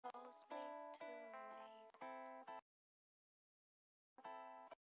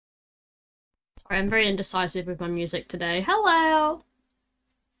Sorry, I'm very indecisive with my music today. Hello!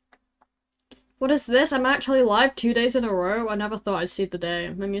 What is this? I'm actually live 2 days in a row? I never thought I'd see the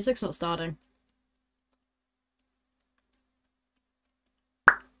day. My music's not starting.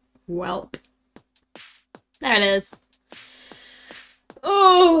 Welp. There it is.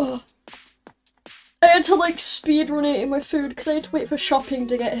 Oh! I had to like speedrun eating my food because I had to wait for shopping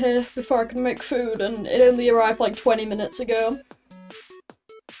to get here before I could make food, and it only arrived like 20 minutes ago.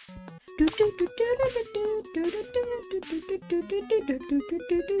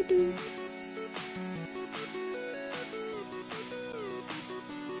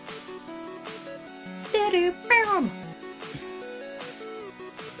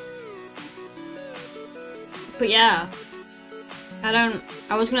 But yeah,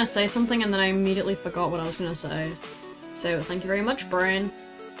 I was gonna say something and then I immediately forgot what I was gonna say. So thank you very much, brain.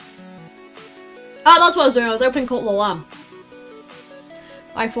 Oh, that's what I was doing. I was opening Cult of the Lamb.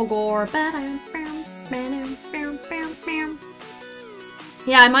 I forgot.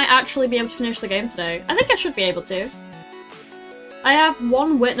 Yeah, I might actually be able to finish the game today. I think I should be able to. I have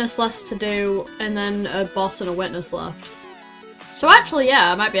one witness left to do, and then a boss and a witness left. So actually,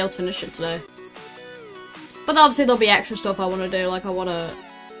 yeah, I might be able to finish it today. But obviously there'll be extra stuff I want to do, like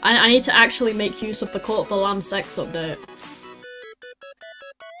I need to actually make use of the Cult of the Lamb sex update.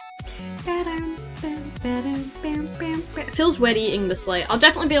 It feels weird eating this late. I'll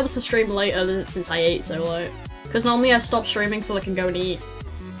definitely be able to stream later since I ate so late. Because normally I stop streaming so I can go and eat.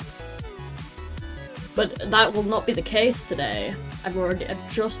 But that will not be the case today. I've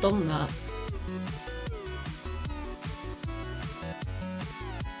just done that.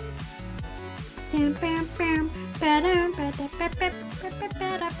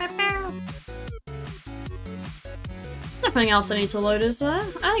 Nothing else I need to load, is there? I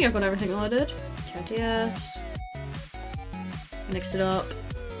think I've got everything loaded. TTS. Mix it up.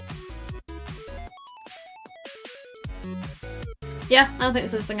 Yeah, I don't think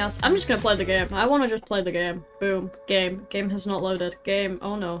there's anything else. I'm just gonna play the game. I wanna just play the game. Boom. Game. Game has not loaded. Game.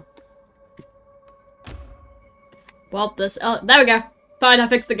 Oh no. Well, this. Oh, there we go. Fine, I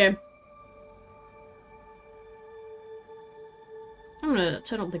fixed the game. I'm gonna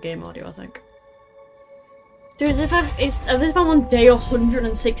turn up the game audio, I think. Dude, as if I'm on day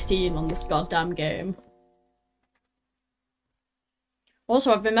 116 on this goddamn game.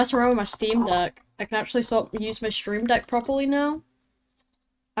 Also, I've been messing around with my Steam Deck. I can actually use my Stream Deck properly now.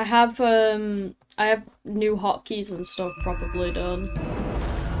 I have new hotkeys and stuff probably done.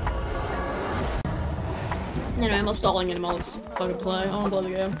 Anyway, I'm not stalling anymore. Let's fucking play. I wanna play the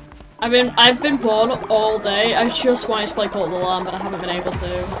game. I've been bored all day. I just wanted to play Cult of the Lamb, but I haven't been able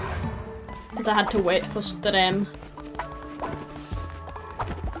to. Because I had to wait for stream.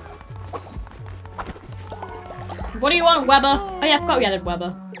 What do you want, Weber? Oh yeah, I forgot we added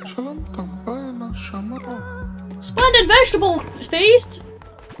Weber. Splendid vegetable feast!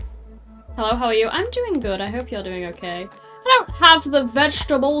 Hello, how are you? I'm doing good. I hope you're doing okay. I don't have the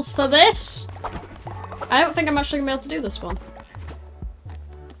vegetables for this. I don't think I'm actually gonna be able to do this one.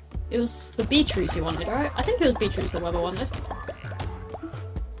 It was the beetroots you wanted, right? I think it was beetroots that Weber wanted.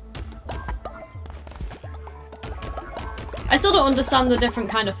 I still don't understand the different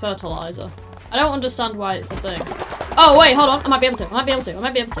kind of fertilizer. I don't understand why it's a thing. Oh wait, hold on. I might be able to. I might be able to. I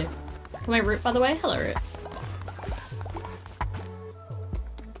might be able to. Can I root, by the way? Hello, root.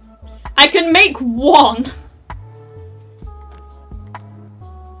 I can make one!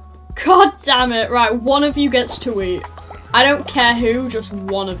 God damn it. Right, one of you gets to eat. I don't care who, just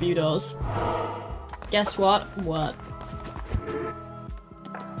one of you does. Guess what? What?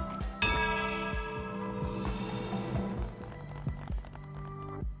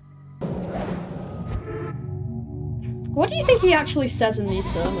 What do you think he actually says in these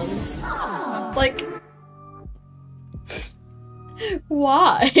sermons? Like...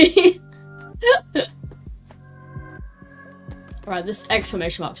 why? Right, this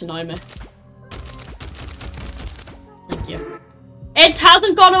exclamation mark's annoying me. Thank you. It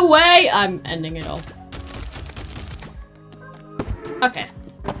hasn't gone away! I'm ending it all. Okay.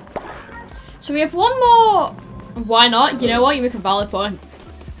 So we have one more... Why not? You know what? You make a valid point.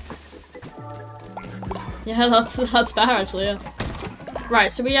 Yeah, that's fair actually, yeah.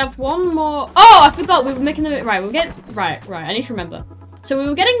 Right, so we have one more... Oh, I forgot! We were making the... Right, we're getting... Right, I need to remember. So we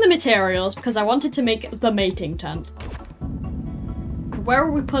were getting the materials because I wanted to make the mating tent. Where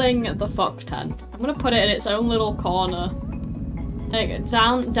are we putting the fuck tent? I'm gonna put it in its own little corner. There you go.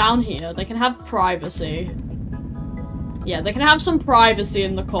 Down here. They can have privacy. Yeah, they can have some privacy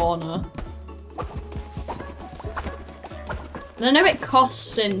in the corner. And I know it costs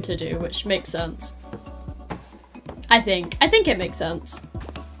Sin to do, which makes sense. I think it makes sense.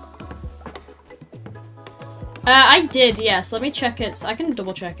 I did, yes. Let me check it. I can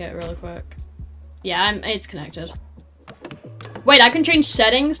double check it really quick. Yeah, it's connected. Wait, I can change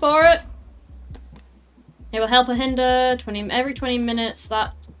settings for it? It will help or hinder every 20 minutes.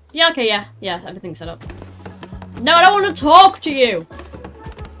 That. Yeah, okay, yeah. Yeah, everything's set up. No, I don't want to talk to you!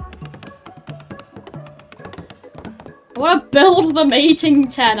 I want to build the mating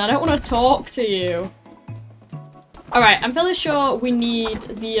 10. I don't want to talk to you. Alright, I'm fairly sure we need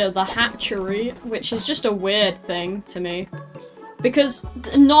the hatchery, which is just a weird thing to me. Because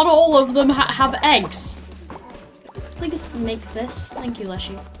not all of them have eggs. Please make this. Thank you,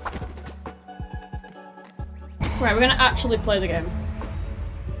 Leshy. Right, we're gonna actually play the game.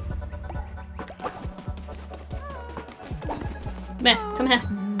 Meh, come here.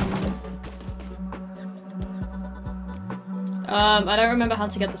 I don't remember how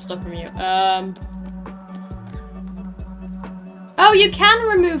to get the stuff from you. Oh, you can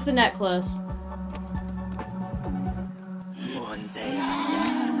remove the necklace.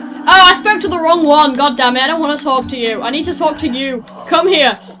 Oh, I spoke to the wrong one. God damn it, I don't want to talk to you. I need to talk to you. Come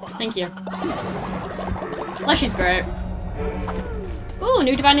here. Thank you. Leshy's great. Ooh,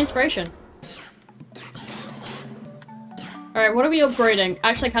 new divine inspiration. Alright, what are we upgrading?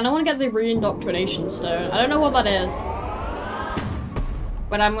 Actually, I kind of want to get the re-indoctrination stone. I don't know what that is.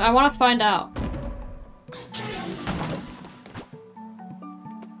 But I want to find out.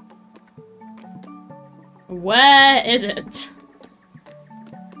 Where is it?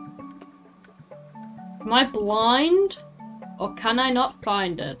 Am I blind? Or can I not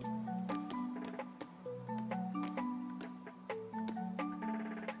find it?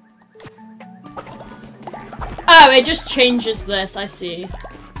 Oh, it just changes this, I see.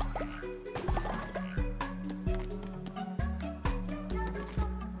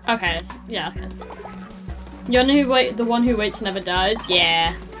 Okay, yeah, okay. The one who waits never dies?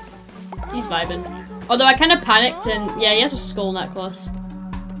 Yeah. He's vibing. Although I kind of panicked and, yeah, he has a skull necklace.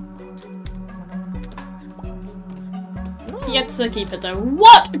 He gets to keep it though.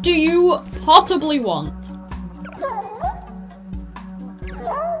 What do you possibly want?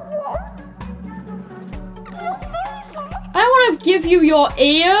 I don't want to give you your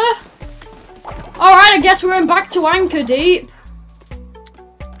ear. Alright, I guess we're going back to Anchor Deep.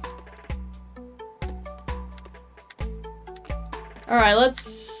 Alright,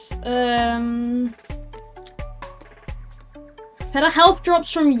 let's, Better health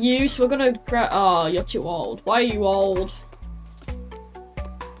drops from you, so we're gonna grab- Oh, you're too old. Why are you old?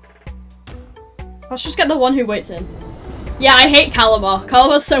 Let's just get the one who waits in. Yeah, I hate Calamar.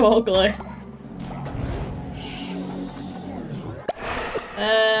 Calamar's so ugly.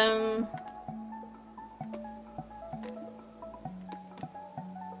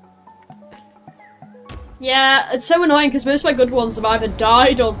 Yeah, it's so annoying because most of my good ones have either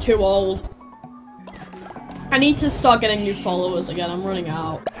died or too old. I need to start getting new followers again, I'm running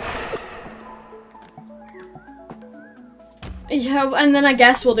out. Yeah, and then I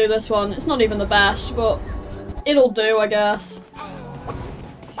guess we'll do this one. It's not even the best, but it'll do, I guess.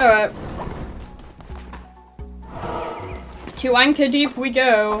 Alright. To Anchor Deep we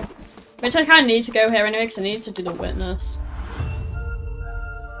go. Which I kind of need to go here anyway, because I need to do the witness.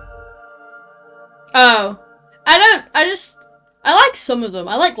 Oh. I like some of them.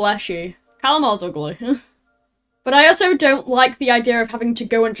 I like Leshy. Calamar's ugly. But I also don't like the idea of having to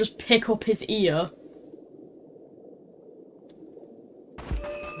go and just pick up his ear.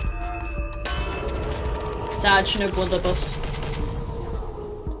 Sad, no blunderbuss.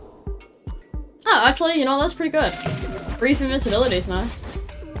 Oh, actually, you know, that's pretty good. Brief invisibility is nice.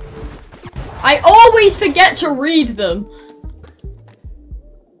 I always forget to read them!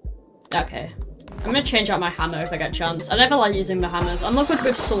 Okay. I'm gonna change out my hammer if I get a chance. I never like using the hammers. I'm not good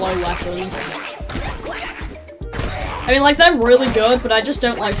with slow weapons. I mean, like, they're really good, but I just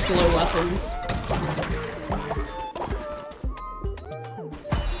don't like slow weapons.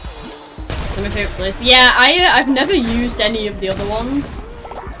 My favorite place. Yeah, I've never used any of the other ones.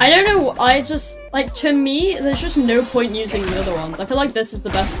 I don't know, I just, like, to me, there's just no point using the other ones. I feel like this is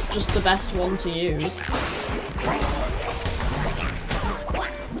the best, just the best one to use.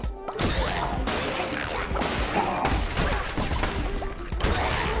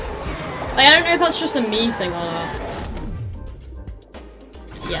 Like, I don't know if that's just a me thing or not.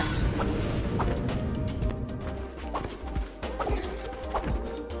 Yes.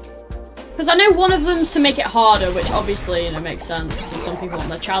 Because I know one of them's to make it harder, which obviously, you know, makes sense, because some people want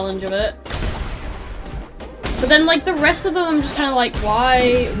the challenge of it. But then, like, the rest of them, I'm just kind of like,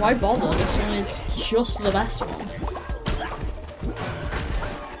 why bother? This one is just the best one.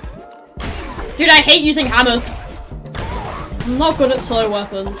 Dude, I hate using hammers. I'm not good at slow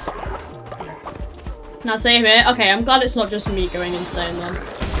weapons. Now same here. Okay, I'm glad it's not just me going insane then.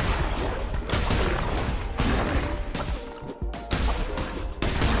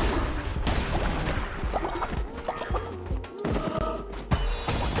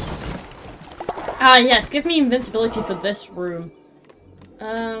 Ah, yes, give me invincibility for this room.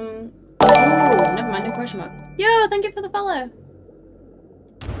 Ooh, never mind, no question mark. Yo, thank you for the follow.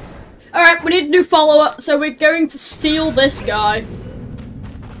 Alright, we need a new follower, so we're going to steal this guy.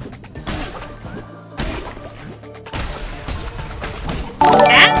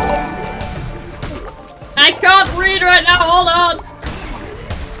 I can't read right now, hold on!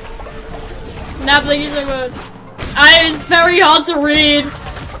 Navigation mode. It's very hard to read.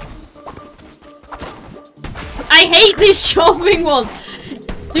 I hate these shopping ones.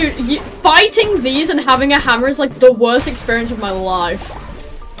 Dude, fighting these and having a hammer is like the worst experience of my life.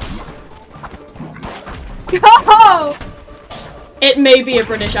 Go! It may be a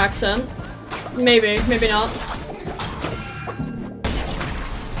British accent. Maybe, maybe not.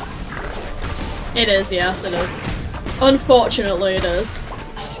 It is, yes, it is. Unfortunately, it is.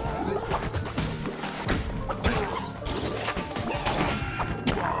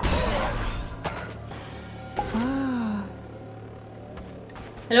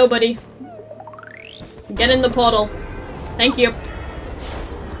 Hello, buddy. Get in the portal. Thank you.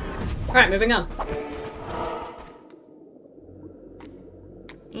 Alright, moving on.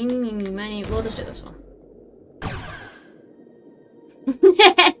 We'll just do this one.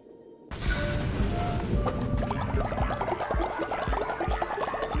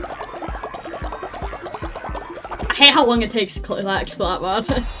 I hate how long it takes to collect that one.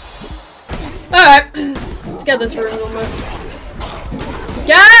 Alright, let's get this room over.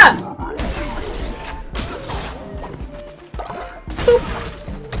 Yeah! Boop.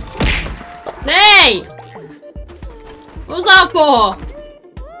 Hey! What was that for?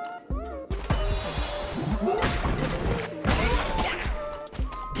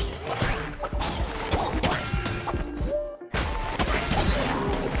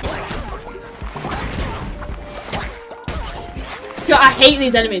 God, I hate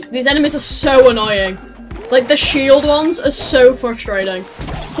these enemies. These enemies are so annoying. Like, the shield ones are so frustrating.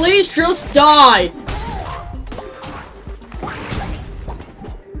 Please just die!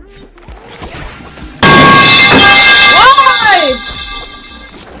 Why?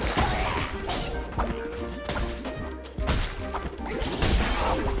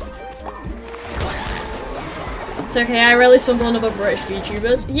 It's okay, I really stumble on other British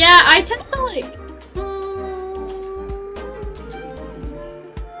VTubers. Yeah, I tend to like...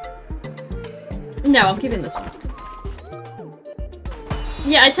 No, I'm keeping this one.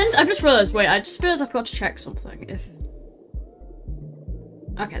 Yeah, I just realized, wait, I just realized I forgot to check something. If...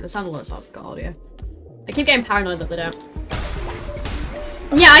 Okay, the sound alerts have got audio. I keep getting paranoid that they don't.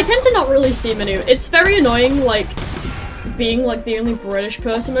 Yeah, I tend to not really see menu. It's very annoying, like, being, like, the only British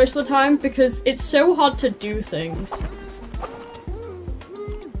person most of the time, because it's so hard to do things.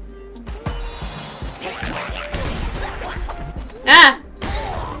 Ah!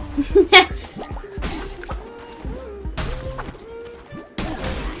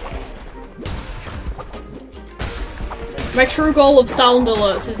 My true goal of sound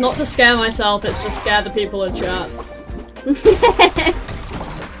alerts is not to scare myself, it's to scare the people in chat.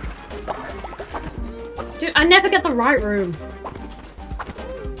 Dude, I never get the right room.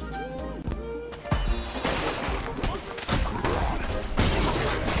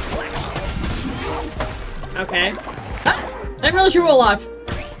 Okay. Ah, I didn't realize you were alive.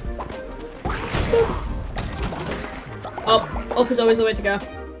 Up is always the way to go.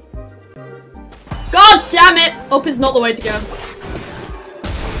 God damn it! Up is not the way to go.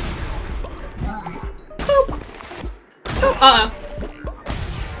 Boop. Boop. Uh-oh.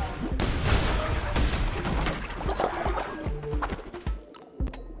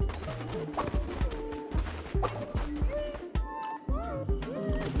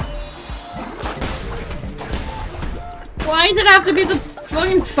 Why does it have to be the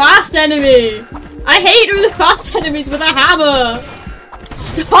fucking fast enemy? I hate doing the fast enemies with a hammer!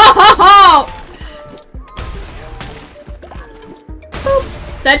 Stop!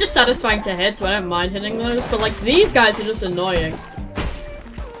 They're just satisfying to hit, so I don't mind hitting those, but like these guys are just annoying.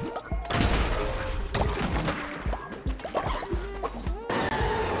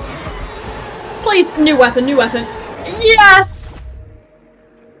 Please, new weapon, new weapon. Yes!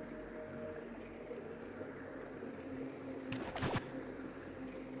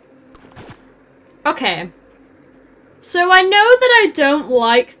 Okay. So I know that I don't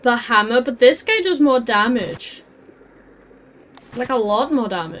like the hammer, but this guy does more damage. Like, a lot more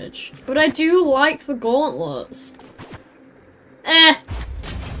damage. But I do like the gauntlets. Eh.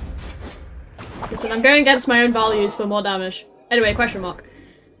 Listen, I'm going against my own values for more damage. Anyway, question mark.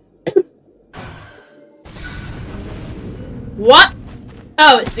 What?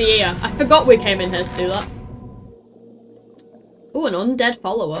 Oh, it's the ear. I forgot we came in here to do that. Ooh, an undead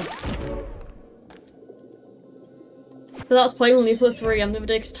follower. But that's playing only for 3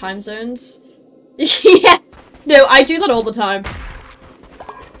 Omnivodex time zones. Yeah! No, I do that all the time.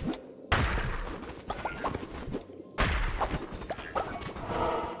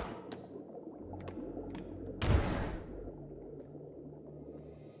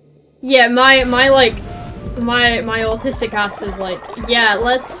 Yeah, my autistic ass is like, yeah,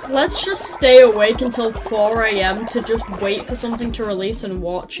 let's just stay awake until 4 AM to just wait for something to release and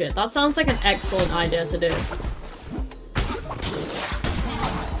watch it. That sounds like an excellent idea to do.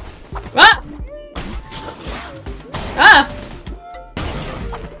 Ah! Ah!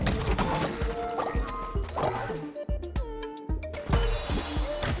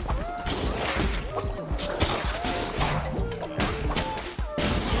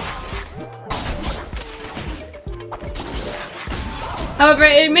 However,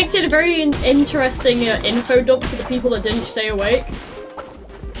 it makes it a very interesting info dump for the people that didn't stay awake.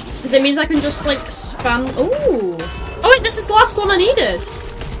 Because it means I can just, like, spam- Ooh! Oh wait, this is the last one I needed!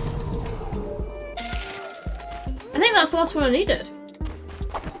 I think that's the last one I needed.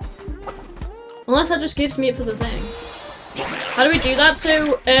 Unless that just gives me it for the thing. How do we do that?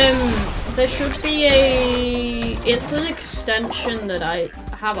 So, there should be a... It's an extension that I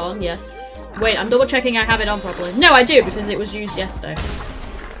have on, yes. Wait, I'm double checking I have it on properly. No, I do, because it was used yesterday.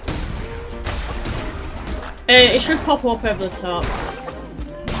 It should pop up over the top.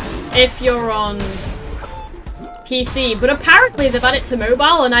 If you're on PC. But apparently they've added it to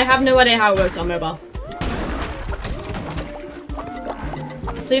mobile, and I have no idea how it works on mobile.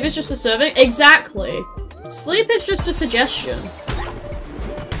 Sleep is just a serving? Exactly. Sleep is just a suggestion.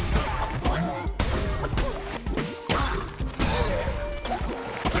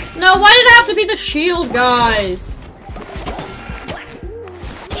 No, why did it have to be the shield, guys?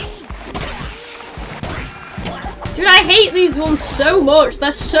 Dude, I hate these ones so much.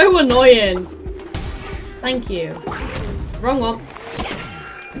 They're so annoying. Thank you. Wrong one.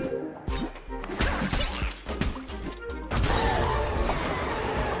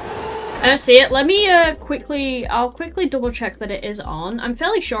 I don't see it. Let me I'll quickly double check that it is on. I'm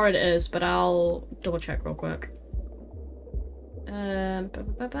fairly sure it is, but I'll double check real quick.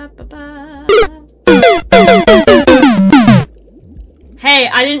 Hey,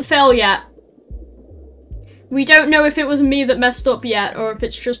 I didn't fail yet. We don't know if it was me that messed up yet, or if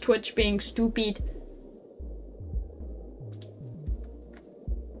it's just Twitch being stupid.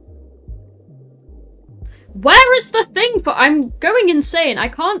 Where is the thing for- I'm going insane. I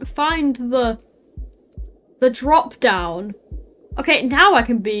can't find the drop down. Okay, now I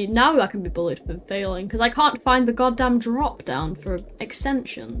can be bullied for failing, because I can't find the goddamn drop down for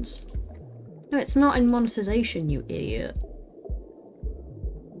extensions. No, it's not in monetization, you idiot.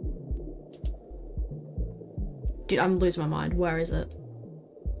 Dude, I'm losing my mind. Where is it?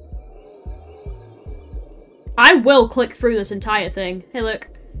 I will click through this entire thing. Hey, look.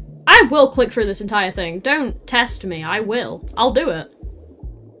 I will click through this entire thing. Don't test me. I will. I'll do it.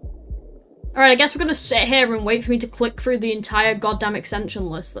 Alright, I guess we're gonna sit here and wait for me to click through the entire goddamn extension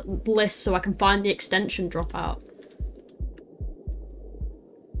list so I can find the extension dropout.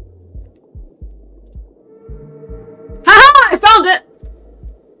 Haha! I found it!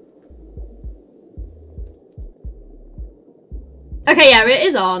 Okay, yeah, it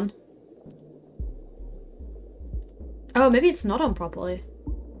is on. Oh, maybe it's not on properly.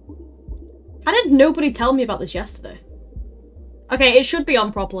 How did nobody tell me about this yesterday? Okay, it should be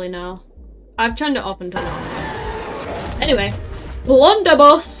on properly now. I've turned it off and turned it on. Anyway,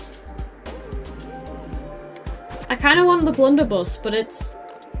 blunderbuss! I kind of want the blunderbuss, but it's...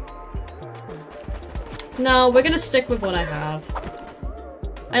 No, we're gonna stick with what I have.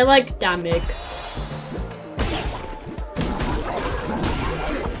 I like damage.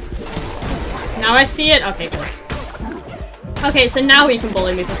 Now I see it? Okay, good. Okay, so now he can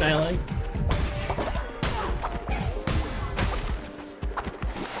bully me for failing.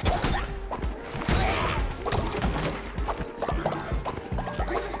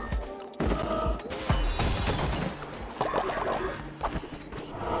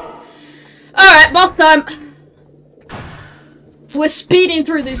 Alright, boss time! We're speeding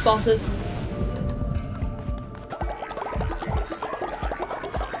through these bosses.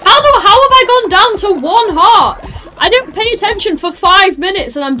 How have I gone down to 1 heart? I didn't pay attention for 5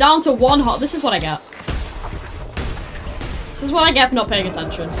 minutes and I'm down to 1 heart. This is what I get. This is what I get for not paying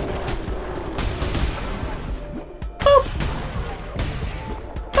attention. Boop.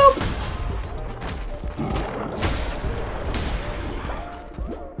 Boop.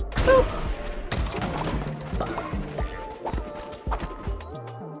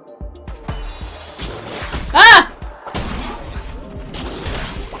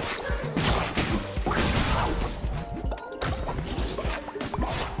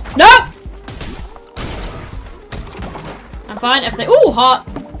 fine. Everything. Ooh, hot.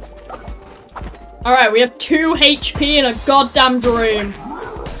 Alright, we have 2 HP in a goddamn dream.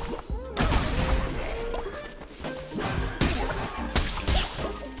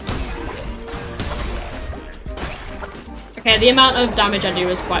 Okay, the amount of damage I do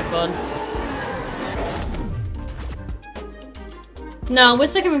is quite fun. No, we're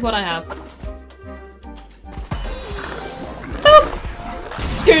sticking with what I have.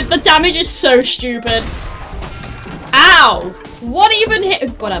 Boop. Dude, the damage is so stupid. Ow! What even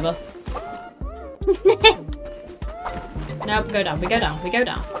hit? Whatever. Nope, go down, we go down, we go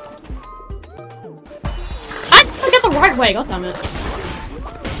down. I didn't get the right way, god damn it.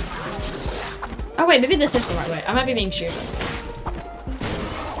 Oh wait, maybe this is the right way. I might be being stupid.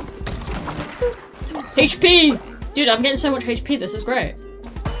 HP! Dude, I'm getting so much HP, this is great.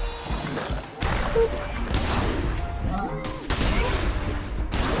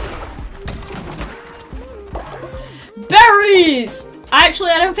 Berries!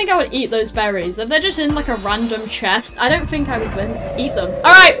 Actually, I don't think I would eat those berries. If they're just in like a random chest, I don't think I would eat them.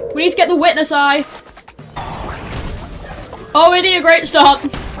 Alright, we need to get the witness eye. Already a great start.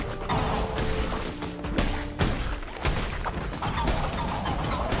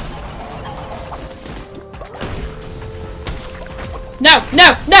 No,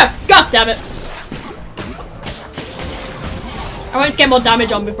 no, no! God damn it! I wanted to get more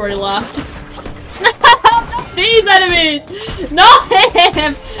damage on before he left. Not these enemies! Not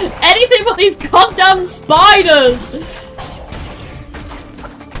him! Anything but these goddamn spiders!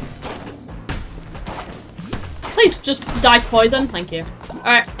 Please just die to poison. Thank you.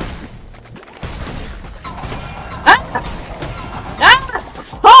 Alright. Ah! Ah!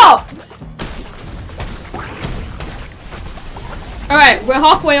 Stop! Alright, we're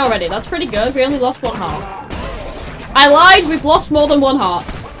halfway already. That's pretty good. We only lost 1 heart. I lied, we've lost more than 1 heart.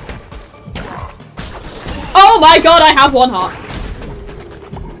 Oh my god, I have 1 heart.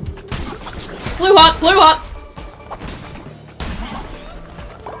 Blue heart, blue heart.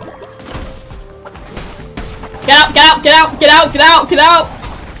 Get out, get out, get out, get out, get out, get out.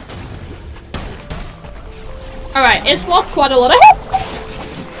 Alright, it's lost quite a lot of hits.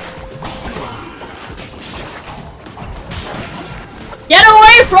 Get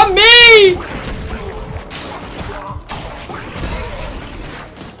away from me!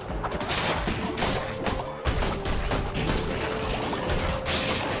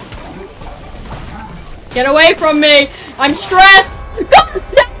 Get away from me! I'm stressed!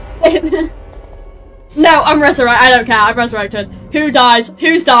 No, I'm resurrected. I don't care. I'm resurrected. Who dies?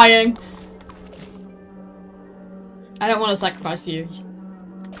 Who's dying? I don't want to sacrifice you.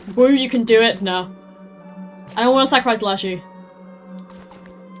 Woo, you can do it? No. I don't want to sacrifice Lashy.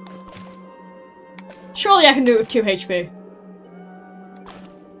 Surely I can do it with 2 HP.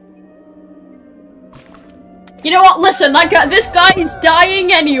 You know what? Listen, that guy, this guy is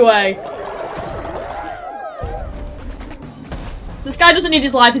dying anyway. This guy doesn't need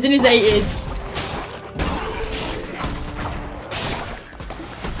his life. He's in his 80s.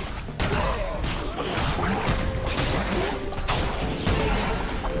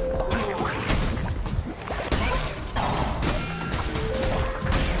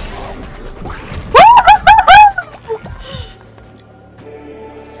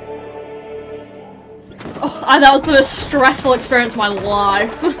 Oh, that was the most stressful experience of my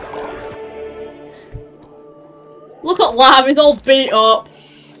life. Look at Lamb, he's all beat up.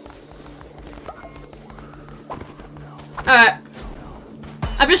 Alright.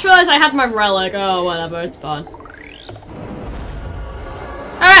 I've just realised I had my relic. Oh, whatever, it's fine.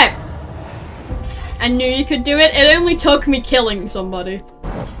 Alright. I knew you could do it. It only took me killing somebody.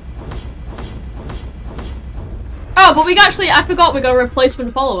 Oh, but we actually, I forgot we got a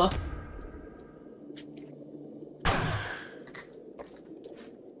replacement follower.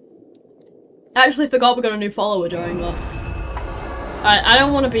 I actually forgot we got a new follower during that. Alright, I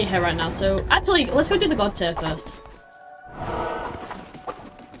don't want to be here right now, so actually, let's go do the god tier first.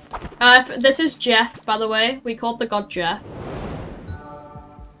 This is Jeff, by the way. We called the god Jeff.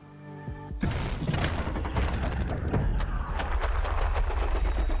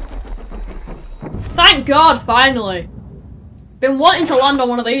 Thank God, finally! Been wanting to land on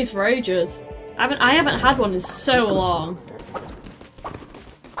one of these for ages. I haven't had one in so long.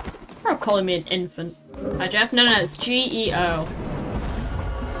 You're calling me an infant. Hi, Jeff. No, it's G-E-O.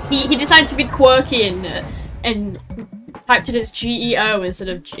 He decided to be quirky and typed it as G-E-O instead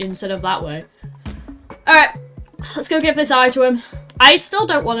of that way. Alright, let's go give this eye to him. I still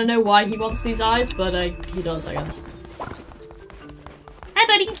don't want to know why he wants these eyes, but he does, I guess. Hi,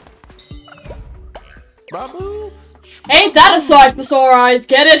 buddy. Babu. Ain't that a sight for sore eyes?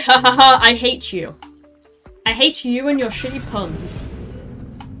 Get it? Ha ha ha. I hate you. I hate you and your shitty puns.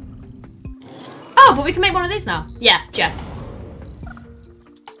 Oh, but we can make one of these now. Yeah, Jeff.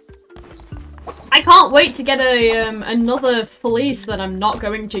 I can't wait to get a another fleece that I'm not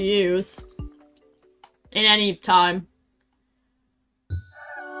going to use in any time.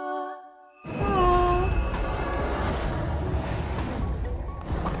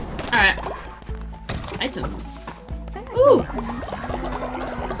 Alright. Items. Ooh!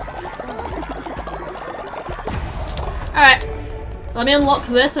 Alright. Let me unlock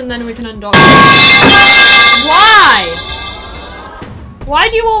this and then we can undock it. Why? Why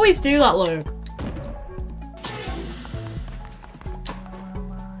do you always do that, Luke?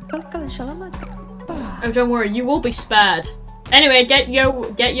 Oh, don't worry, you will be spared. Anyway, get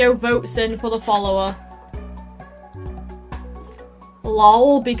your votes in for the follower.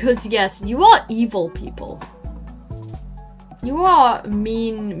 Lol, because yes, you are evil people. You are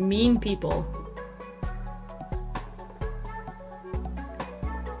mean people.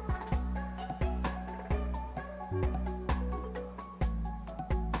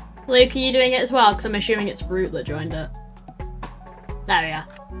 Luke, are you doing it as well? Because I'm assuming it's Root that joined it. There we are.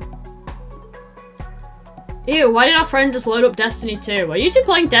 Ew, why did our friend just load up Destiny 2? Are you two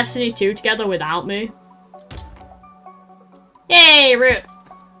playing Destiny 2 together without me? Yay, Root!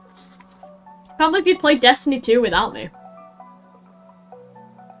 Can't believe you played Destiny 2 without me.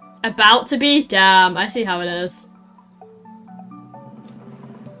 About to be? Damn, I see how it is.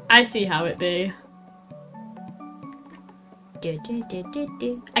 I see how it be.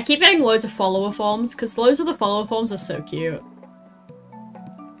 I keep getting loads of follower forms, because loads of the follower forms are so cute.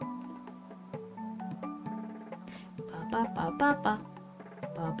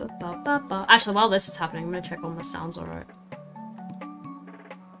 Actually, while this is happening, I'm gonna check all my sounds alright.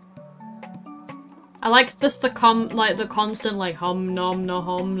 I like this, the constant, like, hum, nom, no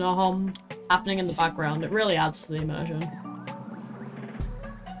hum, no hum happening in the background. It really adds to the immersion.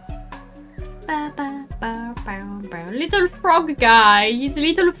 Little frog guy. He's a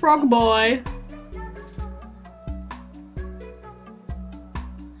little frog boy.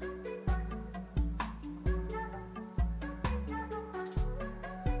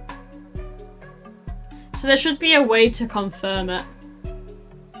 So there should be a way to confirm it.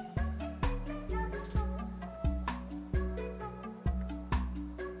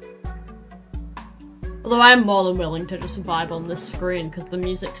 Although I am more than willing to just vibe on this screen because the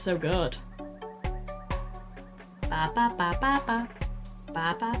music's so good. Ba ba ba ba ba.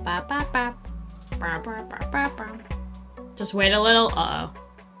 Ba ba ba ba ba. Ba ba ba ba ba. Just wait a little. Uh-oh.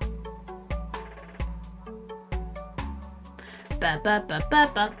 Ba ba ba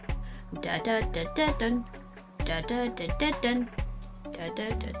ba ba. Da da da da dun. Da da da da dun. Da da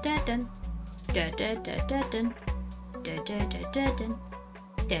da da dun. Da da da da dun. Da da da da dun.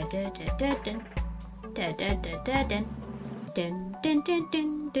 Da da da da dun. Da da da da dun. Dun dun dun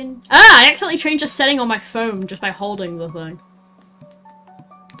dun dun. Ah! I accidentally changed a setting on my phone just by holding the thing.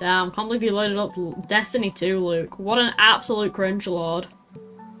 Damn, can't believe you loaded up Destiny 2, Luke. What an absolute cringe lord.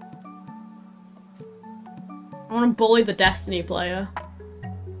 I want to bully the Destiny player.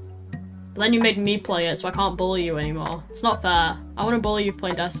 But then you made me play it, so I can't bully you anymore. It's not fair. I want to bully you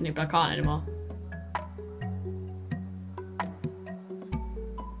playing Destiny, but I can't anymore.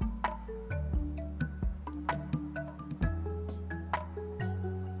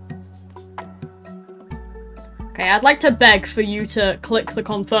 Okay, I'd like to beg for you to click the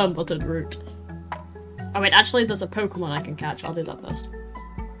confirm button, Root. Oh wait, actually there's a Pokemon I can catch. I'll do that first.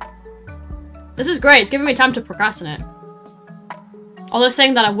 This is great, it's giving me time to procrastinate. Although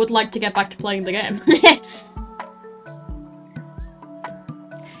saying that I would like to get back to playing the game.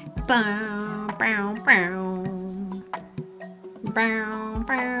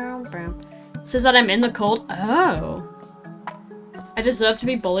 Says that I'm in the cold. Oh. I deserve to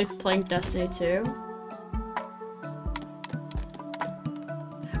be bullied for playing Destiny 2.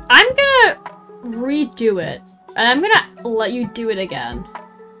 I'm gonna redo it. And I'm gonna let you do it again.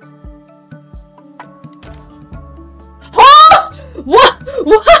 What?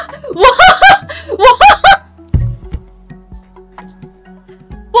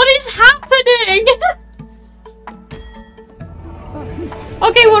 What is happening?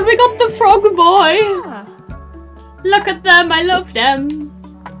 Okay, well, we got the frog boy. Look at them, I love them.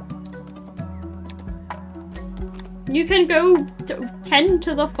 You can go tend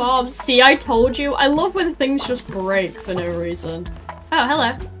to the farm. See, I told you. I love when things just break for no reason. Oh,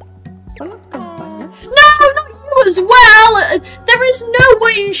 hello. No, not you as well! There is no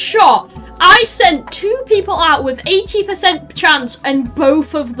way in shot. I sent 2 people out with 80% chance and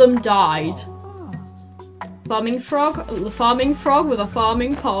both of them died. Farming frog with a farming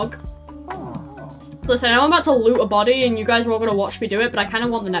pog. Listen, I know I'm about to loot a body and you guys are all gonna watch me do it, but I kind of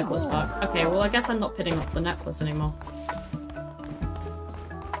want the necklace back. Okay, well I guess I'm not pitting up the necklace anymore.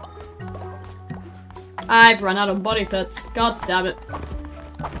 I've run out of body pits. God damn it.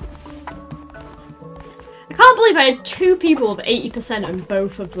 I can't believe I had 2 people with 80% and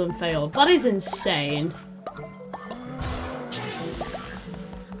both of them failed. That is insane.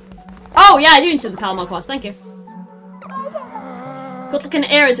 Oh yeah, I do need to the Palomar quest, thank you. Good looking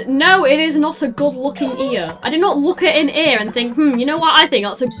ear is- No, it is not a good looking ear. I did not look at an ear and think, you know what, I think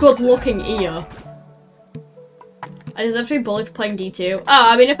that's a good looking ear. I deserve to be bullied for playing D2. Oh,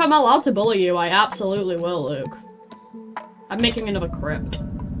 I mean, if I'm allowed to bully you, I absolutely will, Luke. I'm making another crypt.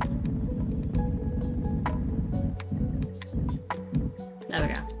 There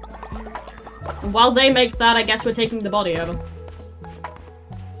we go. And while they make that, I guess we're taking the body over.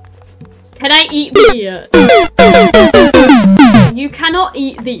 Can I eat the ear? You cannot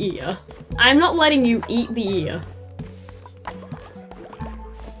eat the ear. I'm not letting you eat the ear.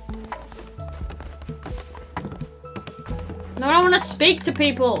 No, I don't want to speak to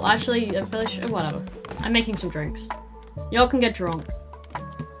people. Actually, I really should. Whatever. I'm making some drinks. Y'all can get drunk.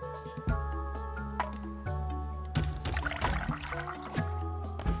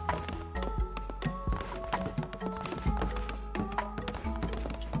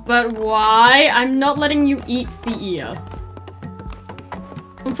 But why? I'm not letting you eat the ear.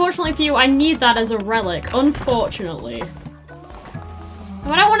 Unfortunately for you, I need that as a relic. Unfortunately.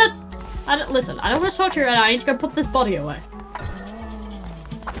 I don't want to... Listen, I don't want to torture you right now. I need to go put this body away.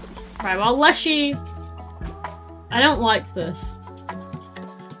 Right, well, Leshy... I don't like this.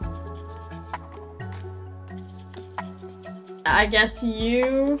 I guess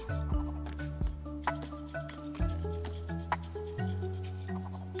you...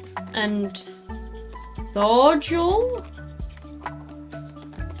 And... Thorgel?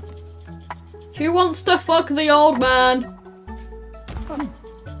 Who wants to fuck the old man?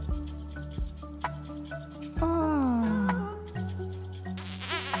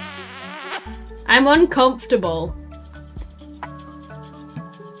 I'm uncomfortable.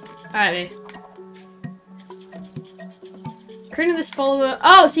 Alrighty. Creating this follower.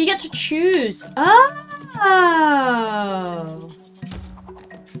 Oh, so you get to choose. Oh.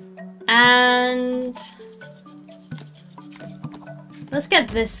 And let's get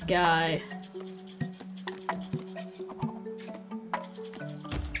this guy.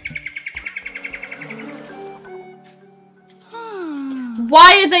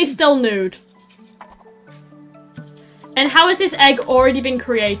 Why are they still nude? And how has this egg already been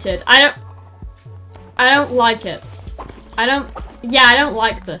created? I don't like it. I don't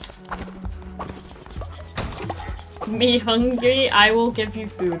like this. Me hungry? I will give you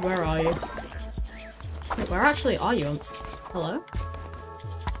food. Where are you? Wait, where actually are you? Hello?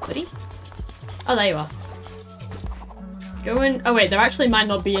 Buddy? Oh, there you are. Go in. Oh wait, there actually might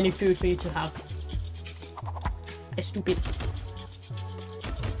not be any food for you to have. It's stupid.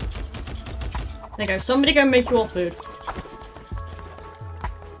 There you go. Somebody go make you all food.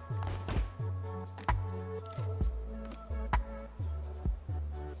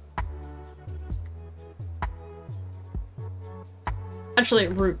 Actually,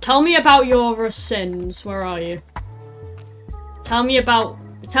 Root, tell me about your sins. Where are you? Tell me about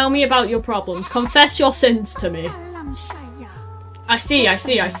your problems. Confess your sins to me. I see. I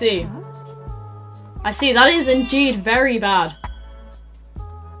see, that is indeed very bad.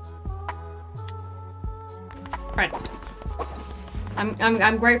 Right.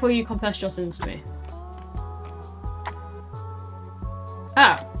 I'm grateful you confessed your sins to me.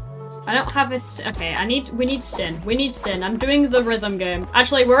 Oh. I don't have this. Okay, we need Sin. We need Sin. I'm doing the rhythm game.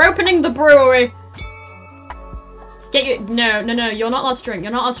 Actually, we're opening the brewery. Get you. No, you're not allowed to drink.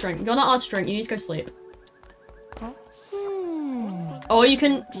 You're not allowed to drink. You're not allowed to drink. You need to go sleep. Or you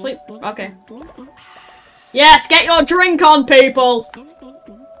can sleep. Okay. Yes, get your drink on, people!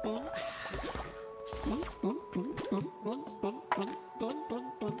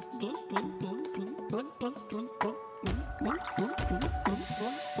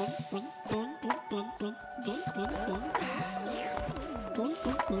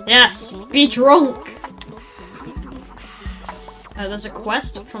 Yes, be drunk! There's a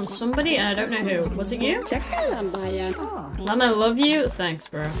quest from somebody and I don't know who. Was it you? Mom, I love you. Thanks,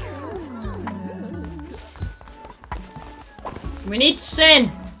 bro. We need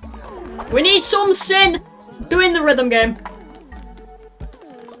Sin! We need some Sin! Doing the rhythm game.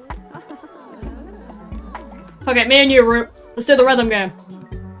 Okay, me and you, Root. Let's do the rhythm game.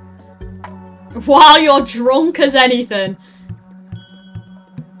 While you're drunk as anything.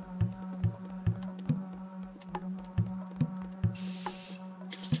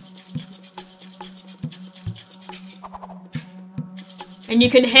 And you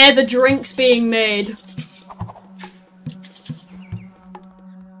can hear the drinks being made.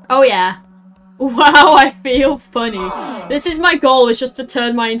 Oh yeah. Wow, I feel funny. This is my goal, is just to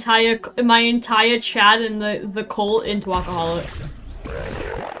turn my entire chat and the cult into alcoholics.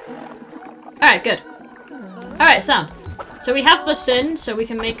 Alright, good. Alright, Sam. So we have the sin, so we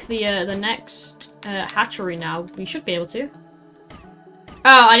can make the next hatchery now. We should be able to.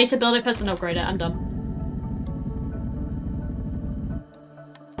 Oh, I need to build it first and upgrade it. I'm done.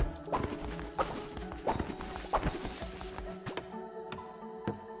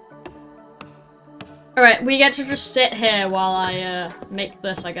 Alright, we get to just sit here while I make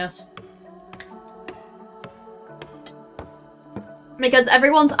this, I guess. Because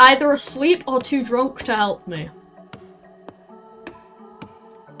everyone's either asleep or too drunk to help me.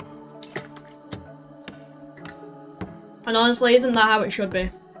 And honestly, isn't that how it should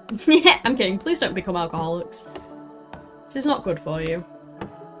be? Yeah, I'm kidding. Please don't become alcoholics. This is not good for you.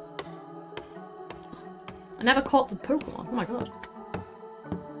 I never caught the Pokemon. Oh my god.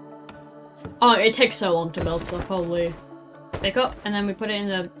 Oh, it takes so long to build stuff. Holy. Pick up, and then we put it in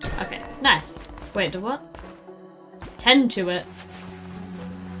the... Okay, nice. Wait, do what? Tend to it.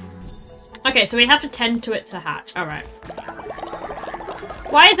 Okay, so we have to tend to it to hatch. Alright.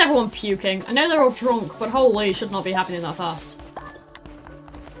 Why is everyone puking? I know they're all drunk, but holy, it should not be happening that fast.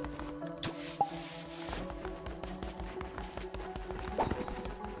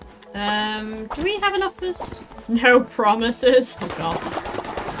 Do we have enough of this? No promises. Oh god.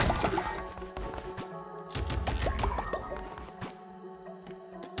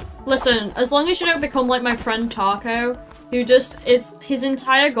 Listen, as long as you don't become like my friend Taco, who just is, his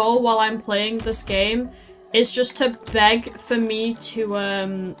entire goal while I'm playing this game is just to beg for me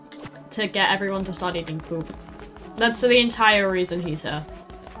to get everyone to start eating poop. That's the entire reason he's here.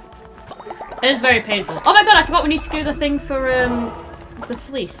 It is very painful. Oh my god, I forgot we need to do the thing for the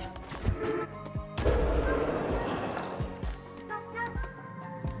fleece.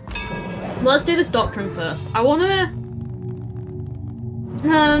 Well, let's do this doctrine first. I wanna...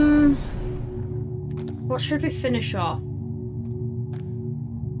 what should we finish off?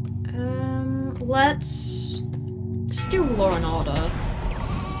 Let's do Law and Order.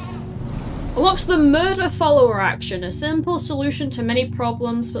 Unlocks the murder follower action. A simple solution to many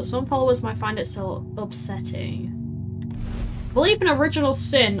problems, but some followers might find it so upsetting. Belief in original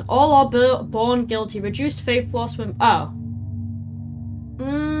sin. All are born guilty. Reduced faith loss when... Oh.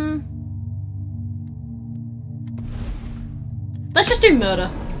 Let's just do murder.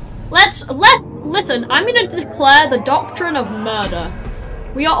 Listen, I'm gonna declare the doctrine of murder.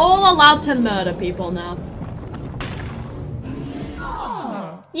 We are all allowed to murder people now.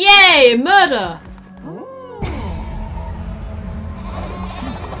 Yay, murder!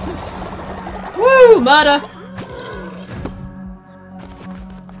 Woo, murder!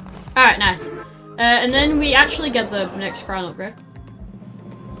 Alright, nice. And then we actually get the next crown upgrade.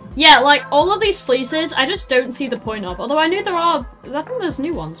 Yeah, like, all of these fleeces, I just don't see the point of. Although I knew there are... I think there's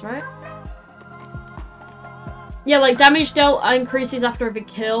new ones, right? Yeah, like, damage dealt increases after every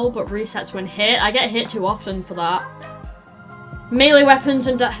kill, but resets when hit. I get hit too often for that. Melee weapons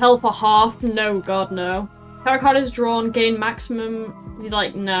and health are half. No, god, no. Tarot card is drawn, gain maximum...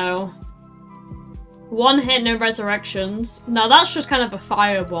 Like, no. One hit, no resurrections. No, that's just kind of a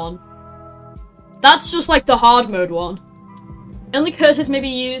fire one. That's just, like, the hard mode one. Only curses may be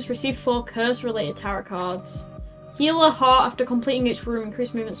used. Receive 4 curse-related tarot cards. Heal a heart after completing each room.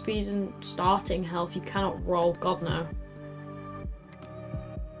 Increase movement speed and starting health. You cannot roll. God, no.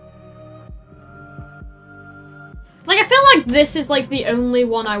 Like, I feel like this is, like, the only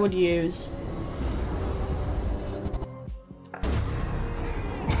one I would use.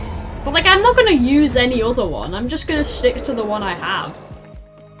 But, like, I'm not gonna use any other one. I'm just gonna stick to the one I have.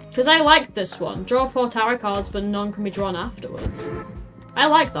 Because I like this one. Draw 4 tarot cards, but none can be drawn afterwards. I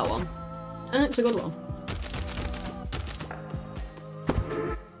like that one. And it's a good one.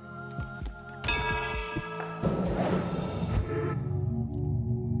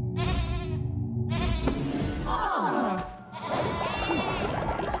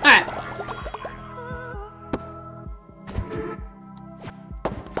 Alright.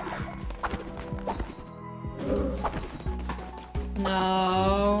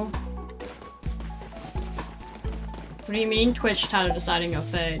 No. What do you mean Twitch title deciding your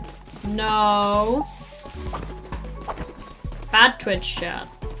fate? No. Bad Twitch chat.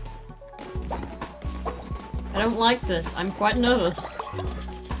 I don't like this. I'm quite nervous.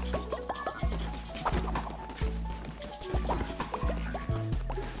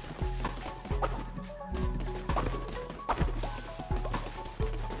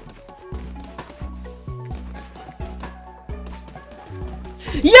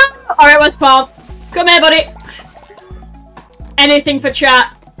 Yeah! Alright, where's Palm? Come here, buddy. Anything for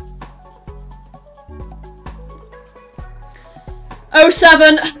chat.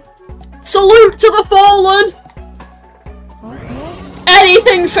 07. Salute to the fallen!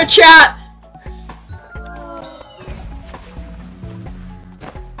 Anything for chat!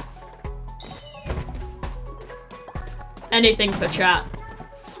 Anything for chat.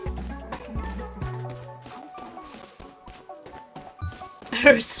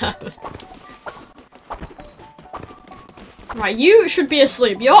 Oh, 07. Right, you should be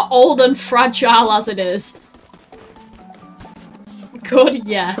asleep. You're old and fragile as it is. Good,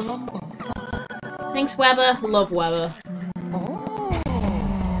 yes. Thanks, Weber. Love Weber.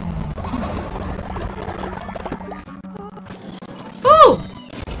 Ooh!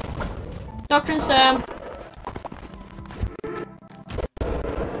 Doctrine Stem.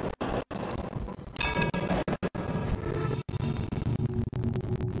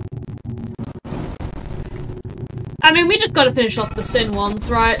 I mean, we just gotta finish off the sin ones,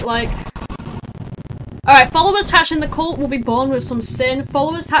 right? Like... Alright, followers hatched in the cult will be born with some sin.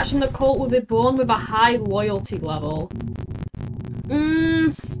 Followers hatched in the cult will be born with a high loyalty level.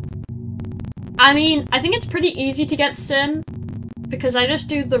 I mean, I think it's pretty easy to get sin. Because I just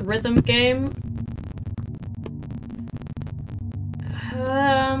do the rhythm game.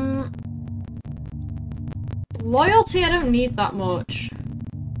 Loyalty, I don't need that much.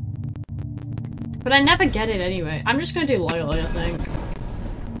 But I never get it anyway. I'm just gonna do loyalty, I think.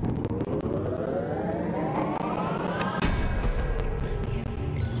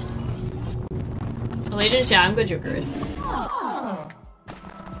 Allegiance, yeah, I'm good to agree.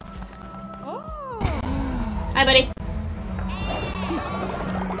 Hi, buddy.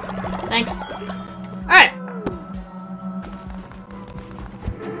 Thanks. Alright.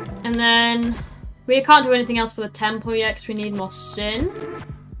 And then... we can't do anything else for the temple yet because we need more sin.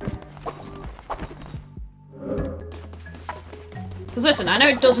 Because listen, I know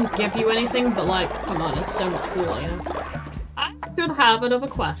it doesn't give you anything, but like, come on, it's so much cooler, you know? I should have another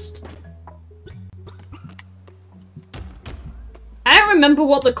quest. I don't remember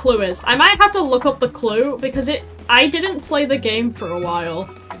what the clue is. I might have to look up the clue because I didn't play the game for a while.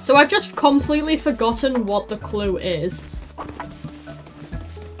 So I've just completely forgotten what the clue is.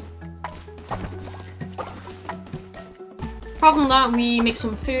 Apart from that, we make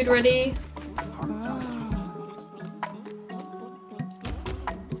some food ready.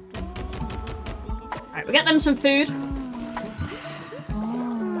 Alright, we get them some food.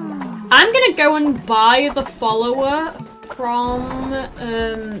 I'm gonna go and buy the follower from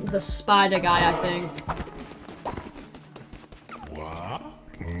the spider guy, I think.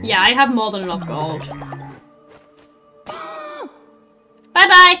 Yeah, I have more than enough gold.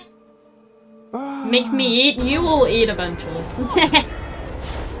 Bye-bye! Make me eat? You will eat eventually.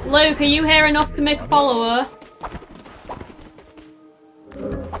 Luke, are you here enough to make a follower?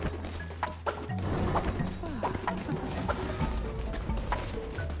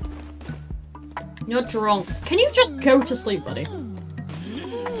 You're drunk. Can you just go to sleep, buddy?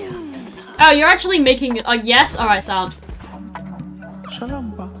 Oh, you're actually making a yes? Alright, sound.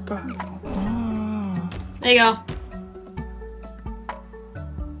 There you go.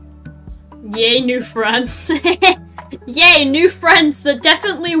 Yay, new friends. Yay, new friends that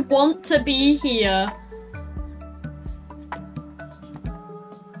definitely want to be here.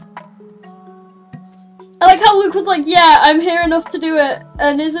 I like how Luke was like, yeah, I'm here enough to do it,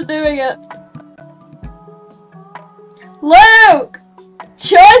 and isn't doing it. Luke!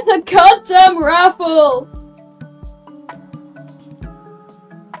 Join the goddamn raffle!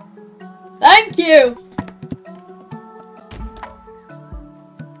 Thank you!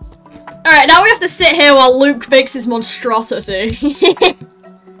 Alright, now we have to sit here while Luke makes his monstrosity.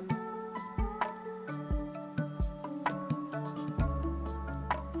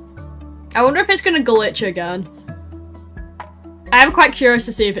 I wonder if it's gonna glitch again. I am quite curious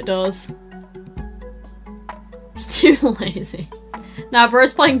to see if it does. It's too lazy. Nah,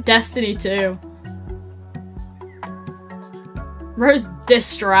 bro's playing Destiny 2. Bro's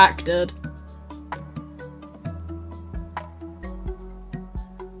distracted.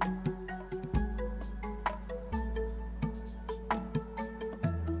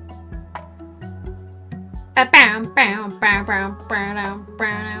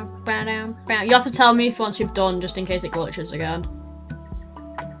 You have to tell me once you've done, just in case it glitches again.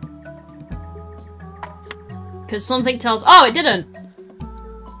 Because something tells- oh, it didn't!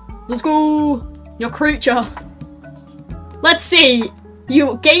 Let's go! Your creature. Let's see.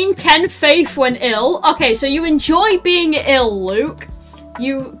 You gain 10 faith when ill. Okay, so you enjoy being ill, Luke.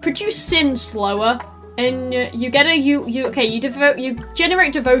 You produce sin slower. And you get a you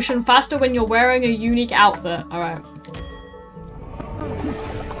generate devotion faster when you're wearing a unique outfit. Alright.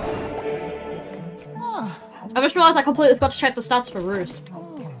 I just realized I completely forgot to check the stats for Roost.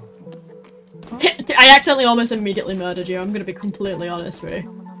 I accidentally almost immediately murdered you, I'm gonna be completely honest with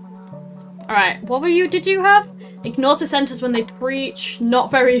you. Alright, what did you have? Ignores dissenters when they preach, not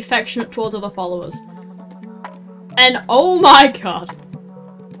very affectionate towards other followers. And oh my god.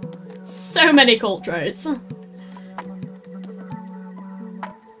 So many cult traits.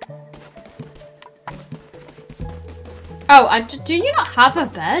 Oh, do you not have a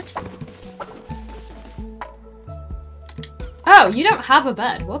bed? Oh, you don't have a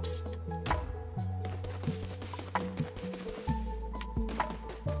bed. Whoops.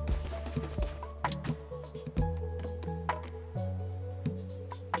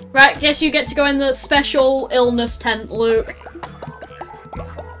 Right, guess you get to go in the special illness tent, Luke.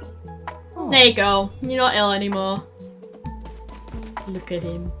 There you go. You're not ill anymore. Look at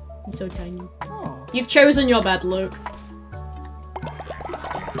him. He's so tiny. You've chosen your bed, Luke.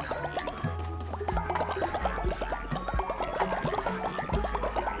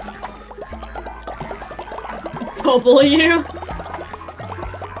 Bubble you?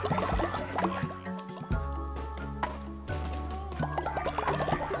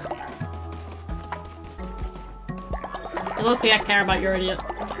 Luckily I care about your idiot.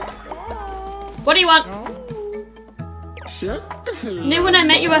 What do you want? You know, when I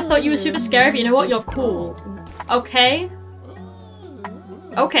met you I thought you were super scary, but you know what? You're cool. Okay.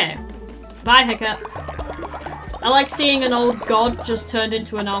 Okay. Bye, Hiccup. I like seeing an old god just turned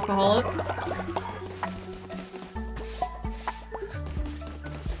into an alcoholic.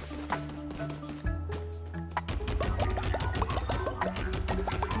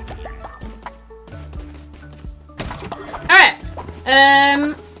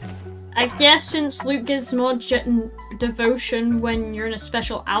 I guess since Luke gives more devotion when you're in a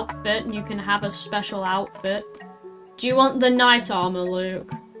special outfit, you can have a special outfit. Do you want the knight armor,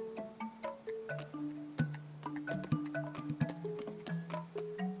 Luke?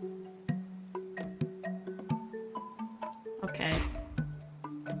 Okay.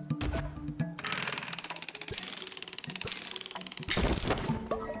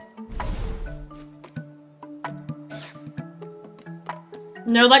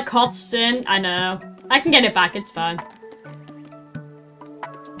 No, that costs in. I know. I can get it back, it's fine.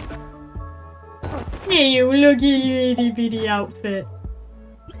 Hey, you look at your itty bitty outfit.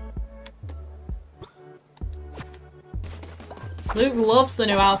 Luke loves the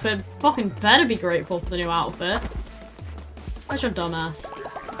new outfit. Fucking better be grateful for the new outfit. That's your dumbass.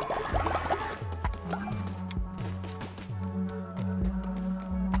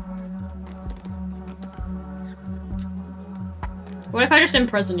 What if I just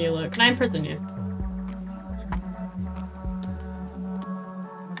imprison you, Luke? Can I imprison you?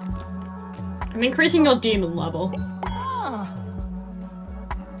 I'm increasing your demon level.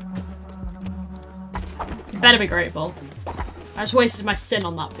 You better be grateful. I just wasted my sin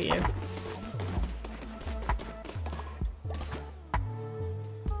on that for you.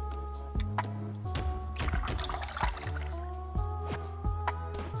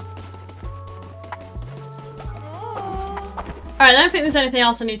 Alright, I don't think there's anything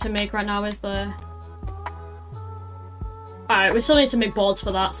else I need to make right now, is there? Alright, we still need to make boards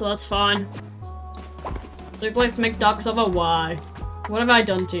for that, so that's fine. Look like to make ducks over why? What have I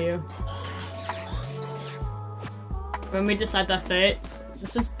done to you? When we decide their fate?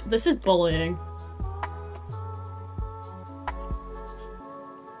 This is bullying.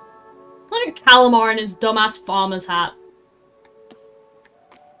 Look at Calamar in his dumbass farmer's hat.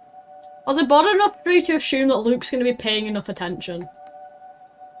 Was it bothered enough for you to assume that Luke's going to be paying enough attention?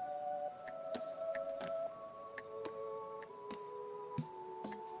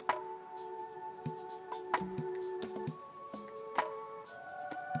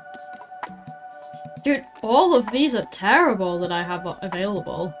 Dude, all of these are terrible that I have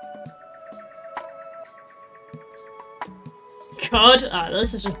available. God, alright,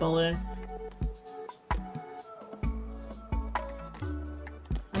 this is just bullying.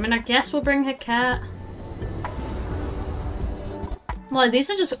 I mean, I guess we'll bring her cat. Like,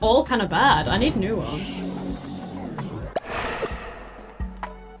 these are just all kind of bad. I need new ones.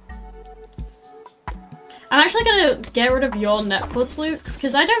 I'm actually gonna get rid of your necklace, Luke,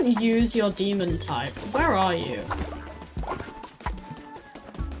 because I don't use your demon type. Where are you?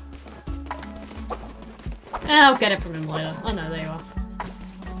 I'll get it from him later. Oh no, there you are.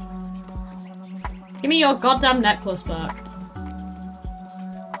 Give me your goddamn necklace back.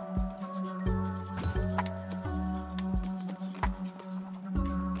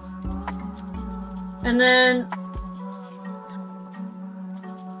 And then...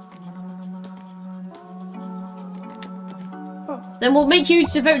 Then we'll make you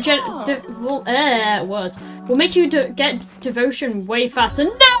devote words. We'll make you get devotion way faster.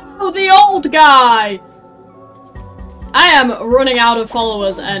 No! The old guy! I am running out of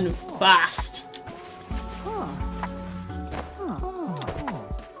followers and fast.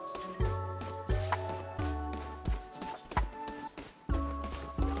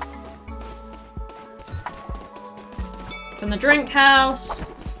 From the drink house.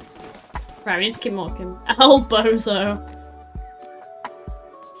 Right, we need to keep walking. Elbozo.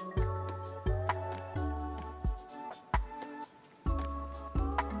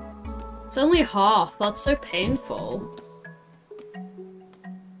 It's only half. That's so painful.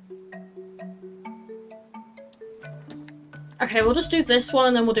 Okay, we'll just do this one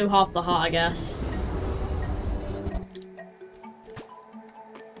and then we'll do half the heart, I guess.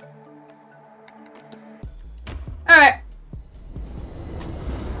 Alright.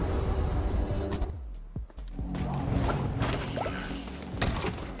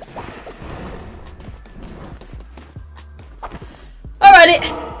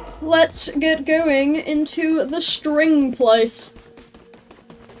 Alrighty. Let's get going into the string place.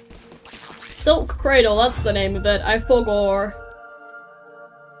 Silk Cradle, that's the name of it. I forgot.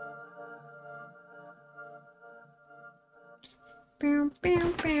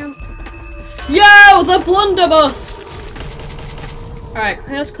 Yo, the blunderbuss! Alright,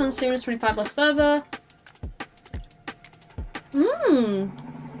 chaos consumes 25 less fervor. You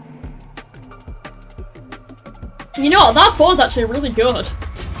know what, that board's actually really good.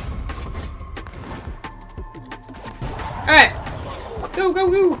 Alright. Go, go,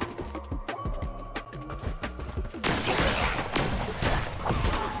 go!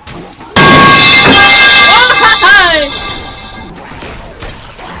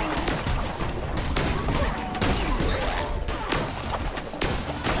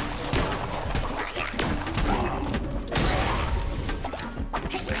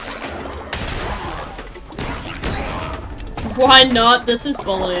 Why not? This is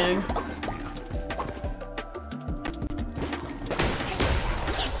bullying.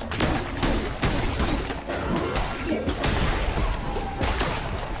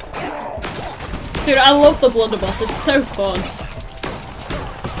 Dude, I love the blunderbuss, it's so fun.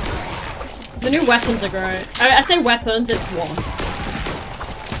 The new weapons are great. I say weapons, it's one.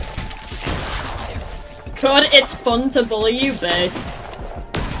 God, it's fun to bully you, based.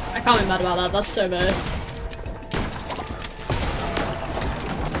 I can't be mad about that, that's so based.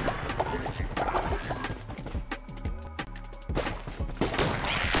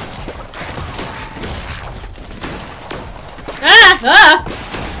 Ah!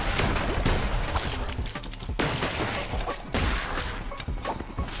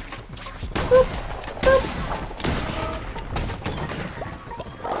 Boop, boop.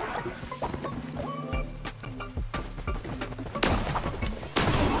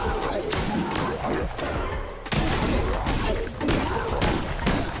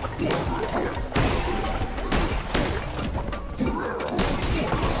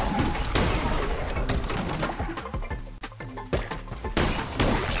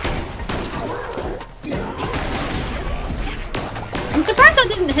 I'm surprised I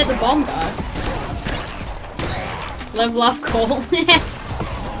didn't hit the bomb guy. Live, laugh, call.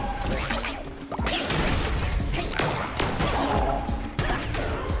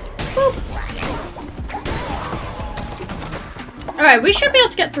 Alright, we should be able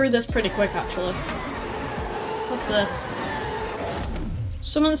to get through this pretty quick, actually. What's this?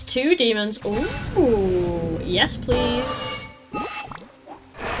 Summons 2 demons. Ooh, yes, please.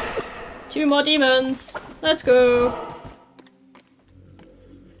 2 more demons. Let's go.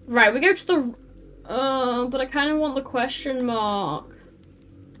 Right, we go to the... but I kind of want the question mark.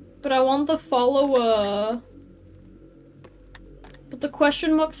 But I want the follower. But the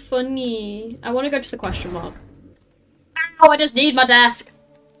question mark's funny. I want to go to the question mark. Ow, I just need my desk.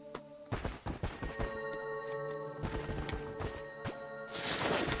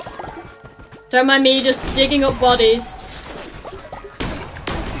 Don't mind me just digging up bodies.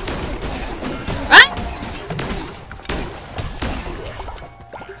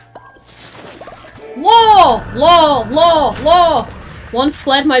 Law! Law! Law! Law! One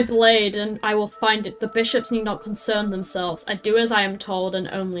fled my blade, and I will find it. The bishops need not concern themselves. I do as I am told, and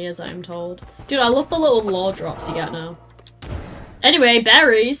only as I am told. Dude, I love the little law drops you get now. Anyway,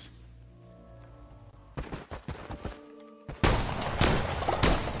 berries.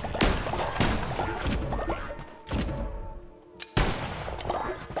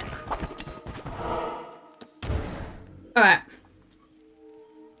 Alright.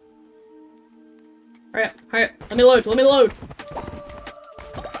 me load, let me load.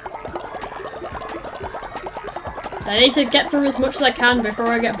 I need to get through as much as I can before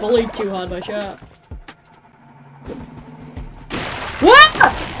I get bullied too hard by chat. What?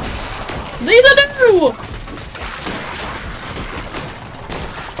 These are new!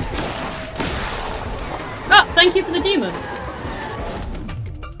 Oh, thank you for the demon.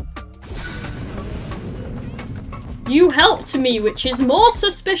 You helped me, which is more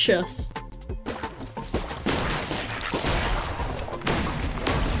suspicious.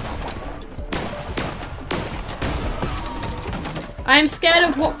 I'm scared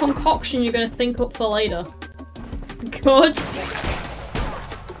of what concoction you're gonna think up for later. Good.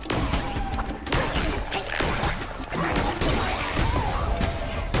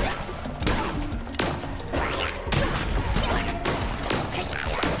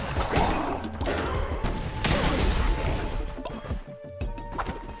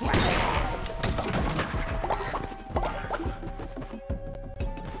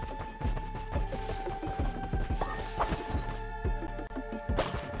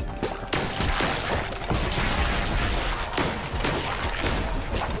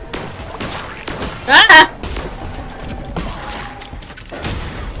 Ah!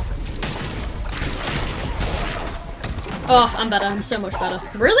 Oh, I'm better. I'm so much better.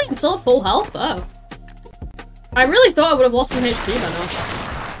 Really? I'm still at full health? Oh. I really thought I would have lost some HP by now.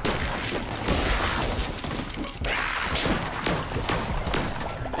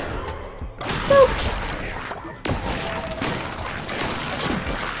 Boop.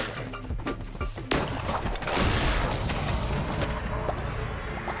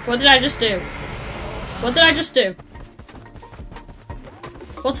 What did I just do? What did I just do?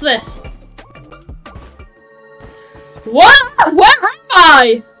 What's this? What? Where am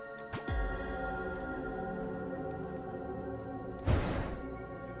I?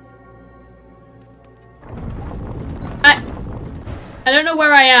 I don't know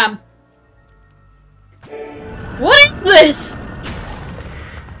where I am. What is this?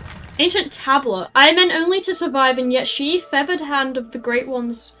 Ancient tablet. I meant only to survive, and yet she, feathered hand of the great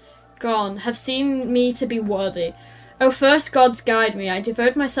ones gone, have seen me to be worthy. O first gods, guide me. I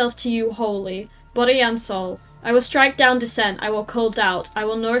devote myself to you wholly, body and soul. I will strike down dissent. I will cull doubt. I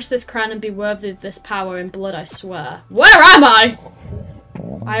will nourish this crown and be worthy of this power. In blood, I swear. Where am I?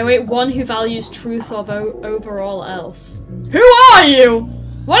 I await one who values truth over all else. Who are you?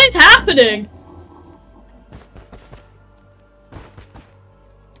 What is happening?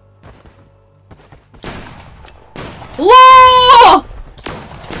 Whoa!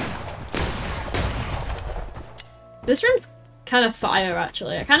 This room's kind of fire,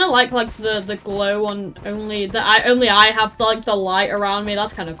 actually. I kind of like the glow on only I have like the light around me.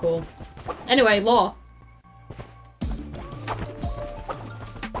 That's kind of cool. Anyway, lore.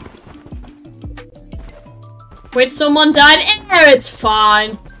 Wait, someone died? It's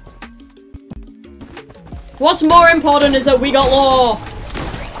fine. What's more important is that we got lore.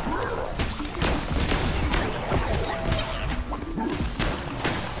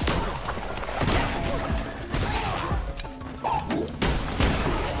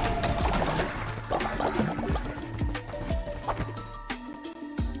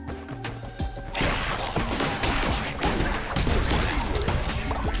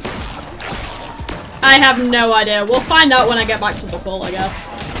 I have no idea. We'll find out when I get back to the pool, I guess.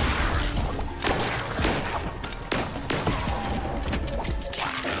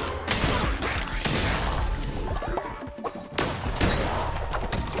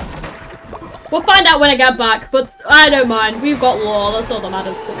 We'll find out when I get back, but I don't mind. We've got lore. That's all that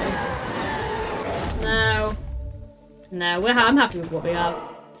matters to me. No. No, I'm happy with what we have.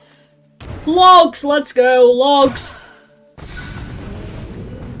 Logs! Let's go! Logs!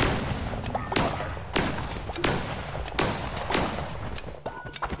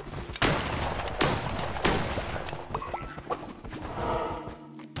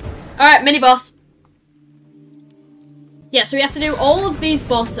 Alright, mini boss. Yeah, so we have to do all of these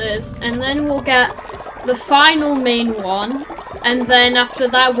bosses, and then we'll get the final main one, and then after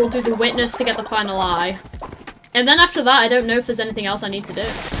that we'll do the witness to get the final eye. And then after that, I don't know if there's anything else I need to do.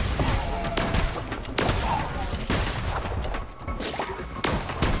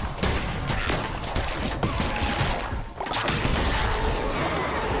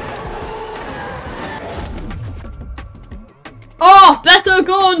 Oh, better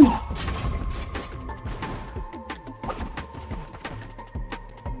gun!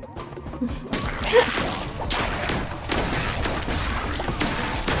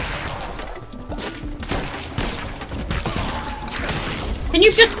 Can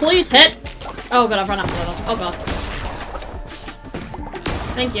you just please hit? Oh god, I've run out of level. Oh god.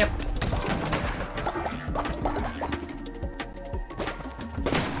 Thank you.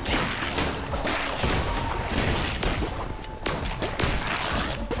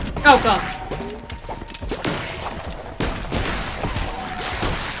 Oh god.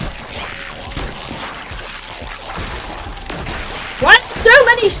 What? So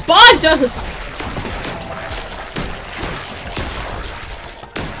many spiders!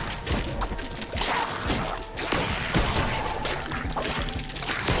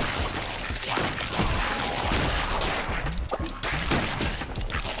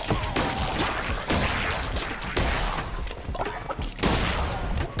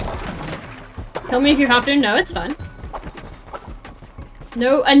 Tell me if you have to. No, it's fine.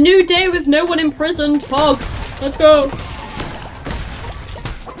 No, a new day with no one imprisoned. Pog. Let's go.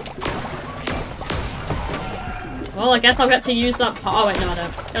 Well, I guess I'll get to use that part. Oh, wait, no, I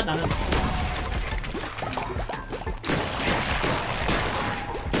don't. God damn it.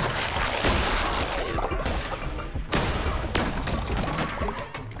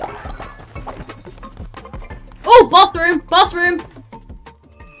 Oh, boss room! Boss room!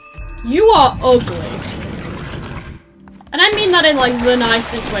 You are ugly. And I mean that in, like, the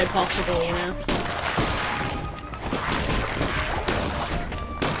nicest way possible, you know?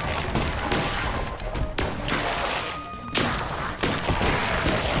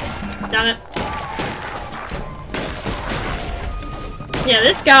 Damn it. Yeah,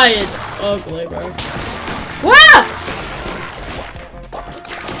 this guy is ugly, bro. Wah!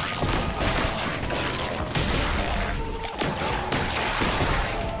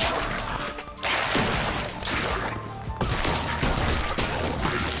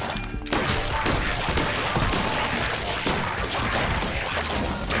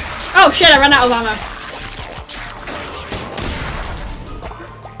 Oh shit, I ran out of ammo.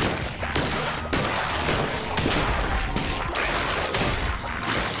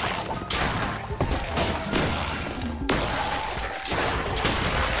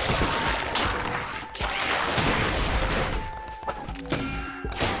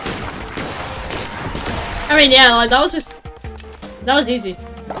 I mean, yeah, like, that was easy.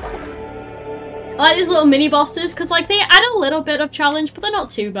 I like these little mini bosses, because, like, they add a little bit of challenge, but they're not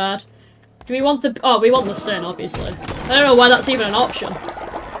too bad. Do we want the- oh, we want the sin, obviously. I don't know why that's even an option.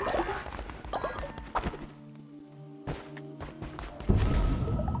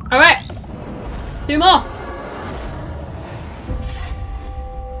 Alright. 2 more.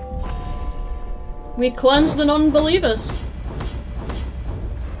 We cleanse the non-believers.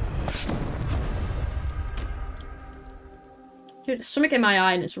 Dude, there's something in my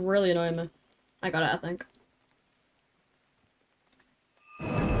eye and it's really annoying me. I got it, I think.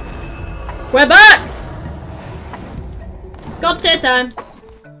 We're back! Got tea time.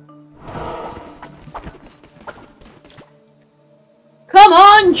 Come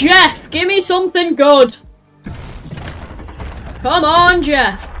on, Jeff! Give me something good! Come on,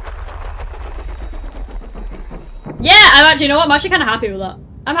 Jeff! Yeah, I'm actually, you know what? I'm actually kind of happy with that.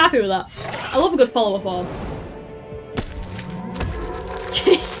 I'm happy with that. I love a good follow-up form.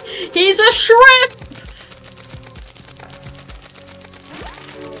 He's a shrimp!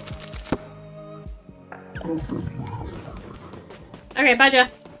 Okay, bye,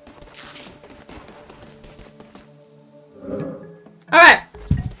 Jeff. Alright.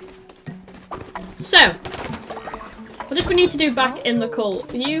 So, what did we need to do back in the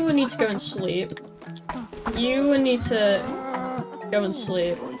cult? You need to go and sleep. You need to go and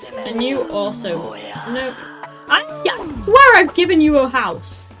sleep. And you also... No. I swear I've given you a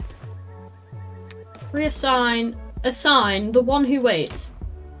house. Reassign. Assign the one who waits.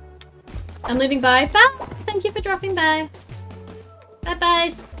 I'm leaving by. Bye. Thank you for dropping by.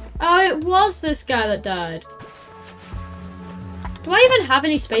 Bye-byes. Oh, it was this guy that died. Do I even have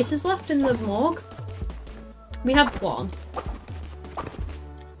any spaces left in the morgue? We have 1.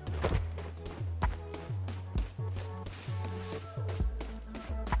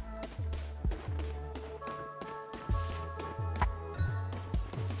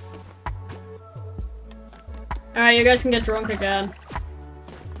 Alright, you guys can get drunk again.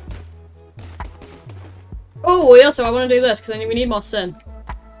 Oh, also, I want to do this, because we need more sin.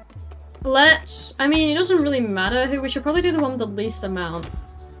 Let's... I mean, it doesn't really matter who. We should probably do the one with the least amount.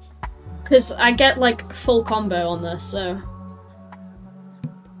 Because I get, like, full combo on this, so...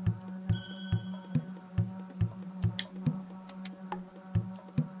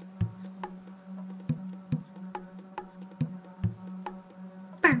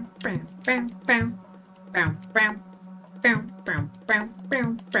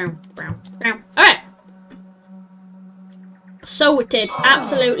 Alright. Sorted.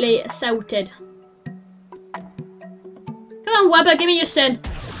 Absolutely sorted. Come on, Weber, give me your sin.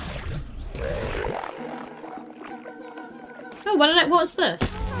 Oh, what's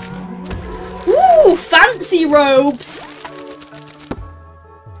this? Ooh, fancy robes!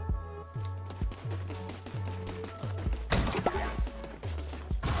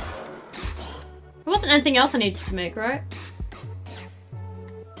 wasn't anything else I needed to make, right?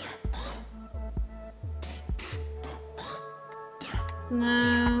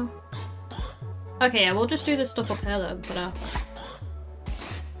 No. Okay, yeah, we'll just do this stuff up here then, but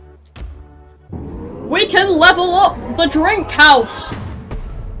we can level up the drink house!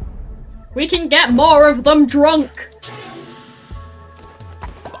 We can get more of them drunk!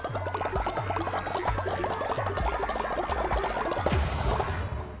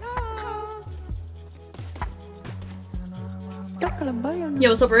 Yo,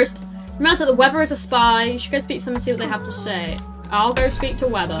 what's up, Bruce? Remember that the Weber is a spy. You should go speak to them and see what they have to say. I'll go speak to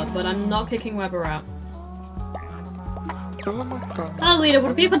Weber, but I'm not kicking Weber out. Hello, leader.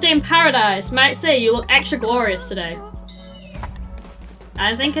 Would a beautiful day in paradise? Might say you look extra glorious today.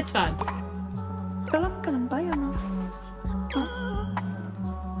 I think it's fine.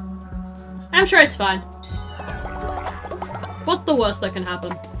 I'm sure it's fine. What's the worst that can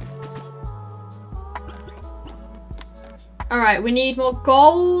happen? Alright, we need more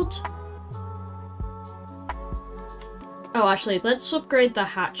gold. Oh, actually, let's upgrade the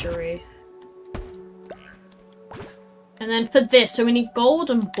hatchery. And then for this, so we need gold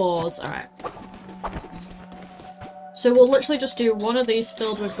and boards. Alright. So we'll literally just do one of these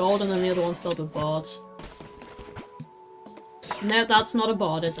filled with gold and then the other one filled with boards. No, that's not a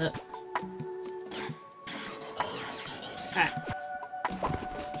board, is it? Alright.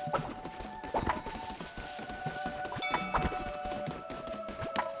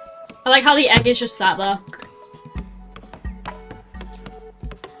 I like how the egg is just sat there.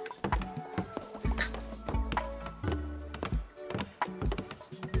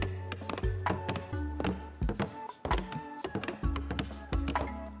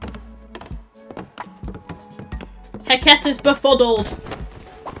 Heket is befuddled.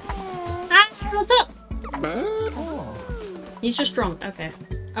 Ah, what's up? He's just drunk. Okay.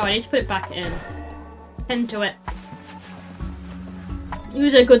 Oh, I need to put it back in. Tend to it.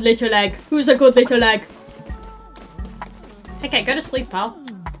 Who's a good little egg? Who's a good little egg? Okay, go to sleep, pal.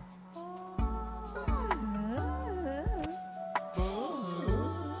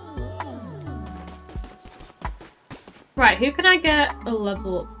 Right, who can I get a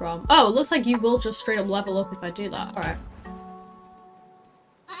level up from? Oh, it looks like you will just straight up level up if I do that. Alright.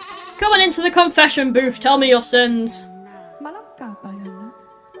 Come on into the confession booth, tell me your sins.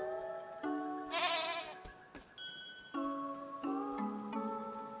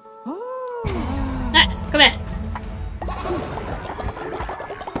 Next, come here.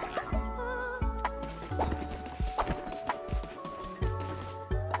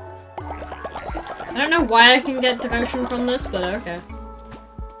 I don't know why I can get devotion from this, but okay.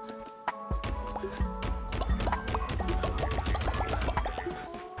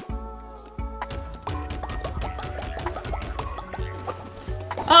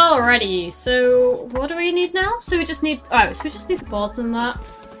 Alrighty, so what do we need now? So we just need so we just need the boards and that.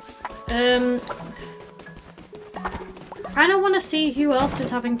 I kinda wanna see who else is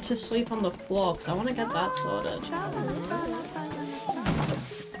having to sleep on the floor, because I wanna get that sorted.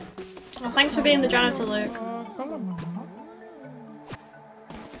 Well, thanks for being the janitor, Luke.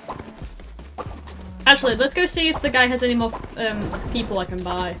 Actually, let's go see if the guy has any more people I can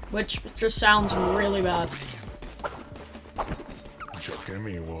buy, which just sounds really bad.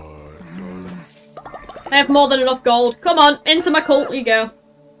 I have more than enough gold. Come on, into my cult you go.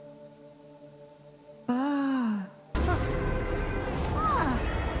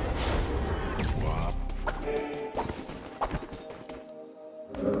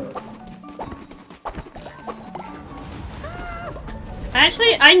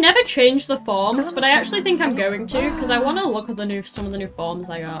 I never changed the forms, but I actually think I'm going to, because I want to look at some of the new forms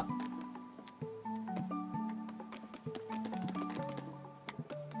I got.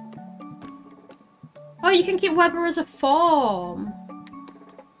 Oh, you can keep Weber as a form.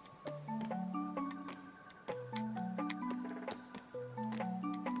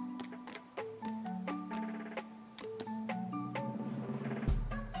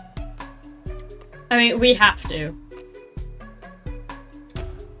 I mean, we have to.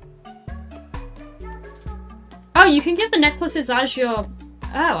 Oh, you can give the necklaces as your...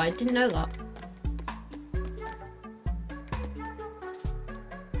 Oh, I didn't know that.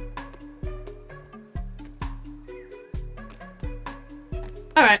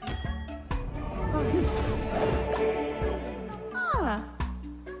 Alright.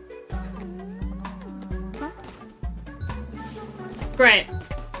 Great.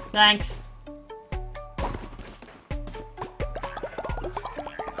 Thanks.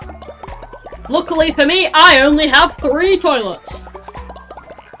 Luckily for me, I only have 3 toilets.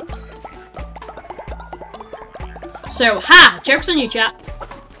 So, ha! Joke's on you, chat.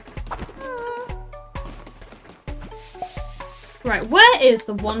 where is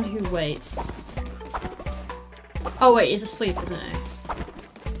the one who waits? Oh wait, he's asleep, isn't he?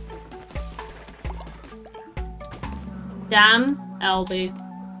 Damn, LB.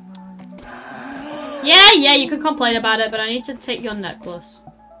 Yeah, you can complain about it, but I need to take your necklace.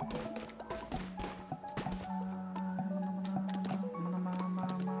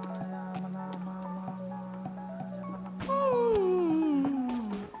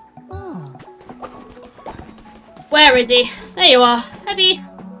 Where is he? There you are, Heavy.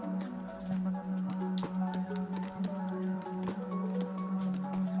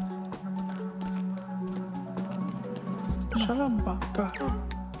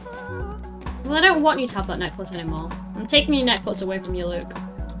 Well, I don't want you to have that necklace anymore. I'm taking your necklace away from you, Luke.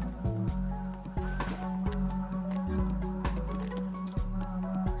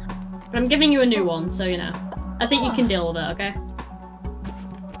 But I'm giving you a new one, so you know. I think you can deal with it, okay?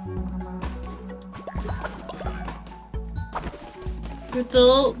 Dude, the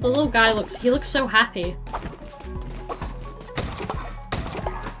little guy looks so happy.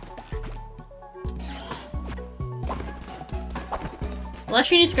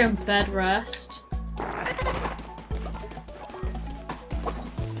 Unless you need to go in bed rest.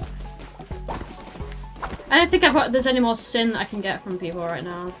 I don't think there's any more sin that I can get from people right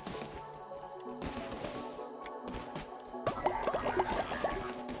now.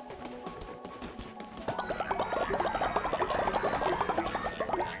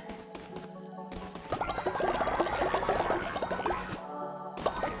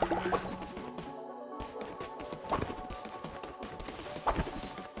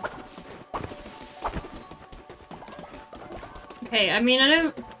 Okay, I mean, I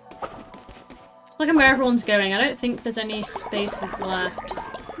don't... Just looking where everyone's going, I don't think there's any spaces left.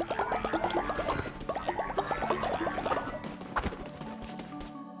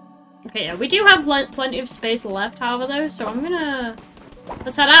 Okay, yeah, we do have plenty of space left, however, though, so I'm gonna...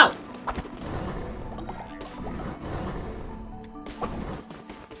 Let's head out!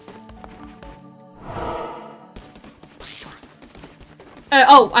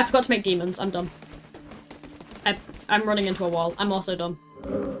 Oh, I forgot to make demons. I'm dumb. I'm running into a wall. I'm also dumb.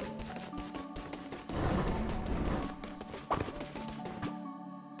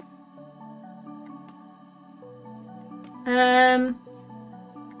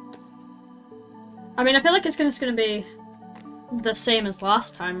 I mean, I feel like it's just gonna be the same as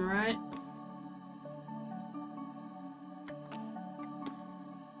last time, right?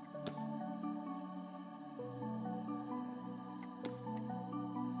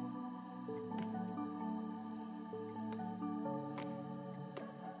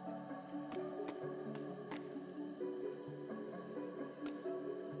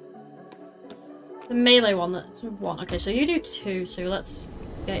 The melee one, that's one. Okay, so you do two, so let's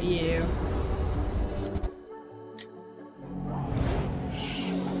get you.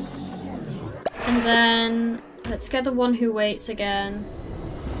 And then let's get the one who waits again.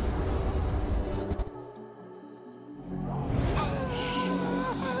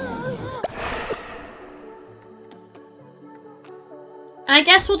 And I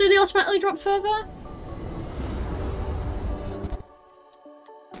guess we'll do the automatically drop further.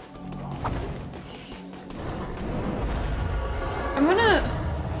 I'm gonna...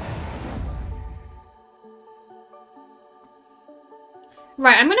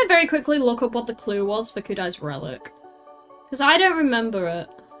 Right, I'm gonna very quickly look up what the clue was for Kudai's relic. Because I don't remember it.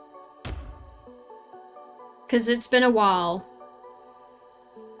 Because it's been a while.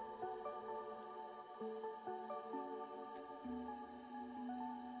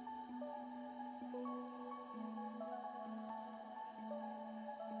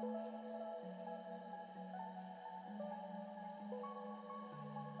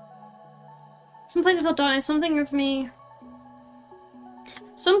 Some place I feel darkness, something of me.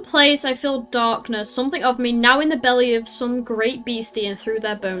 Some place I feel darkness, something of me now in the belly of some great beastie and through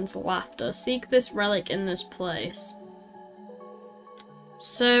their bones laughter. Seek this relic in this place.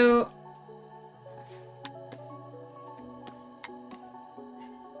 So...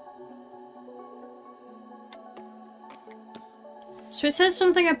 So it says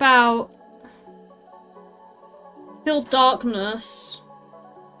something about... Feel darkness.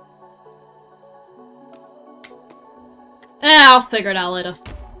 I'll figure it out later.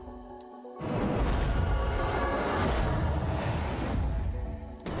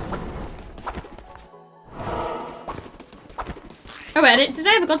 Oh wait, did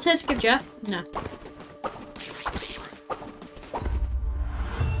I ever got to give Jeff? No.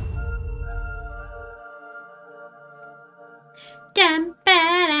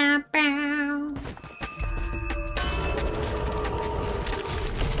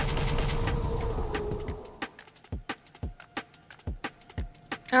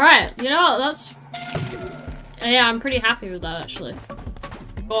 Alright, you know what, that's... Yeah, I'm pretty happy with that, actually.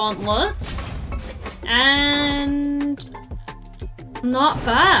 Gauntlets. And... Not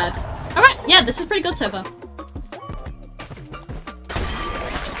bad. Alright, yeah, this is pretty good so far.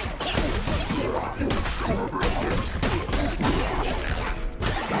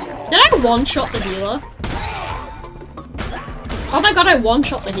 Did I one-shot the healer? Oh my god, I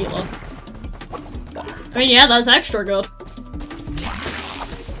one-shot the healer. I mean, yeah, that's extra good.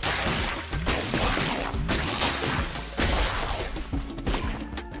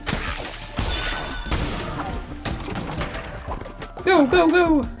 Go, go,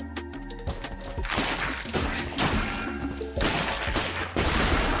 go!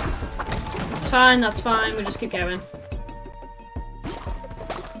 That's fine, we'll just keep going.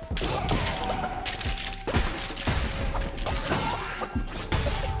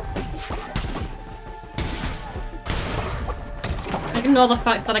 Ignore the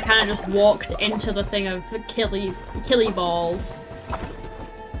fact that I kind of just walked into the thing of killy balls.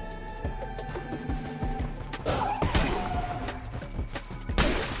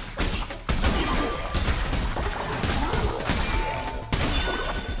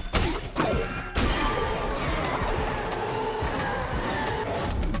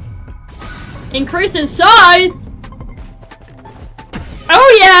 Increased in size!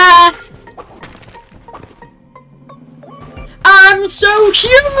 Oh yeah! I'm so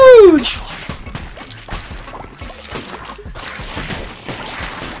huge!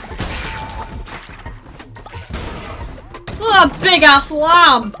 What a big ass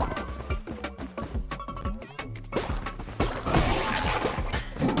lamb!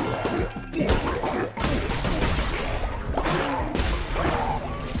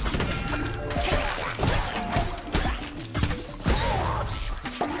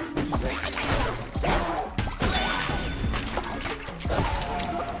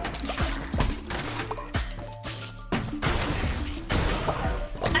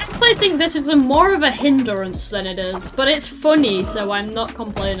 I think this is more of a hindrance than it is, but it's funny, so I'm not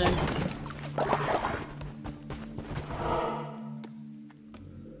complaining.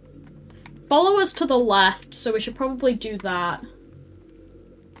 Follow us to the left, so we should probably do that.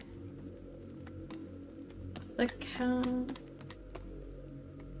 The cat.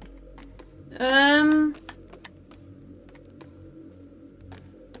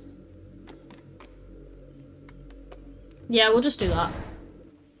 Yeah, we'll just do that.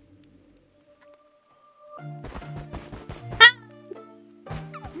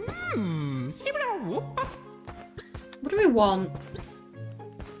 What do we want?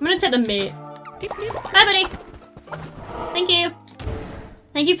 I'm gonna take the meat. Bye, buddy. Thank you.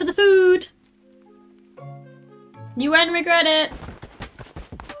 Thank you for the food. You won't regret it.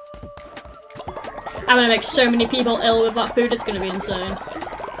 I'm gonna make so many people ill with that food, it's gonna be insane.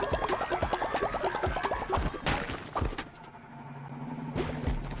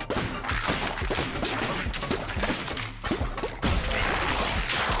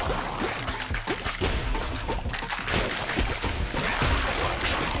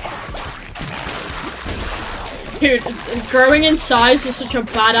 Dude, growing in size was such a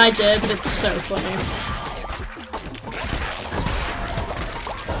bad idea, but it's so funny.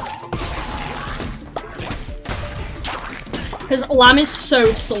 Because lamb is so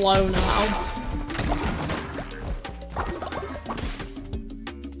slow now.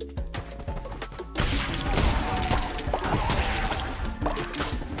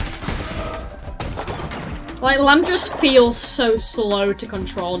 Like, lamb just feels so slow to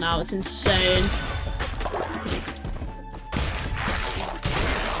control now, it's insane.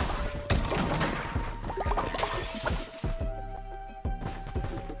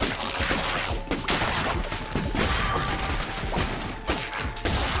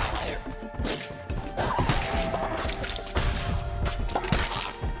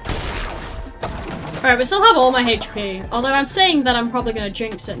 Alright, we still have all my HP. Although I'm saying that I'm probably gonna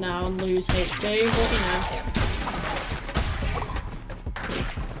jinx it now and lose HP, but you know.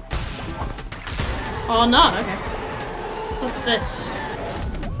 Oh no, okay. What's this?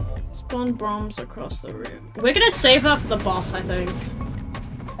 Spawn bombs across the room. We're gonna save that for the boss, I think.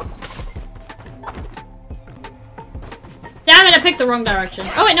 Damn it, I picked the wrong direction.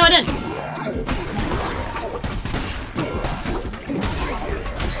 Oh wait, no I didn't.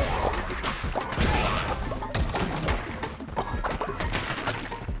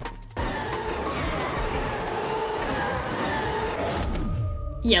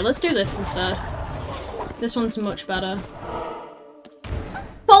 Yeah, let's do this instead. This one's much better.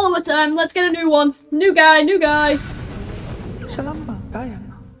 Follower time, let's get a new one. New guy, new guy.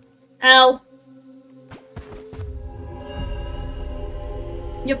 L.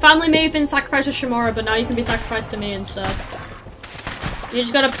 Your family may have been sacrificed to Shimura, but now you can be sacrificed to me instead. You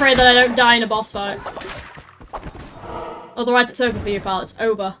just gotta pray that I don't die in a boss fight. Otherwise it's over for you, pal. It's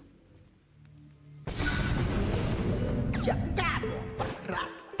over.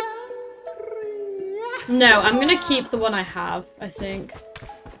 No, I'm gonna keep the one I have, I think.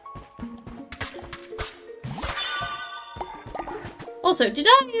 Also, did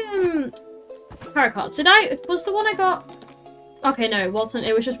I, Paracards, was the one I got? Okay, no, it wasn't.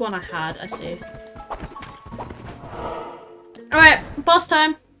 It was just one I had, I see. Alright, boss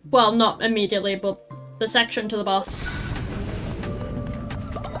time. Well, not immediately, but the section to the boss.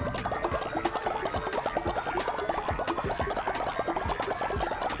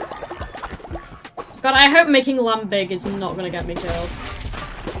 God, I hope making lamb big is not gonna get me killed.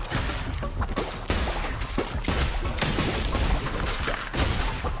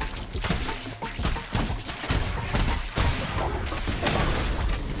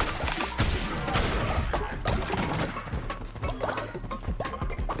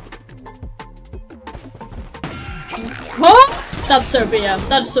 What? That's so BM.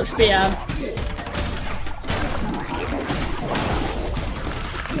 That's such BM.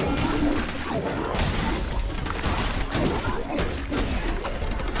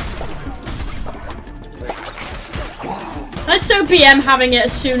 That's so BM having it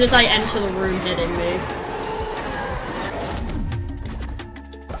as soon as I enter the room hitting me.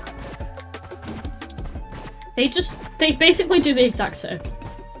 They basically do the exact same.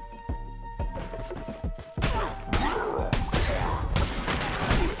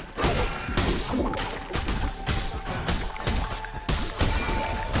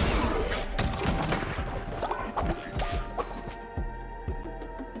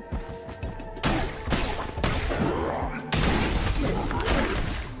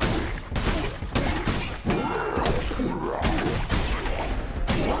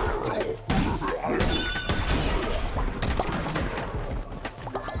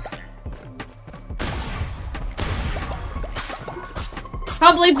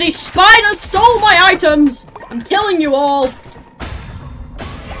 Can't believe these spiders stole my items! I'm killing you all!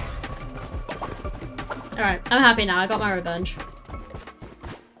 Alright, I'm happy now. I got my revenge.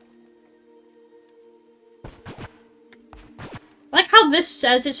 I like how this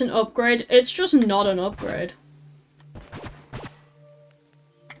says it's an upgrade. It's just not an upgrade.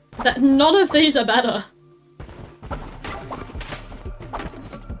 That none of these are better.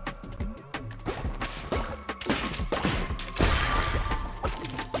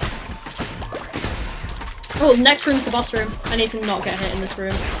 Oh, next room's the boss room. I need to not get hit in this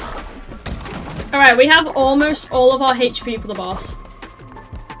room. Alright, we have almost all of our HP for the boss.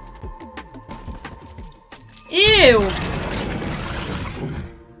 Ew!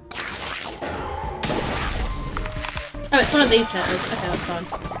 Oh, it's one of these hitters. Okay, that's fine.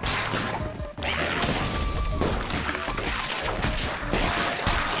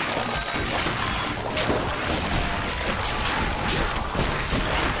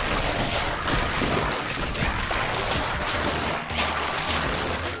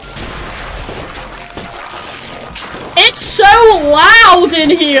 It's so loud in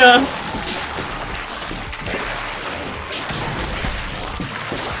here!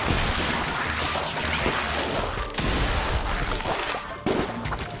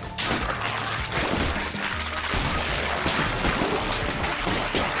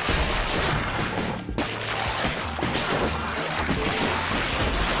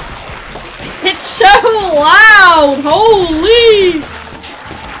 It's so loud! Holy!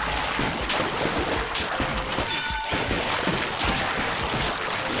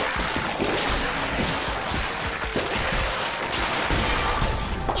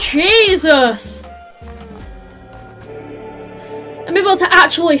 Jesus! I'm able to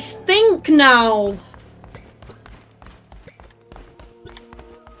actually think now!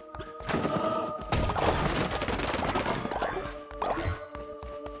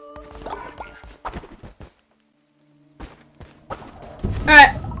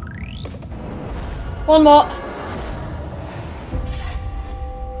 Alright. One more.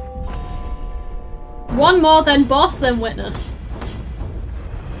 One more, then boss, then witness.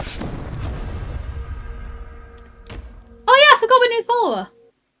 Oh yeah, I forgot we need follower.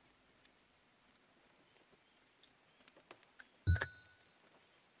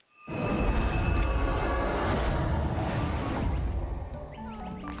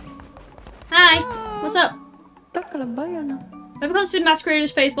 Hi, what's up? Whoever constituted masquerade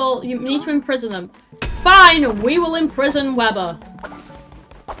as faithful, you need to imprison them. Fine, we will imprison Weber.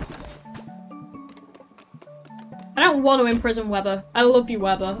 I don't want to imprison Weber. I love you,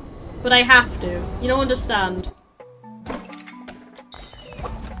 Weber. But I have to. You don't understand.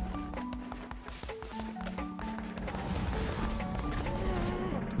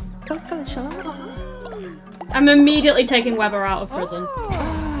 I'm immediately taking Weber out of prison.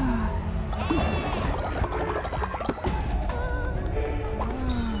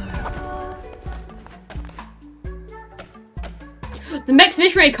 The next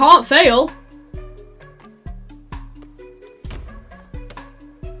missionary can't fail.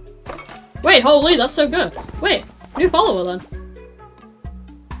 Wait, holy, that's so good. Wait, new follower then.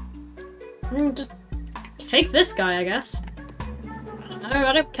 Just take this guy, I guess.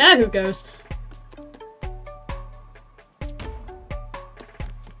 I don't care who goes.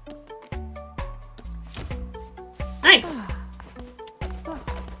 Thanks.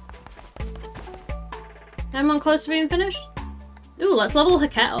 Everyone close to being finished? Ooh, let's level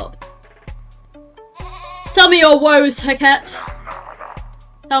Hackett up. Tell me your woes, Hackett.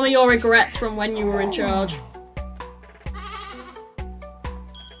 Tell me your regrets from when you were in charge.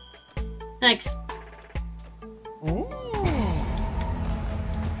 Thanks.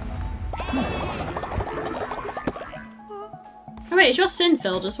 Oh wait, is your sin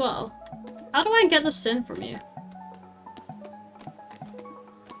filled as well? How do I get the sin from you?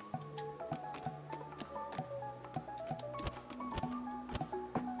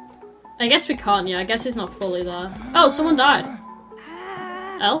 I guess we can't, yeah. I guess it's not fully there. Oh, someone died.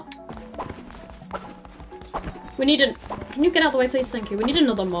 L? We need an... Can you get out of the way, please? Thank you. We need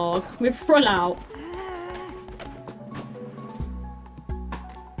another morgue. We've run out.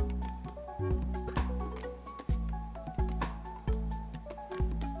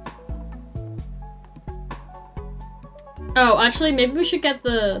 Oh, actually, maybe we should get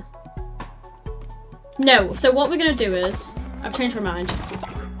the... No, so what we're gonna do is... I've changed my mind.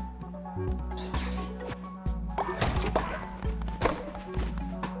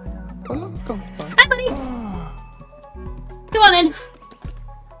 Hi, buddy! Come on in.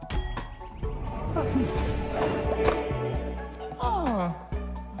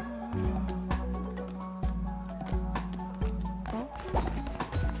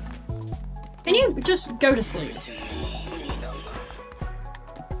 Can you just go to sleep?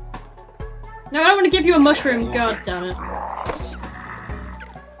 No, I don't want to give you a mushroom. God damn it.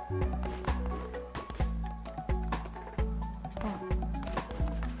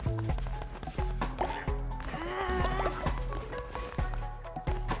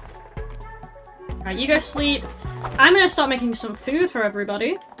 Right, you go sleep. I'm gonna start making some food for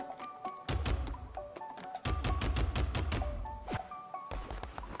everybody.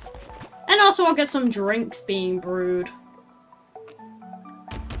 And also I'll get some drinks being brewed.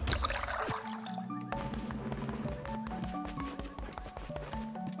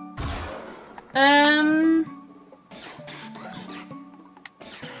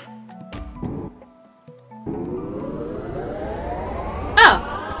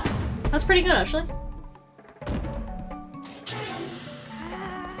 Oh! That's pretty good, actually.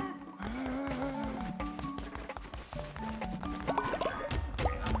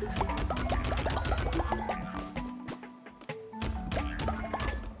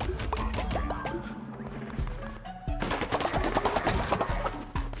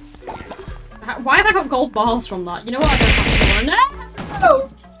 Why have I got gold balls from that? You know what? I don't have to. No!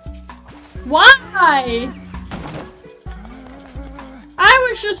 Why? I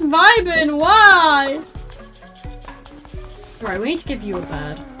was just vibing. Why? Right, we need to give you a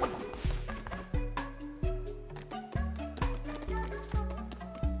bed.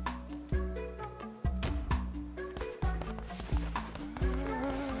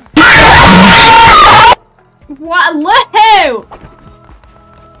 What? Lou!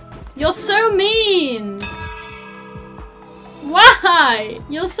 You're so mean! Why?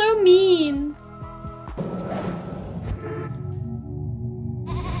 You're so mean!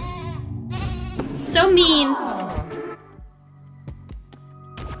 So mean!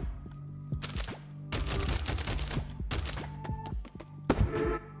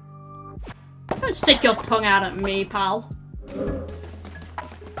 Don't stick your tongue out at me, pal.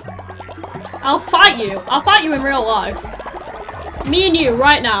 I'll fight you! I'll fight you in real life. Me and you,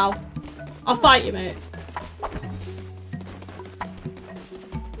 right now. I'll fight you, mate.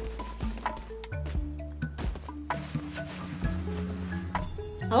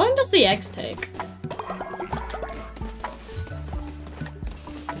 How long does the eggs take?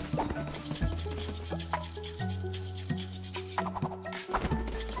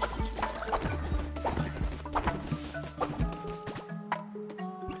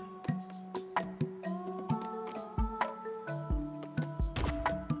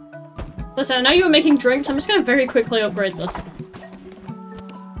 Listen, I know you were making drinks. I'm just gonna very quickly upgrade this.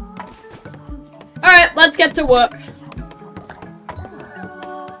 Alright, let's get to work.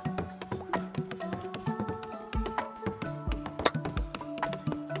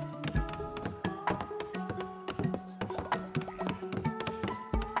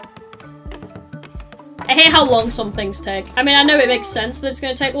 hate how long some things take. I mean, I know it makes sense that it's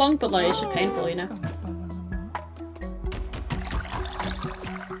gonna take long, but like, it's just painful, you know?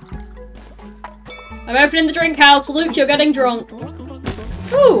 I'm opening the drink house. Luke, you're getting drunk.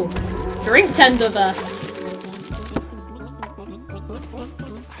 Ooh! Drink tender vest.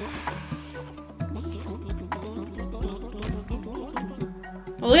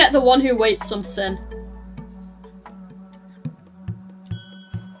 We'll get the one who waits some sin.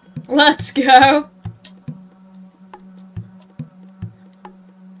 Let's go!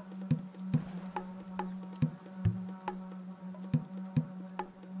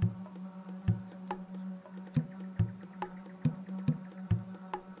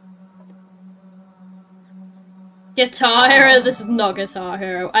 Guitar Hero? This is not Guitar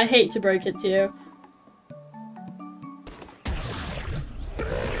Hero. I hate to break it to you.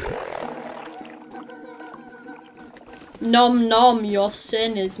 Nom nom, your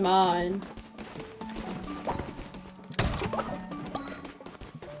sin is mine.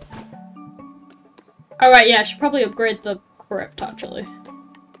 Alright, yeah, I should probably upgrade the crypt, actually.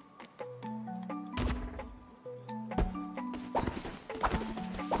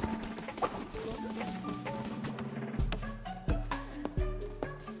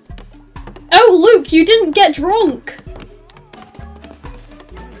 Oh, Luke, you didn't get drunk!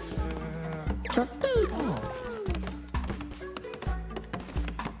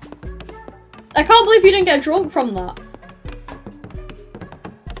 I can't believe you didn't get drunk from that.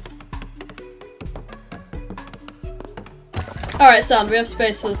 Alright, Sam, we have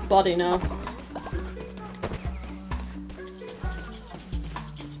space for this body now.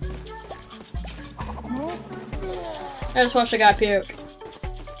 I just watched a guy puke.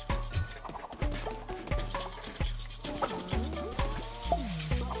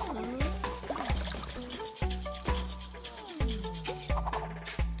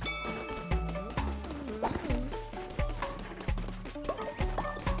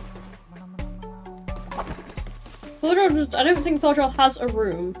 I don't think Thordrell has a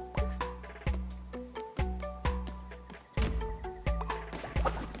room.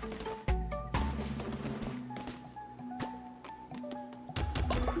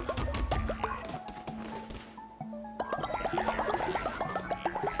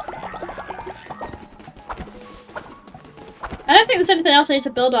 I don't think there's anything else I need to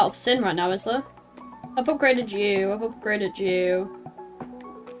build out of Sin right now, is there? I've upgraded you, I've upgraded you.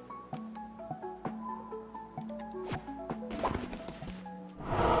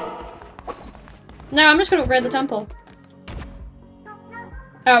 No, I'm just gonna upgrade the temple.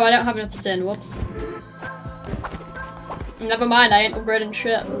 Oh, I don't have enough Sin, whoops. Never mind, I ain't upgrading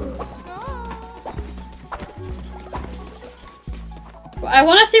shit. I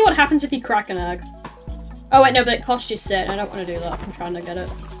wanna see what happens if you crack an egg. Oh wait, no, but it costs you Sin. I don't wanna do that, I'm trying to get it.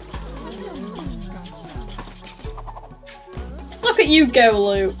 Look at you go,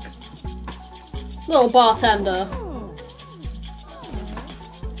 Luke. Little bartender.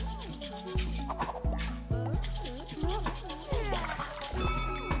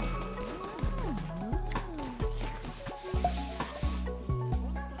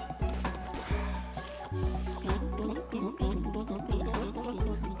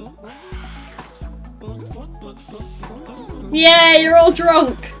 Yeah, you're all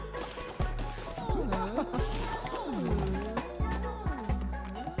drunk!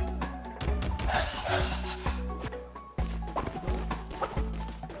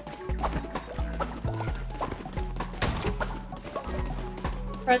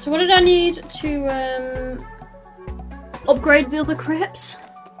 Right, so what did I need to, upgrade the other crypts?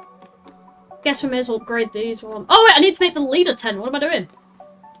 Guess we may as well upgrade these one. Oh wait, I need to make the leader 10. What am I doing?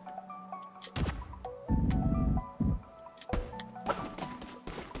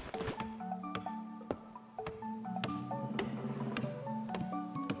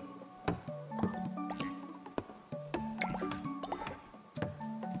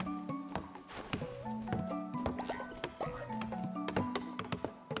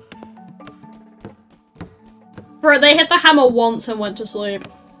 Bro, they hit the hammer once and went to sleep.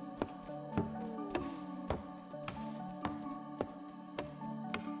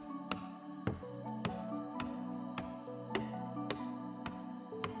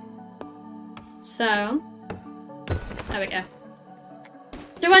 So, there we go.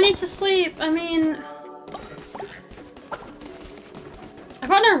 Do I need to sleep? I mean, I've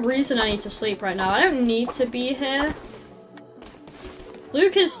got no reason I need to sleep right now. I don't need to be here.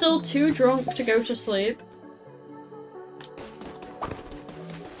 Luke is still too drunk to go to sleep.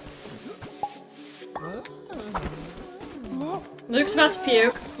 Luke's about to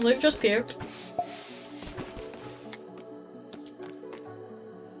puke. Luke just puked.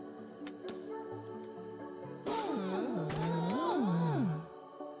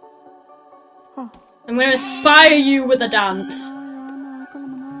 I'm gonna inspire you with a dance.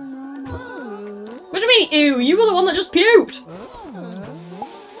 What do you mean, ew? You were the one that just puked.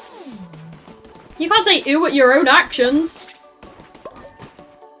 You can't say ew at your own actions.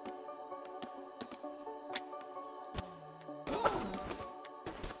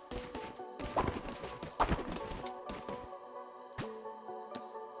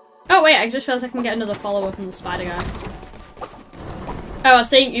 Oh wait, I just realized I can get another follower from the spider guy. Oh, I was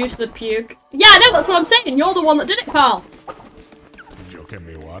saying use the puke. Yeah, no, that's what I'm saying. You're the one that did it, pal. You give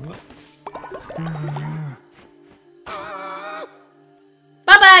me one.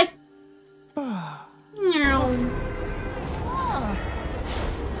 Bye-bye.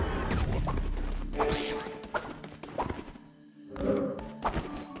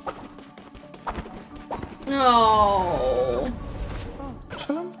 No.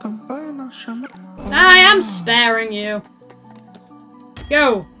 I am sparing you.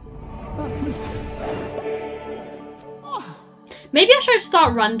 Go. Maybe I should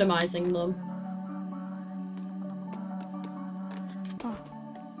start randomizing them.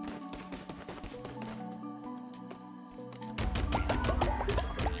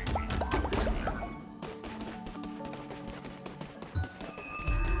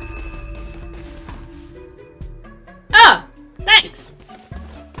 Oh, thanks.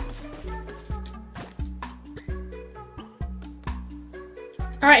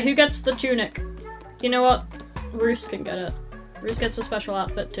 Alright, who gets the tunic? You know what? Roos can get it. Roos gets a special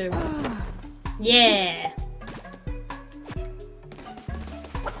outfit too. Yeah!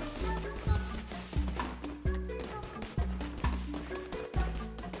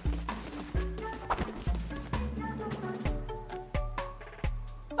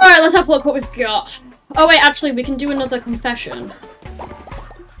 Alright, let's have a look what we've got. Oh wait, actually, we can do another confession.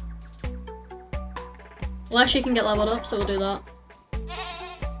 Leshy can get leveled up, so we'll do that.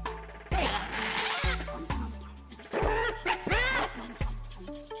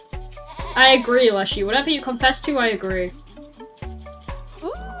 I agree, Leshy. Whatever you confess to, I agree.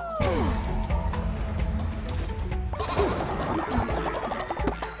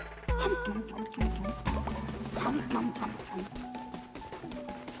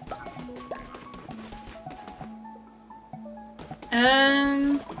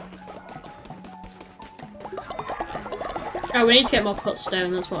 Oh, we need to get more cut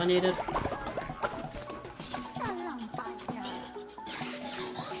stone, that's what I needed.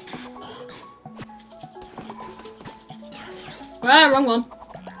 Ah, wrong one.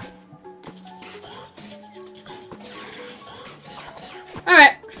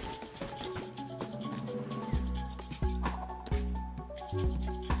 Alright.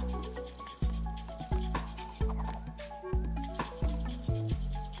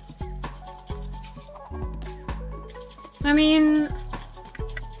 I mean...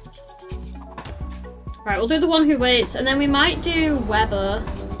 Right, we'll do the one who waits, and then we might do Weather.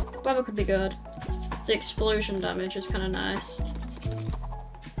 Weather could be good. The explosion damage is kind of nice.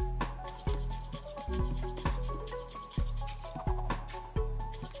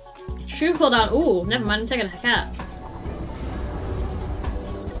 Shoot cooldown. Ooh, never mind, I'm taking a cat.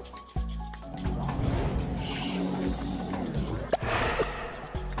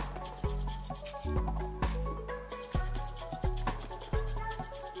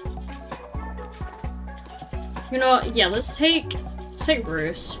 You know what? Yeah, let's take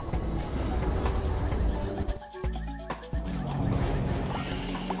Bruce.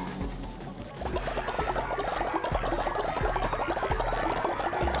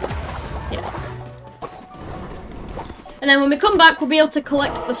 And then when we come back, we'll be able to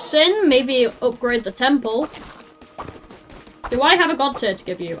collect the sin, maybe upgrade the temple. Do I have a god tier to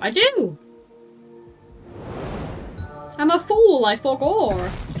give you? I do! I'm a fool, I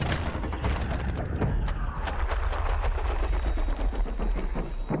forgot.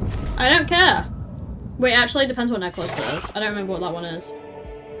 I don't care. Wait, actually, it depends what necklace it is. I don't remember what that one is.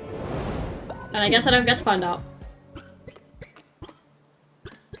 And I guess I don't get to find out.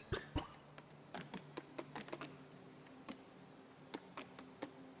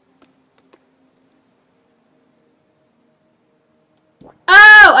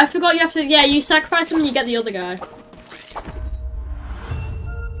 Oh! I forgot you have to... Yeah, you sacrifice him and you get the other guy.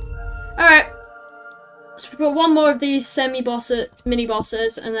 Alright. So we've got one more of these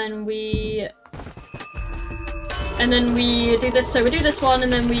mini-bosses, and then we... do this. So we do this one,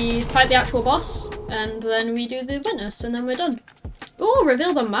 and then we fight the actual boss, and then we do the witness, and then we're done. Ooh,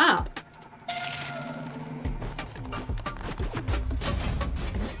 reveal the map.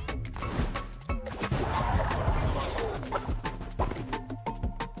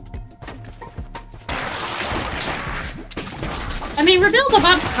 I mean, feel the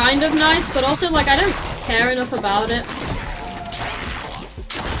map's kind of nice, but also, like, I don't care enough about it.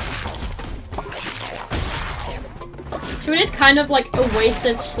 So it is kind of like a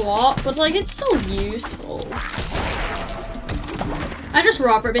wasted slot, but like, it's still useful. I'd just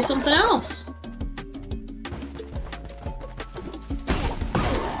rather it be something else.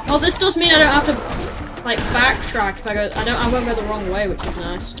 Well, this does mean I don't have to, like, backtrack if I go- I won't go the wrong way, which is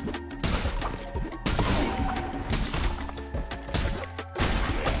nice.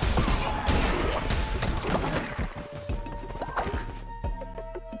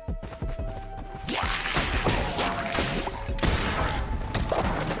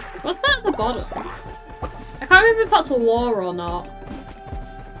 What's that at the bottom? I can't remember if that's a lore or not.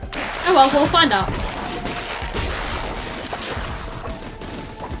 Oh well, we'll find out.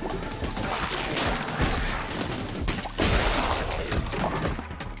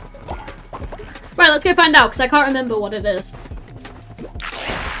 Right, let's go find out, because I can't remember what it is.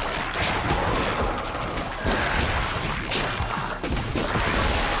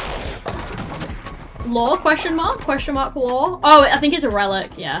 Lore? Question mark? Question mark lore? Oh, I think it's a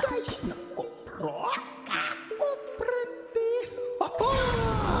relic, yeah.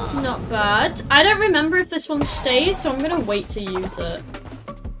 Not bad. I don't remember if this one stays, so I'm gonna wait to use it.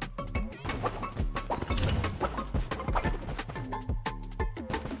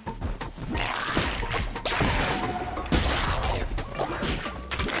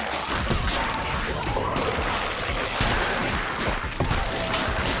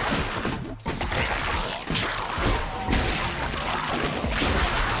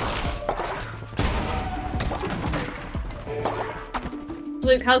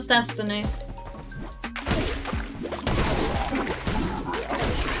 Luke, how's Destiny?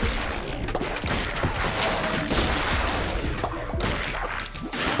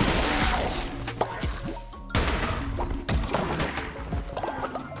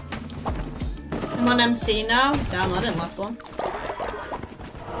 I'm on MC now. Damn, that didn't last long.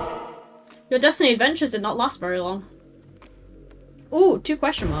 Your Destiny adventures did not last very long. Ooh, 2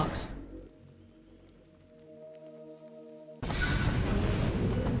 question marks.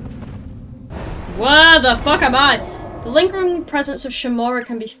 Where the fuck am I? The lingering presence of Shamora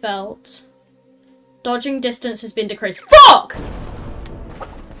can be felt. Dodging distance has been decreased. Fuck!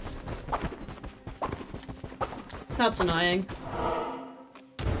 That's annoying.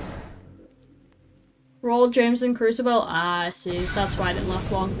 Roll James and Crucible. Ah, I see. That's why it didn't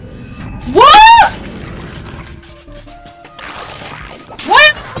last long. What?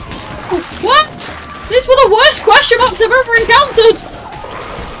 What? What? These were the worst question marks I've ever encountered!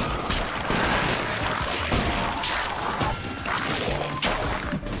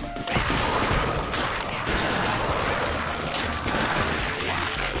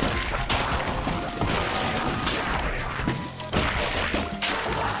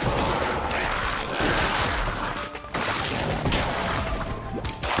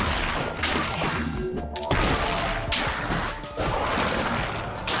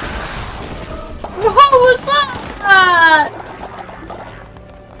 What was that?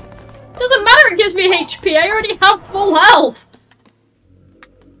 Doesn't matter, it gives me HP. I already have full health.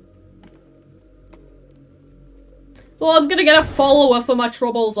 Well, I'm gonna get a follower for my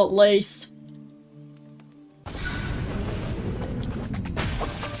troubles at least.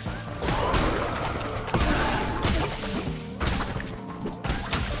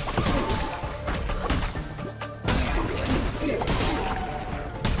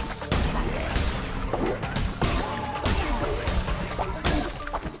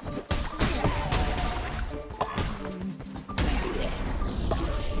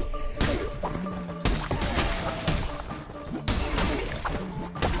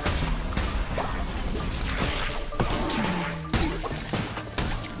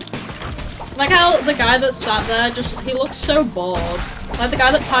 Like how the guy that sat there he looks so bored. Like the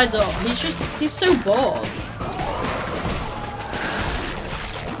guy that tied up, he's so bored.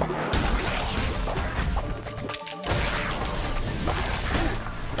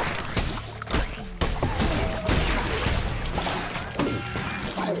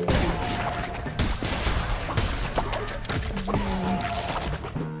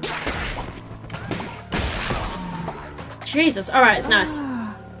 Jesus, alright, it's nice.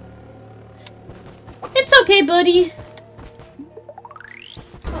 It's okay, buddy.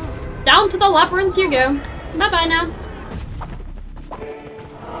 Down to the labyrinth you go. Bye-bye now.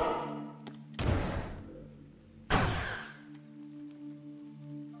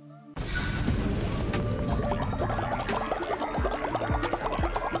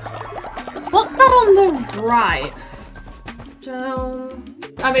 What's that on the right?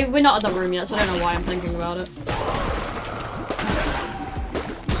 I mean, we're not in the room yet, so I don't know why I'm thinking about it.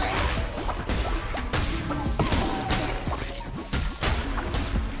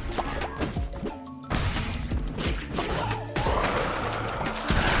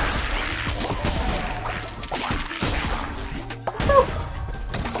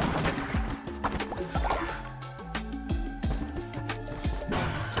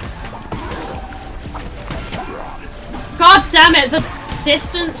 damn it, the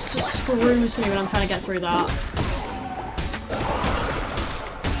distance just screws me when I'm trying to get through that.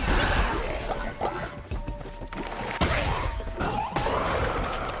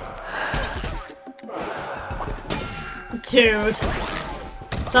 Dude.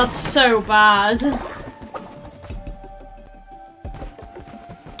 That's so bad.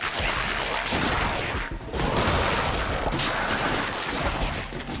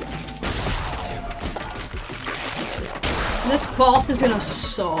 This boss is gonna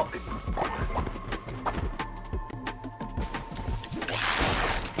suck.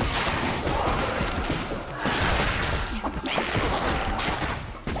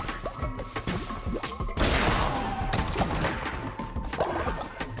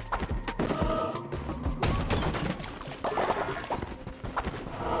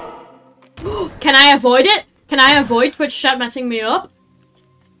 Can I avoid it? Can I avoid Twitch chat messing me up?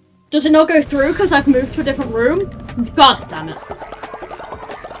 Does it not go through because I've moved to a different room? God damn it.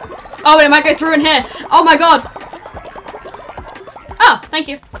 Oh, wait, it might go through in here. Oh my god. Oh, thank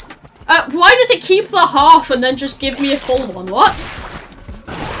you. Why does it keep the half and then just give me a full one? What?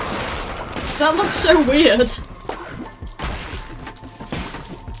 That looks so weird.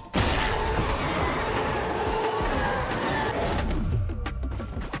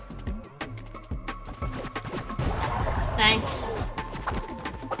 Thanks.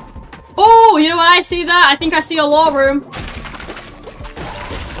 Oh, you know what? I see that. I think I see a law room.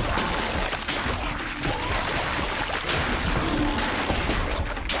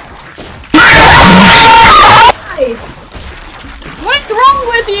 What is wrong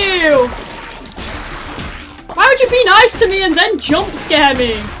with you? Why would you be nice to me and then jump scare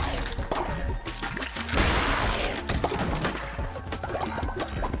me?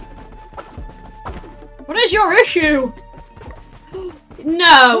 What is your issue?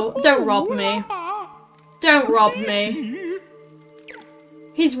 No, don't rob me. Don't rob me.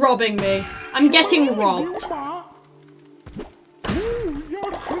 He's robbing me. I'm getting robbed.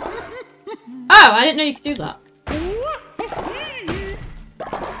 Oh, I didn't know you could do that.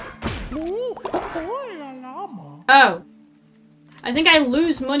 Oh. I think I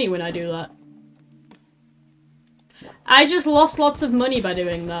lose money when I do that. I just lost lots of money by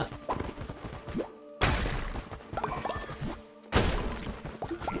doing that.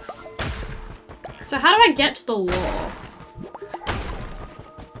 So how do I get to the law?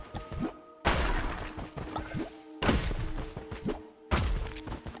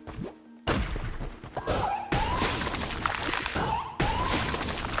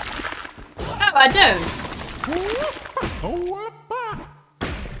 Oh, I don't.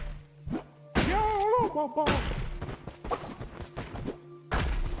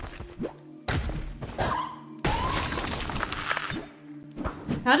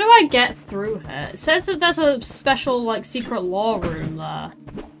 How do I get through here? It says that there's a special, like, secret law room there.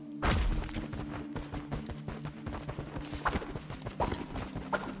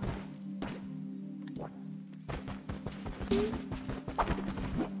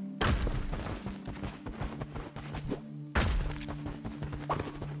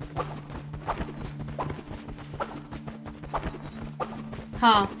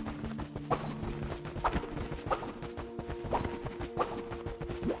 Huh.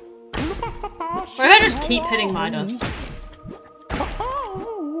 Why do I just keep hitting Midas?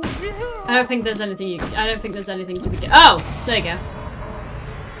 I don't think there's anything I don't think there's anything to be get. Oh! There you go.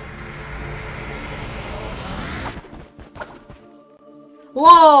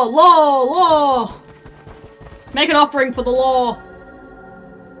 Law! Law! Law! Make an offering for the law.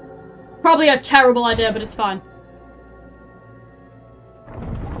 Probably a terrible idea, but it's fine.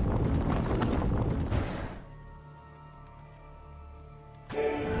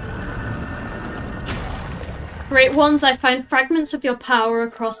 Great ones, I find fragments of your power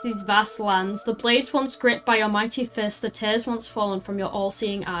across these vast lands. The blades once gripped by your mighty fist, the tears once fallen from your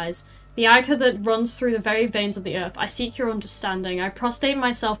all-seeing eyes. The ichor that runs through the very veins of the earth. I seek your understanding. I prostrate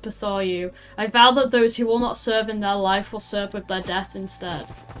myself before you. I vow that those who will not serve in their life will serve with their death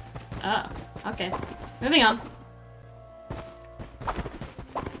instead. Oh, okay. Moving on.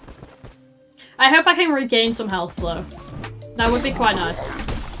 I hope I can regain some health, though. That would be quite nice.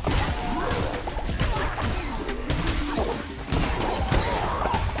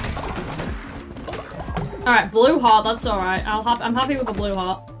 Alright, blue heart, that's alright. I'm happy with the blue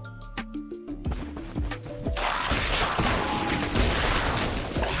heart.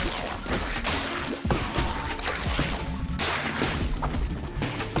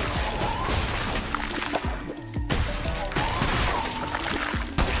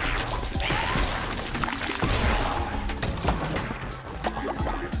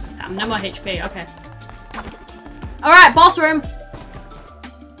 No more HP, okay. Alright, boss room.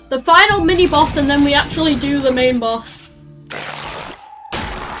 The final mini boss, and then we actually do the main boss.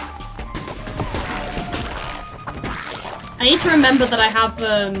 I need to remember that I have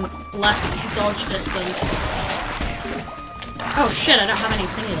less dodge distance. Oh shit, I don't have any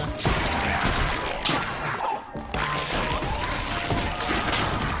thingy left.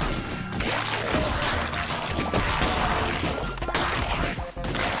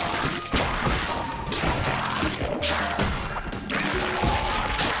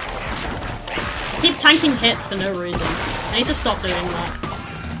 I keep tanking hits for no reason. I need to stop doing that.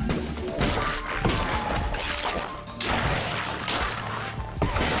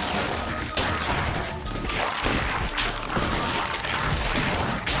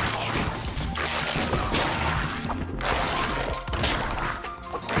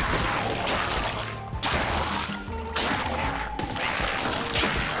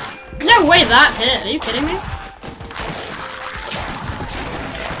 No way that hit! Are you kidding me?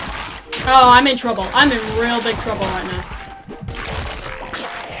 Oh, I'm in trouble. I'm in real big trouble right now.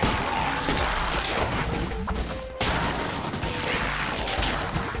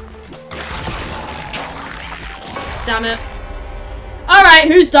 Damn it.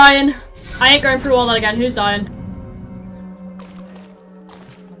 Alright, who's dying? I ain't going through all that again. Who's dying?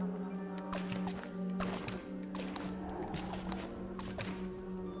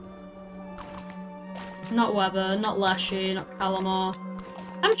 Not Weber, not Leshy, not Calamar.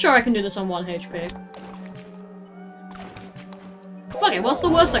 I'm sure I can do this on 1 HP. Okay, what's the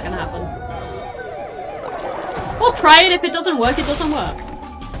worst that can happen? We'll try it. If it doesn't work, it doesn't work.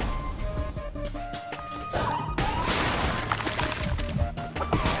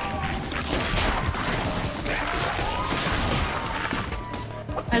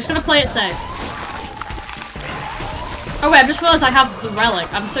 I'm just gonna play it safe. Oh wait, I just realized I have the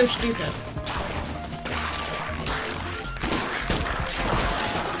relic. I'm so stupid.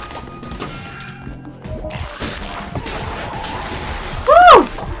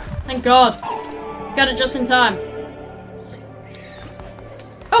 Thank God. Got it just in time.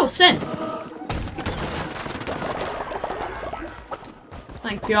 Oh, Sin!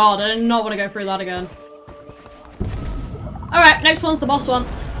 Thank God, I did not want to go through that again. Alright, next one's the boss one.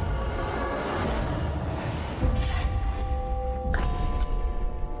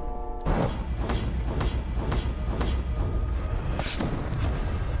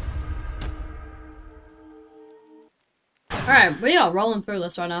 Alright, we are rolling through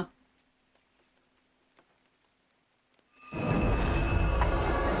this right now.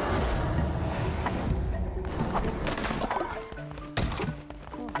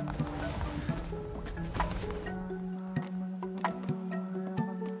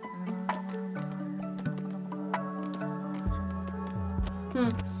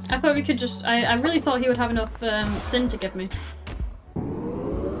 I thought we could just... I really thought he would have enough Sin to give me.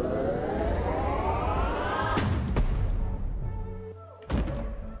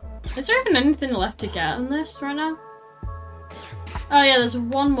 Is there even anything left to get in this right now? Oh yeah, there's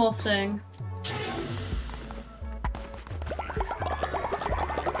one more thing.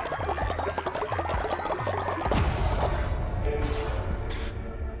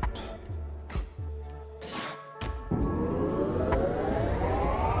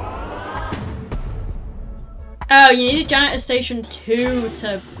 Oh, you need a janitor station 2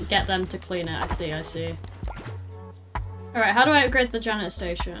 to get them to clean it. I see, I see. Alright, how do I upgrade the janitor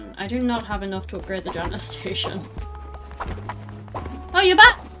station? I do not have enough to upgrade the janitor station. Oh, you're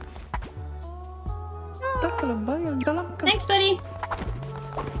back! Thanks, buddy!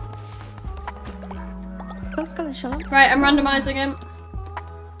 Right, I'm randomizing him.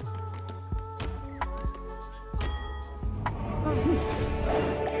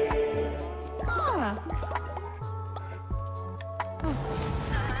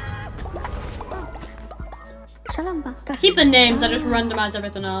 Keep the names, I just randomize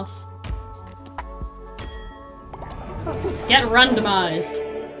everything else. Get randomized.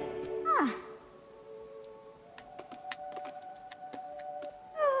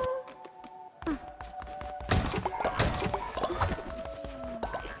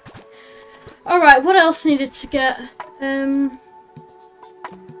 Alright, what else needed to get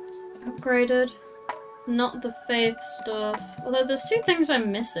upgraded? Not the faith stuff. Although there's 2 things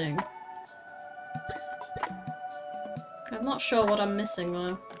I'm missing. I'm not sure what I'm missing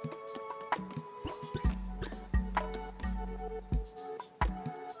though.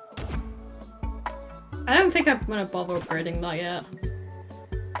 I don't think I'm gonna bother upgrading that yet.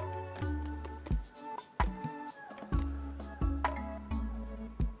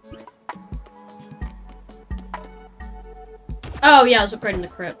 Oh yeah, I was upgrading the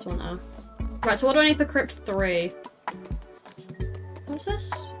crypt one now. Right, so what do I need for crypt 3?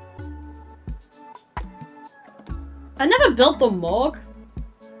 What's this? I never built the morgue.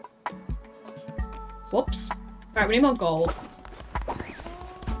 Whoops. Right, we need more gold.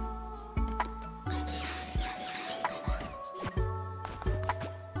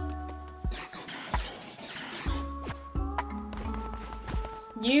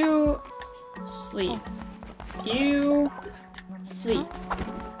 You sleep. You sleep.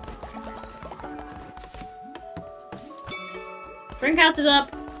 Drink house is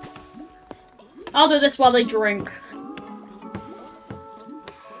up. I'll do this while they drink.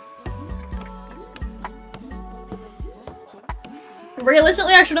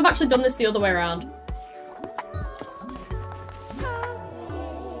 Realistically, I should have actually done this the other way around.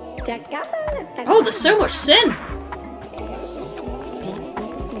 Oh, there's so much sin!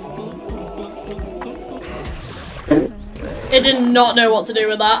 It did not know what to do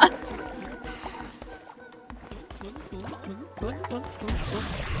with that.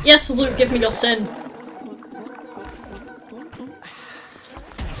 Yes, Luke, give me your sin.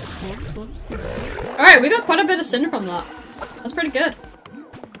 Alright, we got quite a bit of sin from that. That's pretty good.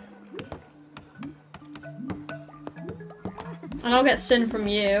 And I'll get sin from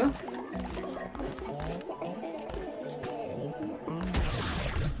you.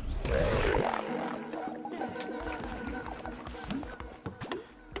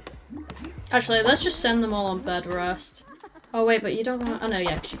 Actually, let's just send them all on bed rest. Oh wait, but you don't want- oh no,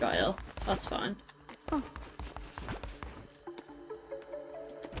 yeah, 'cause you got ill. That's fine. Oh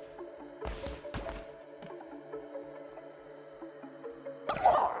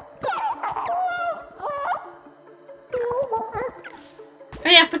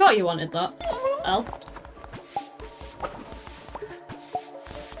yeah, I forgot you wanted that. Elle.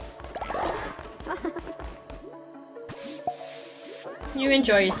 You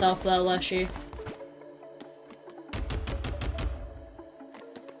enjoy yourself there, Leshy.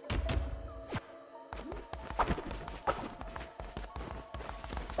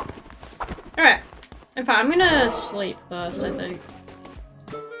 Alright. In fact, I'm gonna sleep first, I think.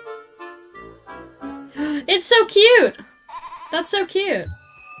 It's so cute! That's so cute.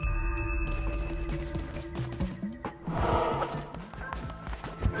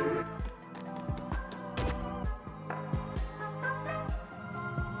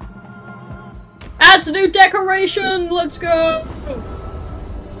 Add to new decoration! Let's go!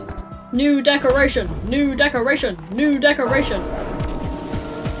 New decoration! New decoration! New decoration!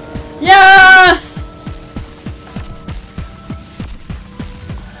 Yes!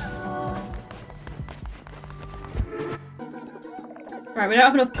 Right, we don't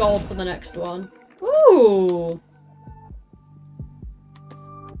have enough gold for the next one. Ooh!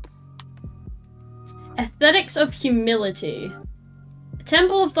 Aesthetics of Humility. A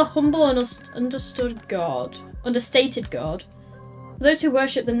temple of the humble and understated God. For those who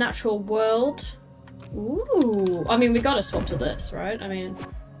worship the natural world. Ooh. I mean, we gotta swap to this, right? I mean,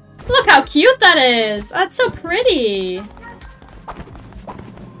 look how cute that is! That's so pretty!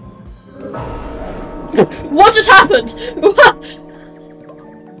 What just happened?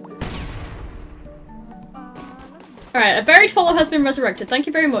 Alright, a buried follower has been resurrected. Thank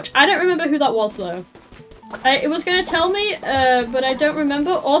you very much. I don't remember who that was, though. It was gonna tell me, but I don't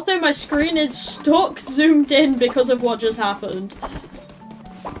remember. Also, my screen is stuck zoomed in because of what just happened.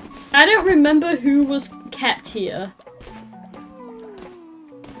 I don't remember who was kept here.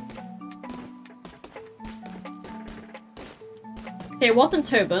 Okay, it wasn't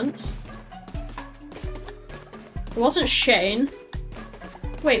Tobin's. It wasn't Shane.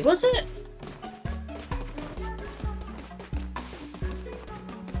 Wait, was it?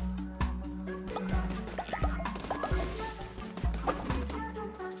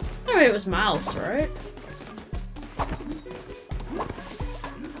 Oh, it was Mouse, right?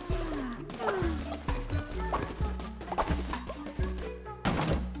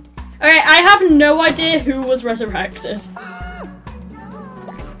 Okay, I have no idea who was resurrected.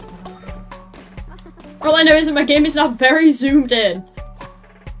 All I know is that my game is now very zoomed in.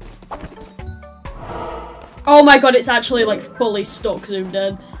 Oh my god, it's actually like fully stuck zoomed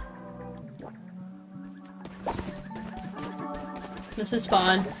in. This is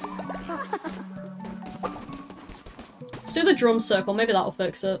fine. Let's do the drum circle, maybe that'll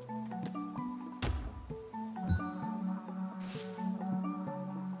fix it.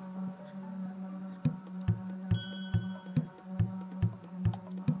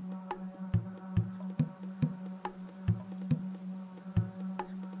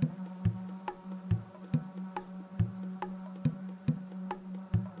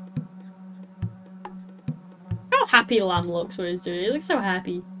 How happy Lamb looks when he's doing it. He looks so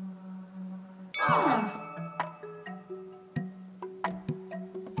happy.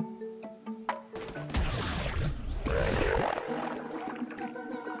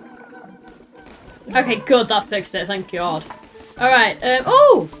 Okay, good, that fixed it, thank God. Alright,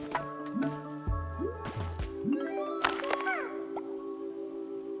 oh!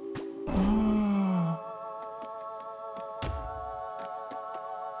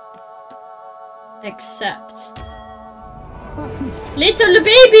 Accept. Little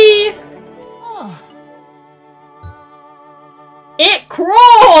baby! It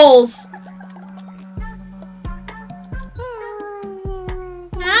crawls!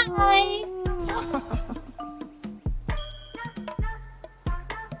 Hi!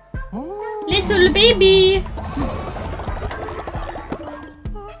 Little baby!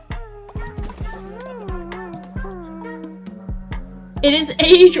 It is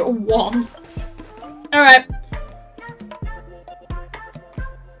age 1. Alright.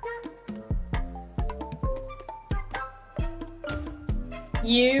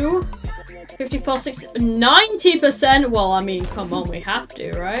 You 54, 60, 90%. Well, I mean, come on, we have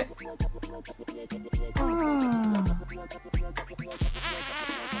to, right?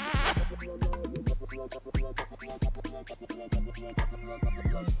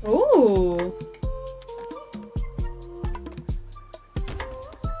 Ooh.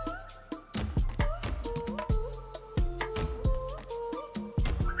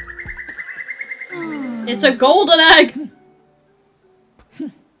 It's a golden egg!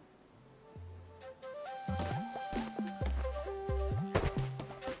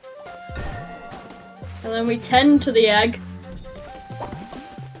 And then we tend to the egg.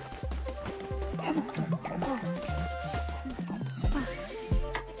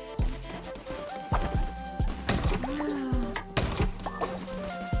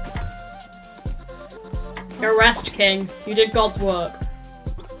 Arrest King. You did God's work.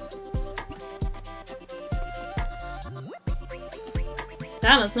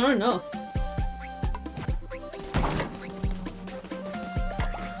 Damn, that's not enough.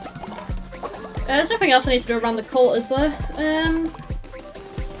 There's nothing else I need to do around the cult, is there?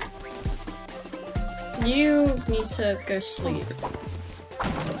 You need to go sleep.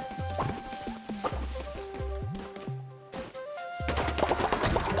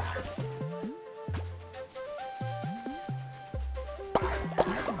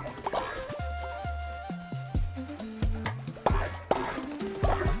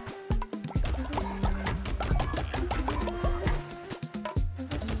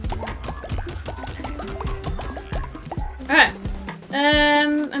 Alright.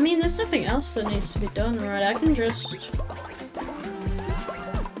 I mean, there's nothing else that needs to be done, right? I can just...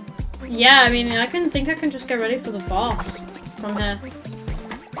 Yeah, I mean, I can just get ready for the boss from here.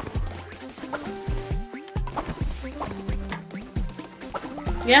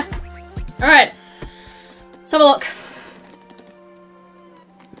 Yeah. Alright. Let's have a look.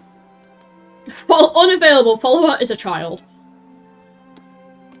 Well, unavailable follower is a child.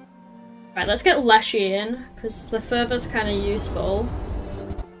 Right, let's get Leshy in, because the fervor's kind of useful.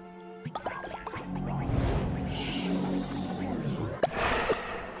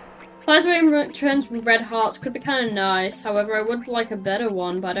 Plasma returns with red hearts could be kind of nice, however I would like a better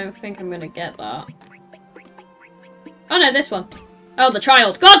one, but I don't think I'm gonna get that. Oh no, this one. Oh, the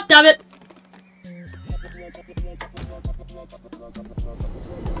child. God damn it!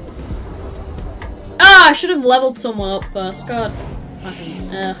 Ah, I should have leveled someone up first. God.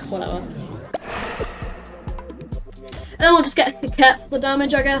 Whatever. And then we'll just get a piquet for the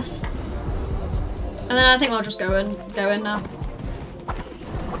damage, I guess. And then I think we'll just go in now.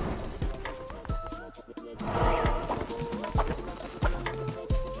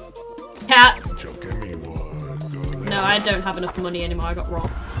 Cat. No, I don't have enough money anymore. I got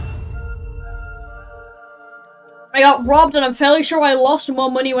robbed. I got robbed, and I'm fairly sure I lost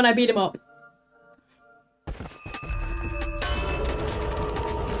more money when I beat him up.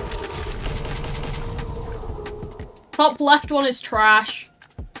 Top left one is trash.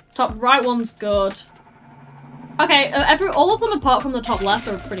 Top right one's good. Okay, all of them apart from the top left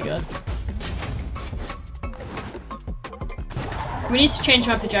are pretty good. We need to change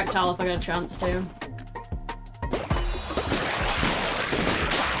my projectile if I get a chance to.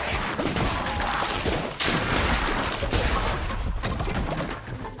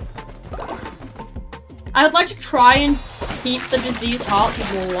 I would like to try and keep the diseased hearts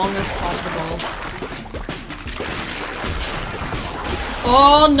as long as possible.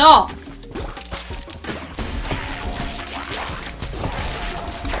 Oh no!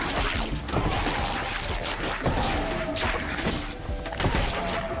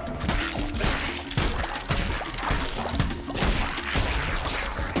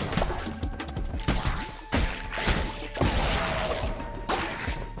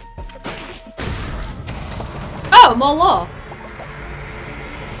 Oh, more law.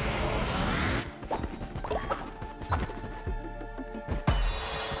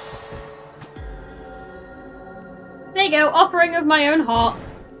 you go, offering of my own heart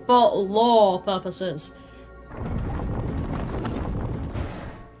for lore purposes.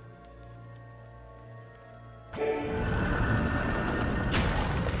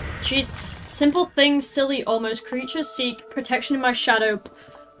 Jeez. Simple things, silly, almost creatures seek protection in my shadow.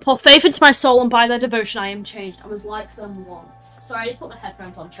 Pour faith into my soul, and by their devotion I am changed. I was like them once. Sorry, I need to put my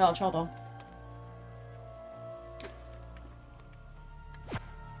headphones on charge. Hold on.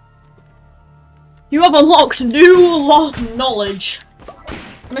 You have unlocked new knowledge.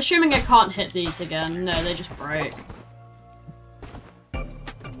 I'm assuming I can't hit these again. No, they just break.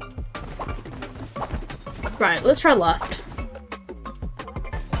 Right, let's try left.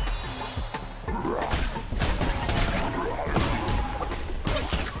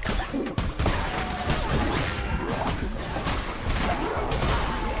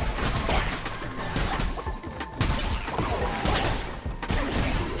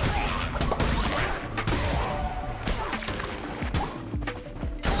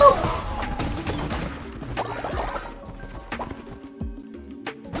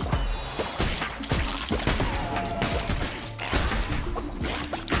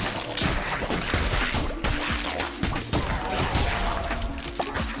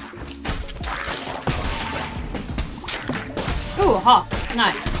 Ooh, ha,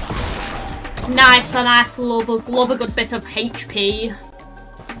 nice. Nice, love a good bit of HP.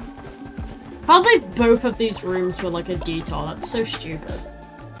 Hardly both of these rooms were like a detour, that's so stupid.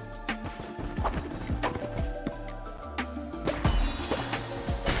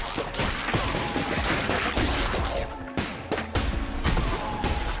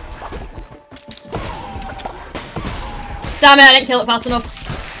 Damn it, I didn't kill it fast enough.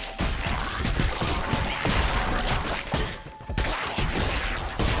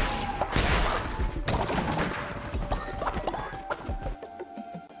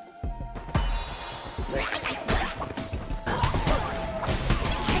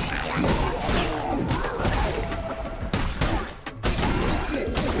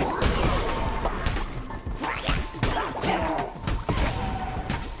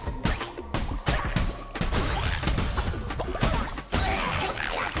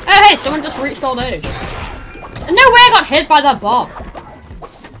 Hey, someone just reached old age. No way I got hit by that bomb.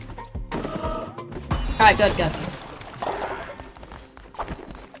 Alright, good, good.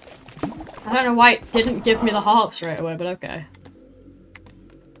 I don't know why it didn't give me the heart straight away, but okay.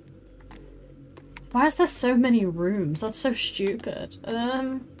 Why is there so many rooms? That's so stupid. I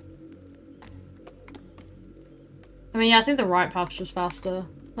mean, yeah, I think the right path's just faster.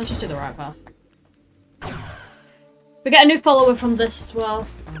 Let's just do the right path. We get a new follower from this as well.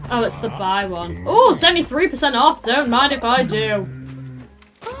 Oh, it's the buy one. Ooh, 73% off. Don't mind if I do.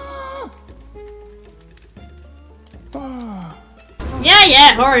 Yeah,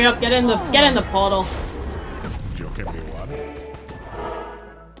 yeah, hurry up. Get in the portal. You give me one.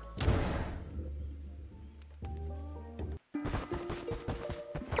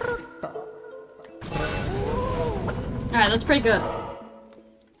 Alright, that's pretty good.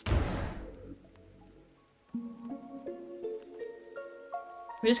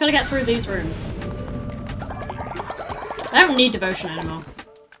 We just gotta get through these rooms. I don't need devotion anymore.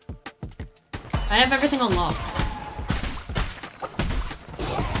 I have everything unlocked.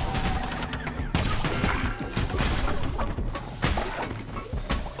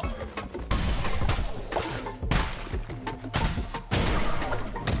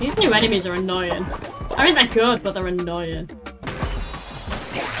 These new enemies are annoying. I mean, they're good, but they're annoying.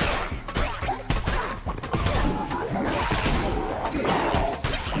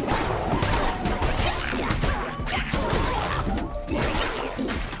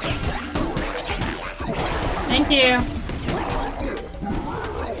 Thank you.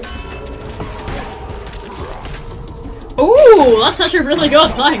 Ooh, that's actually really good,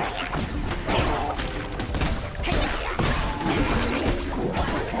 thanks.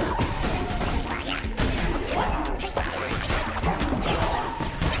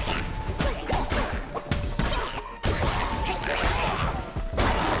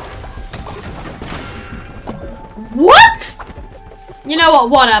 What? You know what,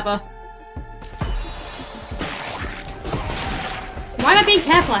 whatever. Why am I being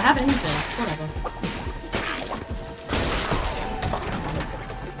careful? I haven't used this. Whatever.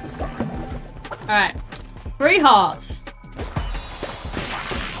 Alright. 3 hearts.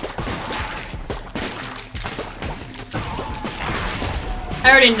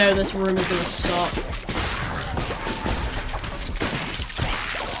 I already know this room is gonna suck.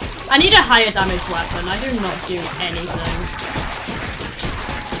 I need a higher damage weapon. I do not do anything.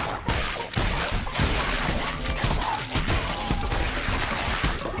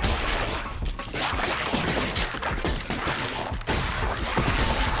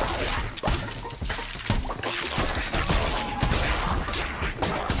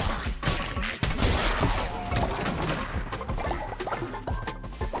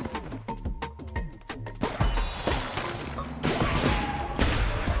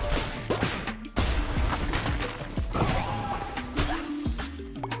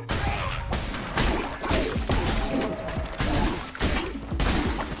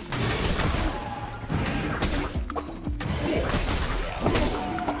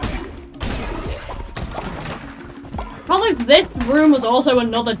 This room was also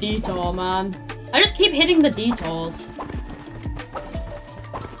another detour, man. I just keep hitting the detours.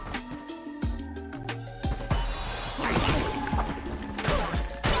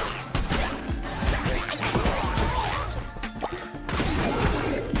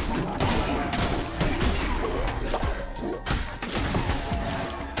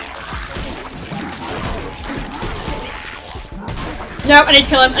 No, I need to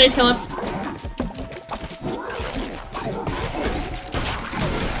kill him. I need to kill him.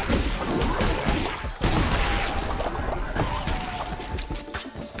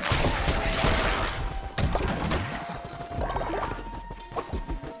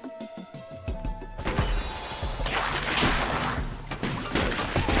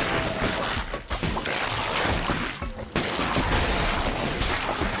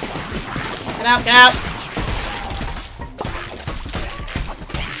 Get out, get out.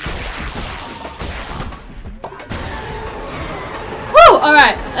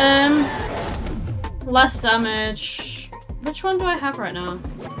 Alright, less damage. Which one do I have right now?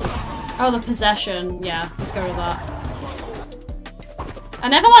 Oh, the possession. Yeah, let's go with that. I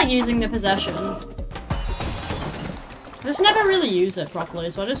never like using the possession. I just never really use it properly,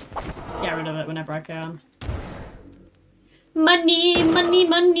 so I just get rid of it whenever I can. Money, money,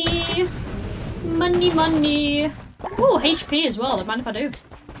 money. Money, money. Ooh, HP as well, don't mind if I do.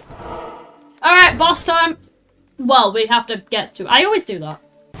 Alright, boss time. Well, we have to get to- I always do that.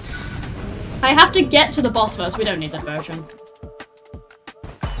 I have to get to the boss first, we don't need that version.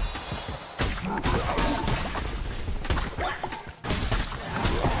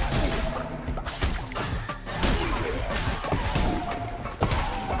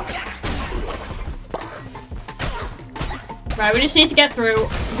 Right, we just need to get through.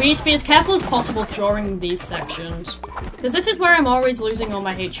 We need to be as careful as possible during these sections. Because this is where I'm always losing all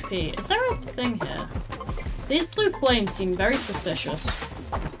my HP. Is there a thing here? These blue flames seem very suspicious.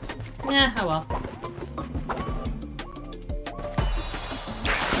 Yeah, oh well.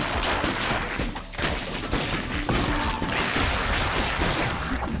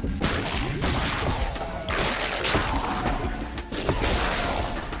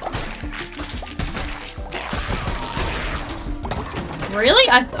 Really?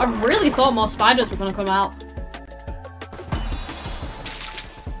 I really thought more spiders were gonna come out.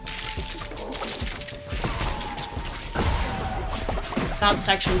 That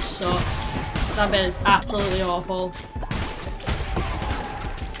section sucks. That bit is absolutely awful.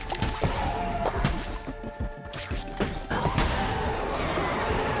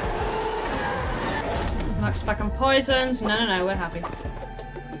 Max back on poisons. No, no, no, we're happy.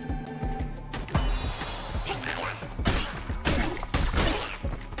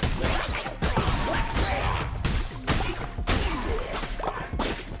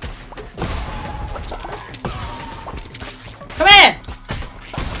 Come here!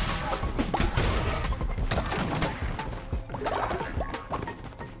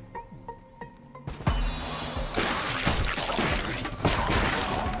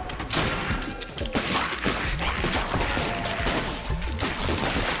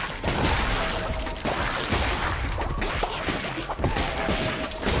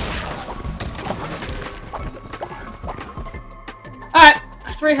 Alright,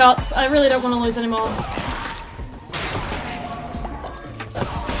 3 hearts. I really don't want to lose anymore.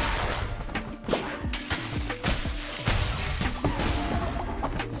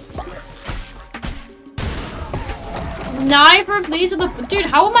 Neither of these are the- Dude,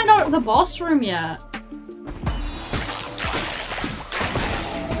 how am I not at the boss room yet?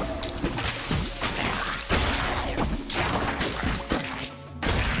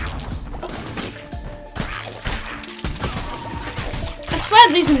 I swear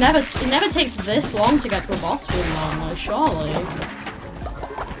these are never- it never takes this long to get to a boss room normally, surely.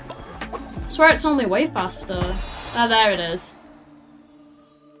 I swear it's only way faster. Ah, there it is.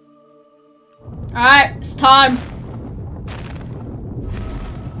 Alright, it's time.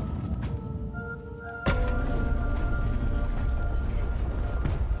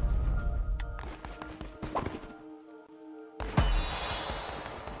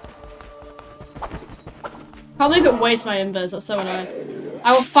 Can't believe it wastes my invis, that's so annoying.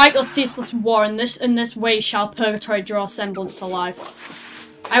 I will fight your ceaseless war, in this way shall purgatory draw semblance to life.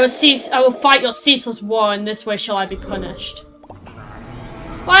 I will fight your ceaseless war, in this way shall I be punished.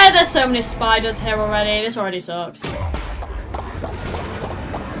 Why are there so many spiders here already? This already sucks.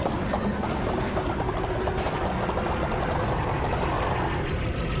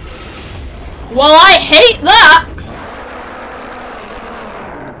 Well, I hate that!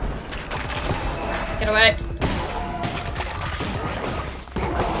 Get away.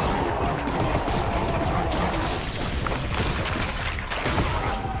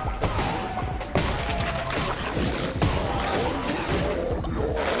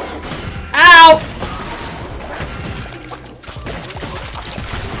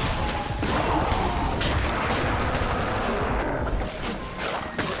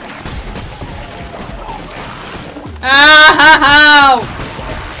 Ow!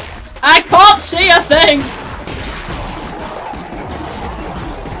 I can't see a thing!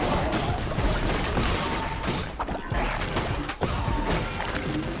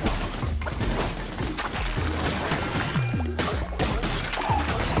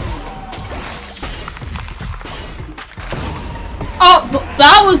 Oh, but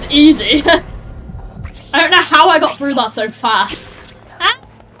that was easy. I don't know how I got through that so fast. Ah.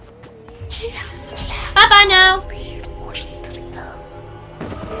 Bye-bye now.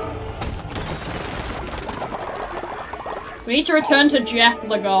 We need to return to Jeff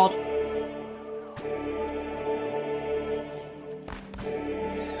the God.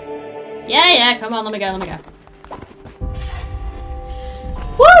 Yeah, come on, let me go.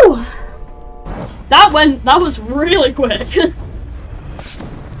 Woo! That was really quick.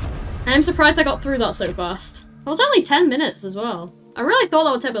 I'm surprised I got through that so fast. It was only 10 minutes as well. I really thought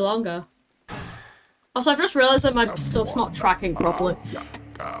that would take me longer. Also, I've just realised that my stuff's not tracking properly.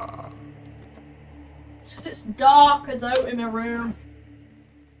 It's because it's dark as out in my room.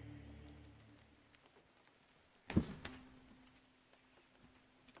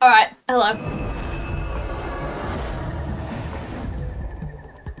 Alright, hello.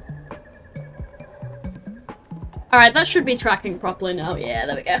 Alright, that should be tracking properly now. Yeah,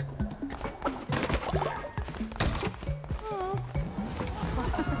 there we go.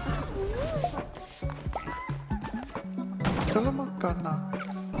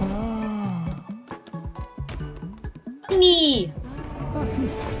 Honey!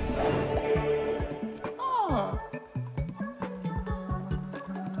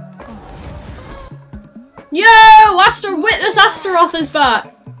 Yo! Witness Astaroth is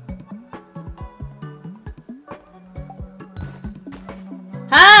back!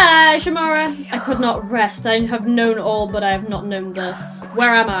 Hi, Shamara! I could not rest. I have known all, but I have not known this. Where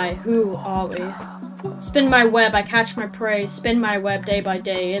am I? Who are we? Spin my web, I catch my prey. Spin my web day by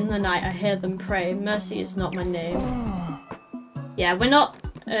day. In the night, I hear them pray. Mercy is not my name. Yeah, we're not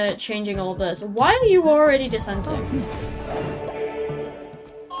changing all this. Why are you already dissenting?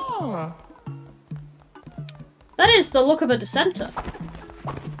 That is the look of a dissenter.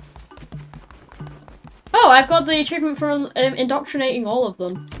 Oh, I've got the achievement for indoctrinating all of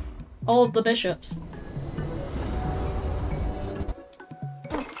them. All of the bishops.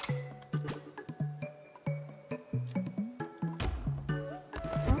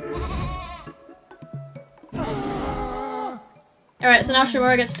 Alright, so now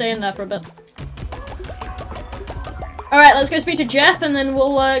Shamara gets to stay in there for a bit. Alright, let's go speak to Jeff and then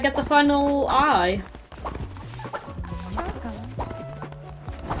we'll get the final eye.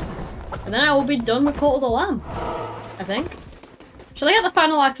 And then I will be done with Cult of the Lamb, I think. Shall I get the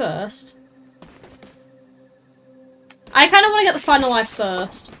final eye first? I kind of want to get the final eye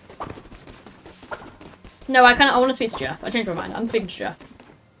first. No, I want to speak to Jeff. I changed my mind. I'm speaking to Jeff.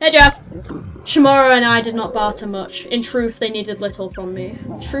 Hey, Jeff! Shamara and I did not barter much. In truth, they needed little from me.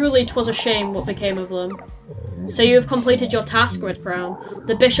 Truly, 'twas a shame what became of them. So you have completed your task, Red Crown.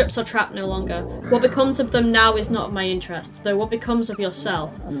 The bishops are trapped no longer. What becomes of them now is not of my interest, though what becomes of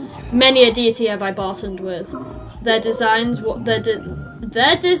yourself? Many a deity have I bartered with. Their designs,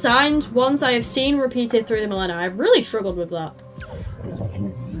 ones I have seen repeated through the millennia. I've really struggled with that.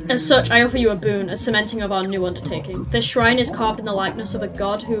 As such, I offer you a boon, a cementing of our new undertaking. This shrine is carved in the likeness of a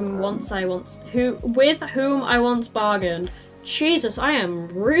god with whom I once bargained. Jesus, I am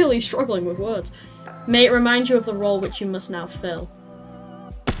really struggling with words. May it remind you of the role which you must now fill.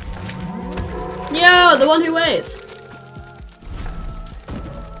 Yo, the one who waits.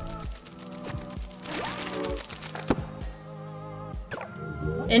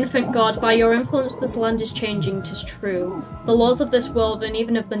 Infant God, by your influence this land is changing, 'tis true. The laws of this world and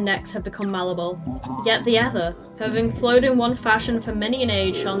even of the next have become malleable. Yet the other, having flowed in one fashion for many an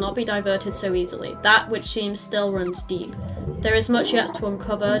age, shall not be diverted so easily. That which seems still runs deep. There is much yet to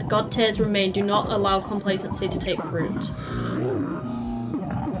uncover. God tears remain. Do not allow complacency to take root.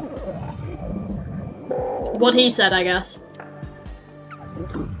 What he said, I guess.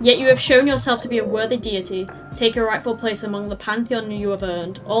 Yet you have shown yourself to be a worthy deity. Take your rightful place among the pantheon you have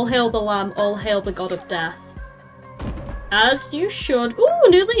earned. All hail the Lamb, all hail the God of Death. As you should. Ooh,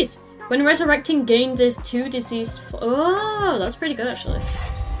 new lease. When resurrecting, gain this two deceased. Oh, that's pretty good actually.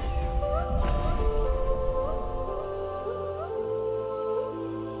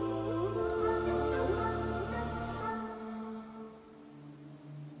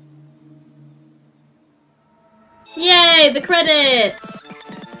 Yay, the credits!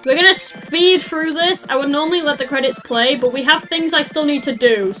 We're gonna speed through this. I would normally let the credits play, but we have things I still need to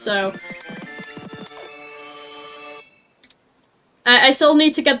do, so... I still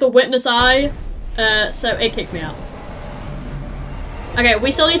need to get the witness eye, so it kicked me out. Okay,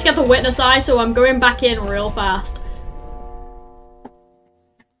 we still need to get the witness eye, so I'm going back in real fast.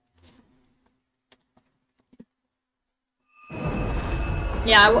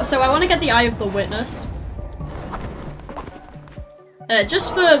 Yeah, so I want to get the eye of the witness.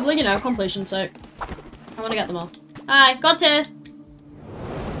 Just for, you know, completion's sake. I want to get them all. Hi, got it!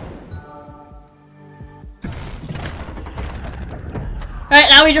 Alright,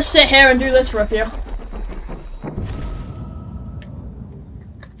 now we just sit here and do this for a few.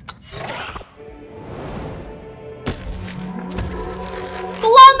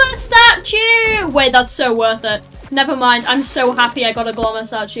 Glommer statue! Wait, that's so worth it. Never mind, I'm so happy I got a Glommer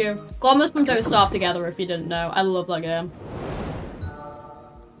statue. Glommers from Don't Starve Together, if you didn't know. I love that game.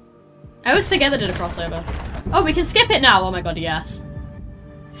 I always forget they did a crossover. Oh, we can skip it now! Oh my god, yes.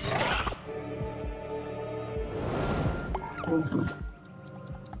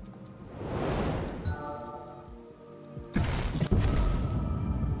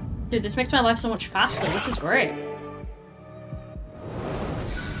 Dude, this makes my life so much faster. This is great.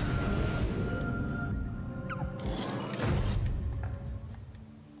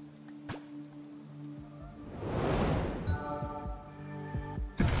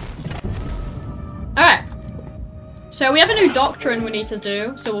 Alright. So we have a new doctrine we need to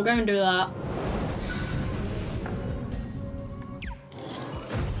do, so we'll go and do that.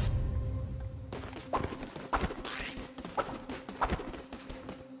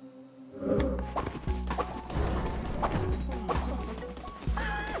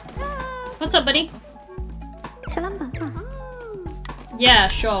 What's up, buddy? Yeah,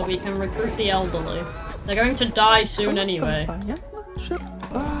 sure, we can recruit the elderly. They're going to die soon anyway.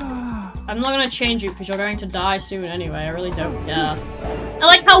 I'm not gonna change you because you're going to die soon anyway, I really don't care. I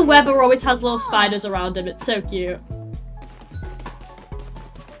like how Weber always has little spiders around him, it's so cute.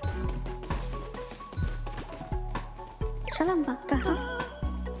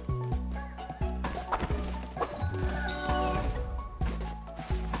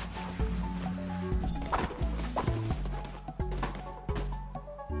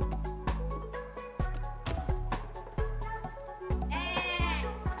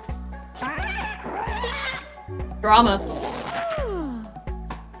 Drama.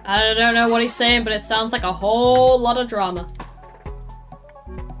 I don't know what he's saying, but it sounds like a whole lot of drama.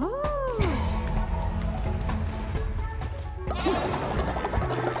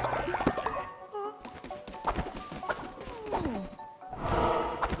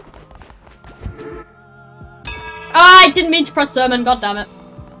 Ah, I didn't mean to press summon, god damn it.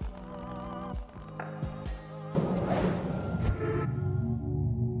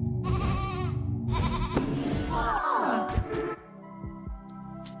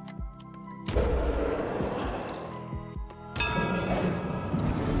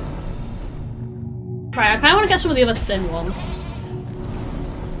 Right, I kind of want to get some of the other sin ones.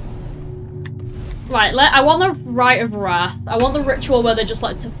 Right, I want the Rite of Wrath. I want the ritual where they just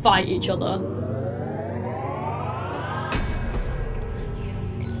like to fight each other.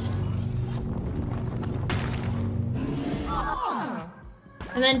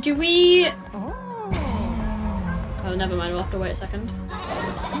 And then do we... Oh, never mind, we'll have to wait a second.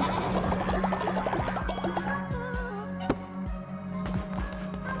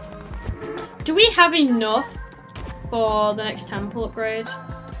 Do we have enough for the next temple upgrade?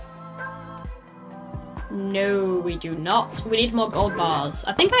 No, we do not. We need more gold bars.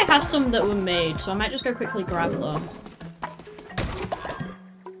 I think I have some that were made, so I might just go quickly grab them.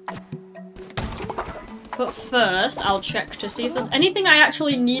 But first, I'll check to see if there's anything I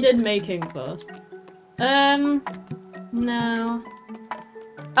actually needed making first. No.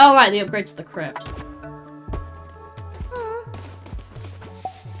 Oh, right, the upgrade to the crypt.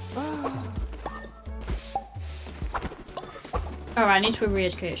 Oh, I need to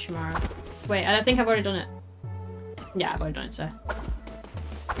re-educate Shimara. Wait, I don't think I've already done it. Yeah, I've already done it, so.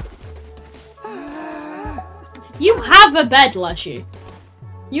 You have a bed, Leshy.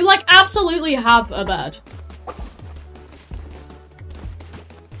 You, like, absolutely have a bed.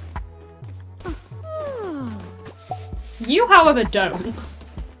 You, however, don't.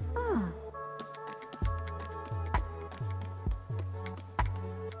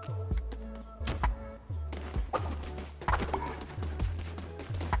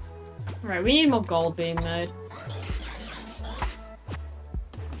 Right, we need more gold being made.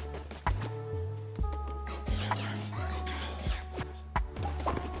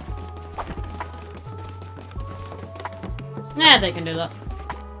 Nah, they can do that.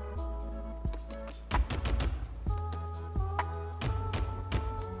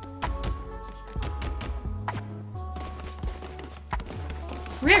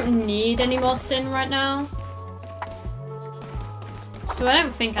 We don't need any more sin right now. So I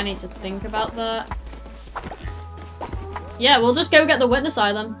don't think I need to think about that. Yeah, we'll just go get the witness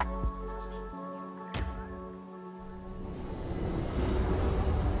eye then.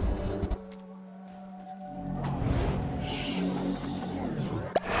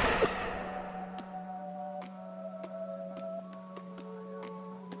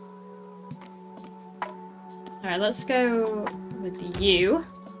 Alright, let's go with you.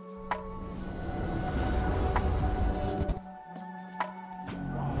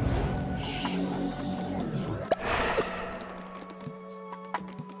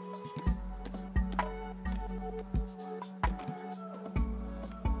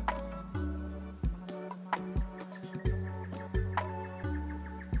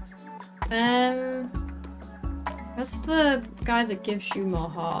 What's the guy that gives you more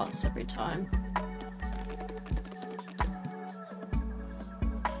hearts every time?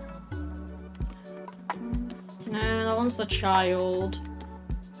 No, that one's the child.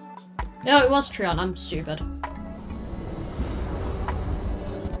 Oh, it was Trion. I'm stupid.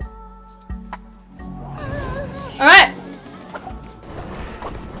 Alright!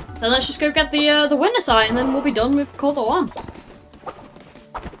 Then let's just go get the witness eye and then we'll be done with Quarter 1.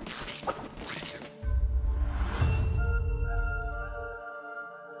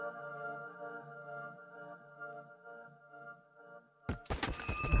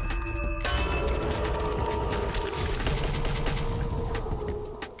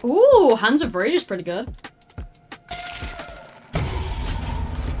 Ooh, Hands of Rage is pretty good.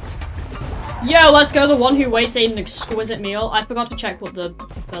 Yo, let's go. The one who waits ate an exquisite meal. I forgot to check what the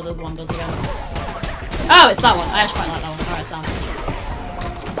other one does again. Oh, it's that one. I actually quite like that one. Alright, sound.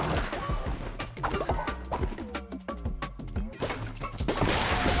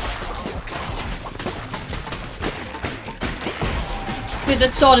 Dude,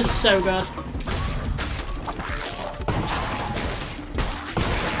 that sword is so good.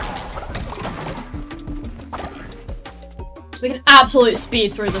 We can absolute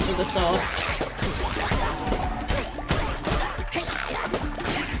speed through this with the sword.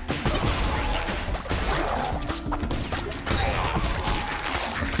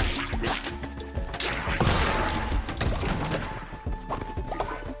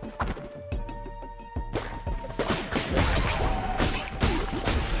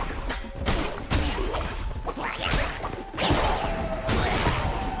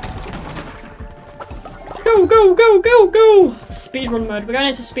 Go, go, go, go, go! Speedrun mode. We're going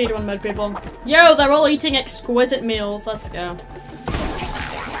into speedrun mode, people. Yo, they're all eating exquisite meals. Let's go.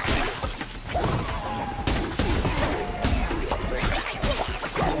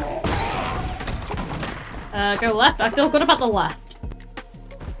 Go left. I feel good about the left.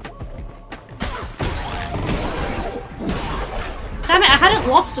 Damn it, I hadn't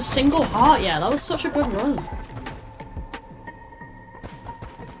lost a single heart yet. That was such a good run.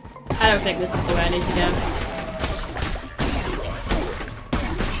 I don't think this is the way I need to go.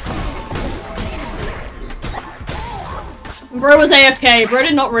 Bro was AFK. Bro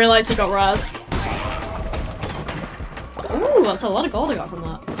did not realize he got razzed. Ooh, that's a lot of gold I got from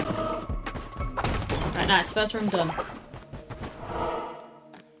that. Right, nice. First room done.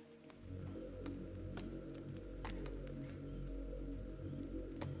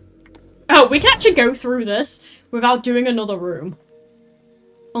 Oh, we can actually go through this without doing another room.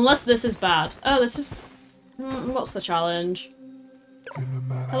 Unless this is bad. Oh, this is... what's the challenge?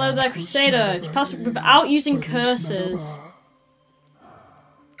 Hello there, Crusader. If you pass without using curses.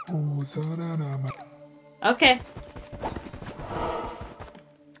 Okay.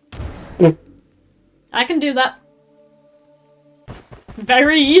 I can do that.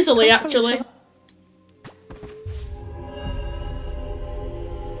 Very easily, actually.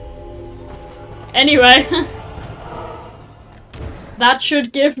 Anyway. That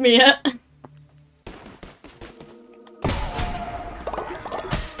should give me it.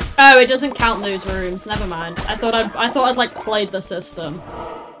 Oh, it doesn't count those rooms. Never mind. I thought I'd like played the system.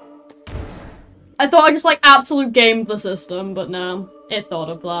 I thought I just like absolute gamed the system, but no, it thought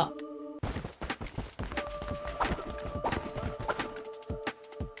of that.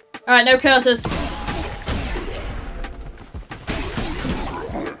 Alright, no curses.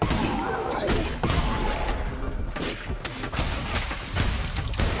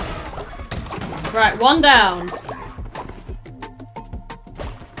 Right, one down.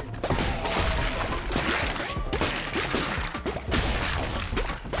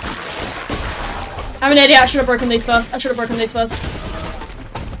 I'm an idiot, I should have broken these first.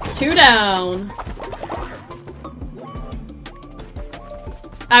 Two down.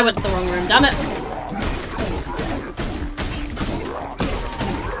 I went to the wrong room, damn it.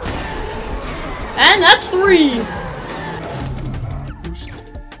 And that's 3.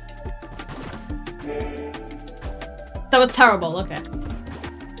 was terrible, okay.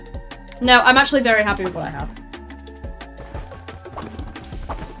 No, I'm actually very happy with what I have.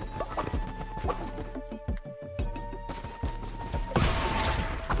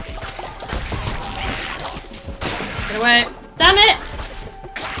 Get away. Damn it!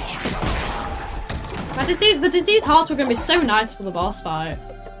 The disease hearts were gonna be so nice for the boss fight.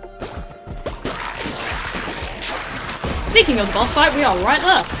 Speaking of the boss fight, we are right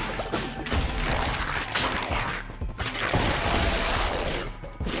there.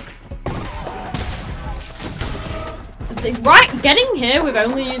 Right, getting here with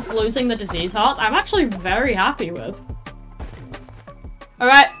only losing the disease hearts, I'm actually very happy with.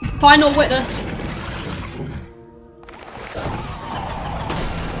 Alright, final witness.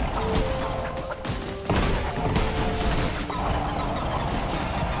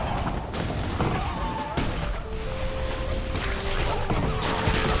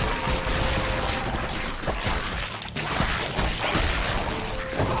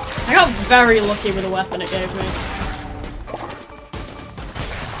 I got very lucky with the weapon it gave me.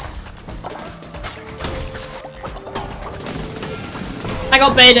 I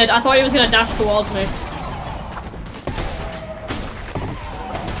got baited. I thought he was gonna dash towards me.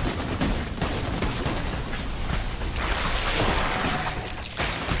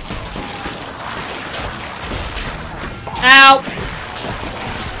 Ow!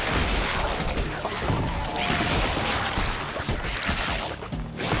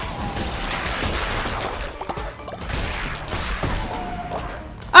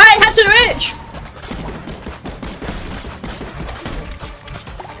 I had to reach!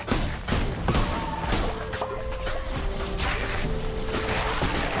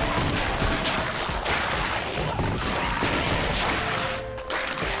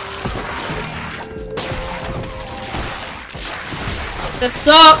 This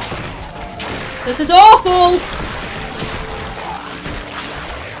sucks! This is awful!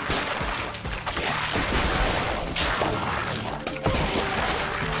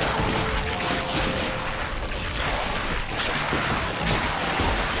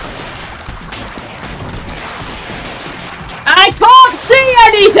 I can't see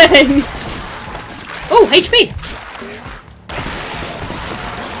anything! Oh, HP!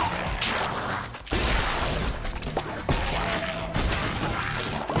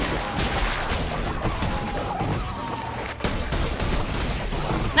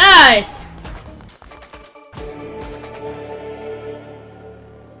 Nice!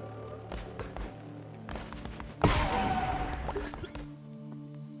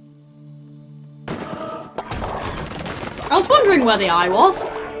 I was wondering where the eye was.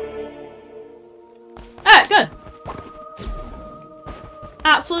 Alright, good.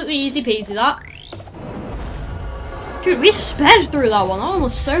 Absolutely easy peasy, that. Dude, we sped through that one. That one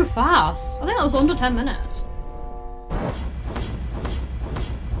was so fast. I think that was under 10 minutes.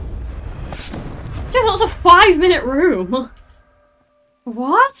 Dude, that was a 5-minute room.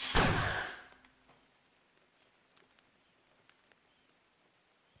 What?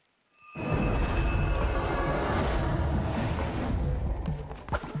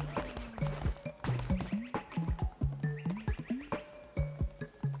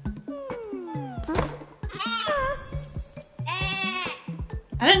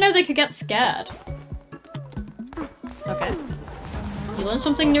 I didn't know they could get scared. Okay. You learn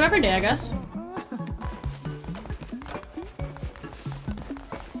something new every day, I guess.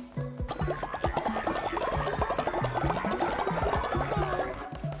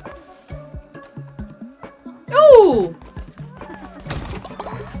 Ooh!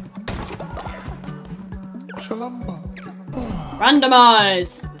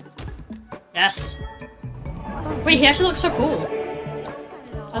 Randomize! Yes. Wait, he actually looks so cool.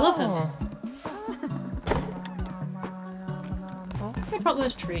 I love him. Let me pop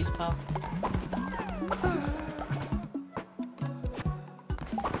those trees, pal.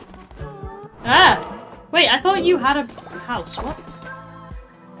 Ah! Wait, I thought you had a house. What?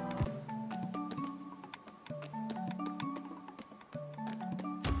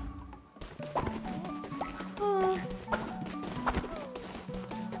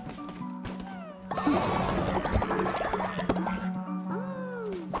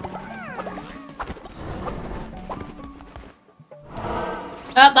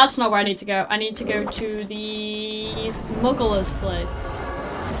 That's not where I need to go. I need to go to the smuggler's place.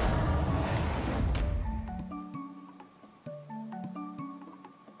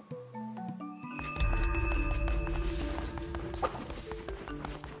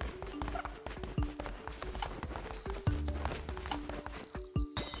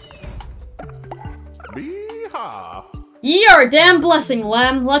 Yeehaw! Ye are a damn blessing,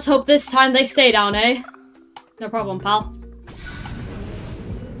 lamb. Let's hope this time they stay down, eh? No problem, pal.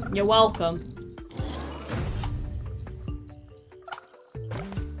 You're welcome.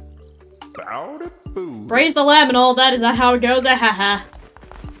 Praise the lamb and all that, is that how it goes? Haha.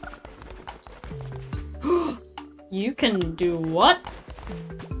 You can do what?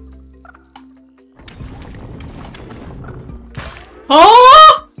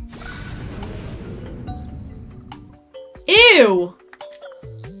 Oh! Ew!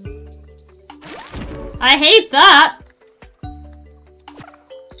 I hate that!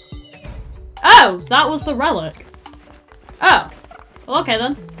 Oh, that was the relic. Oh. Well, okay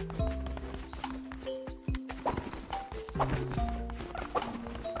then.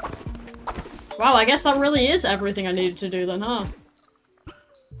 Wow, I guess that really is everything I needed to do then, huh? I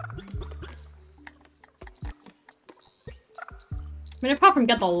mean, apart from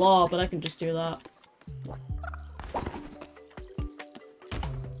get the law, but I can just do that.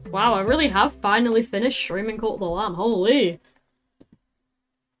 Wow, I really have finally finished streaming Cult of the Lamb. Holy.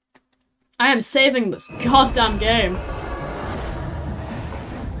 I am saving this goddamn game.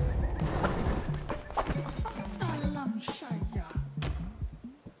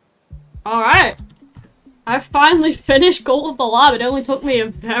 Alright. I finally finished Cult of the Lamb. It only took me a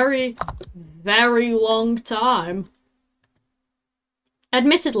very, very long time.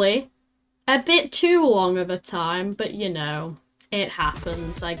 Admittedly, a bit too long of a time, but you know, it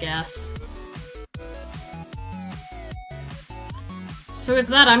happens, I guess. So with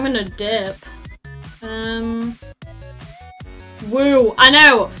that, I'm gonna dip. Woo, I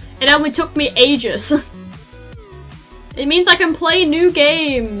know! It only took me ages. It means I can play new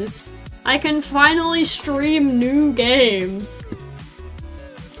games! I can finally stream new games.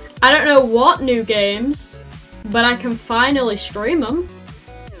 I don't know what new games, but I can finally stream them.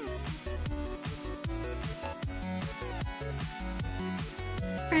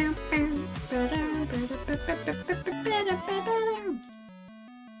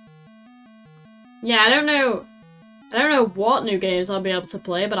 Yeah, I don't know what new games I'll be able to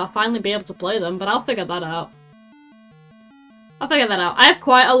play, but I'll finally be able to play them, but I'll figure that out. I have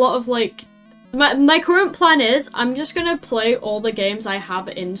quite a lot of, like... My current plan is, I'm just gonna play all the games I have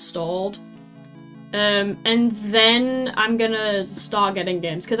installed. And then I'm gonna start getting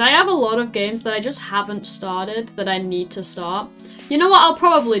games. Because I have a lot of games that I just haven't started that I need to start. You know what I'll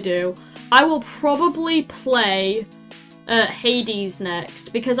probably do? I will probably play Hades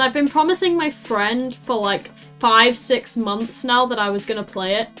next. Because I've been promising my friend for like 5-6 months now that I was gonna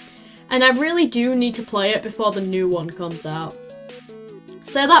play it. And I really do need to play it before the new one comes out.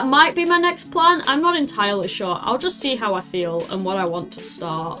 So that might be my next plan. I'm not entirely sure. I'll just see how I feel and what I want to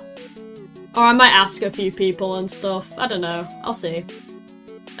start. Or I might ask a few people and stuff. I don't know. I'll see.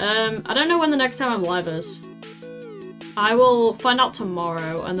 I don't know when the next time I'm live is. I will find out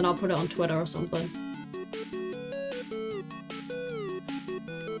tomorrow and then I'll put it on Twitter or something.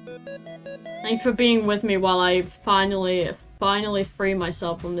 Thank you for being with me while I finally free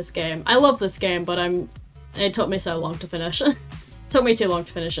myself from this game. I love this game, but it took me so long to finish. Took me too long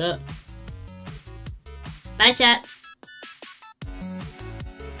to finish it. Bye, chat.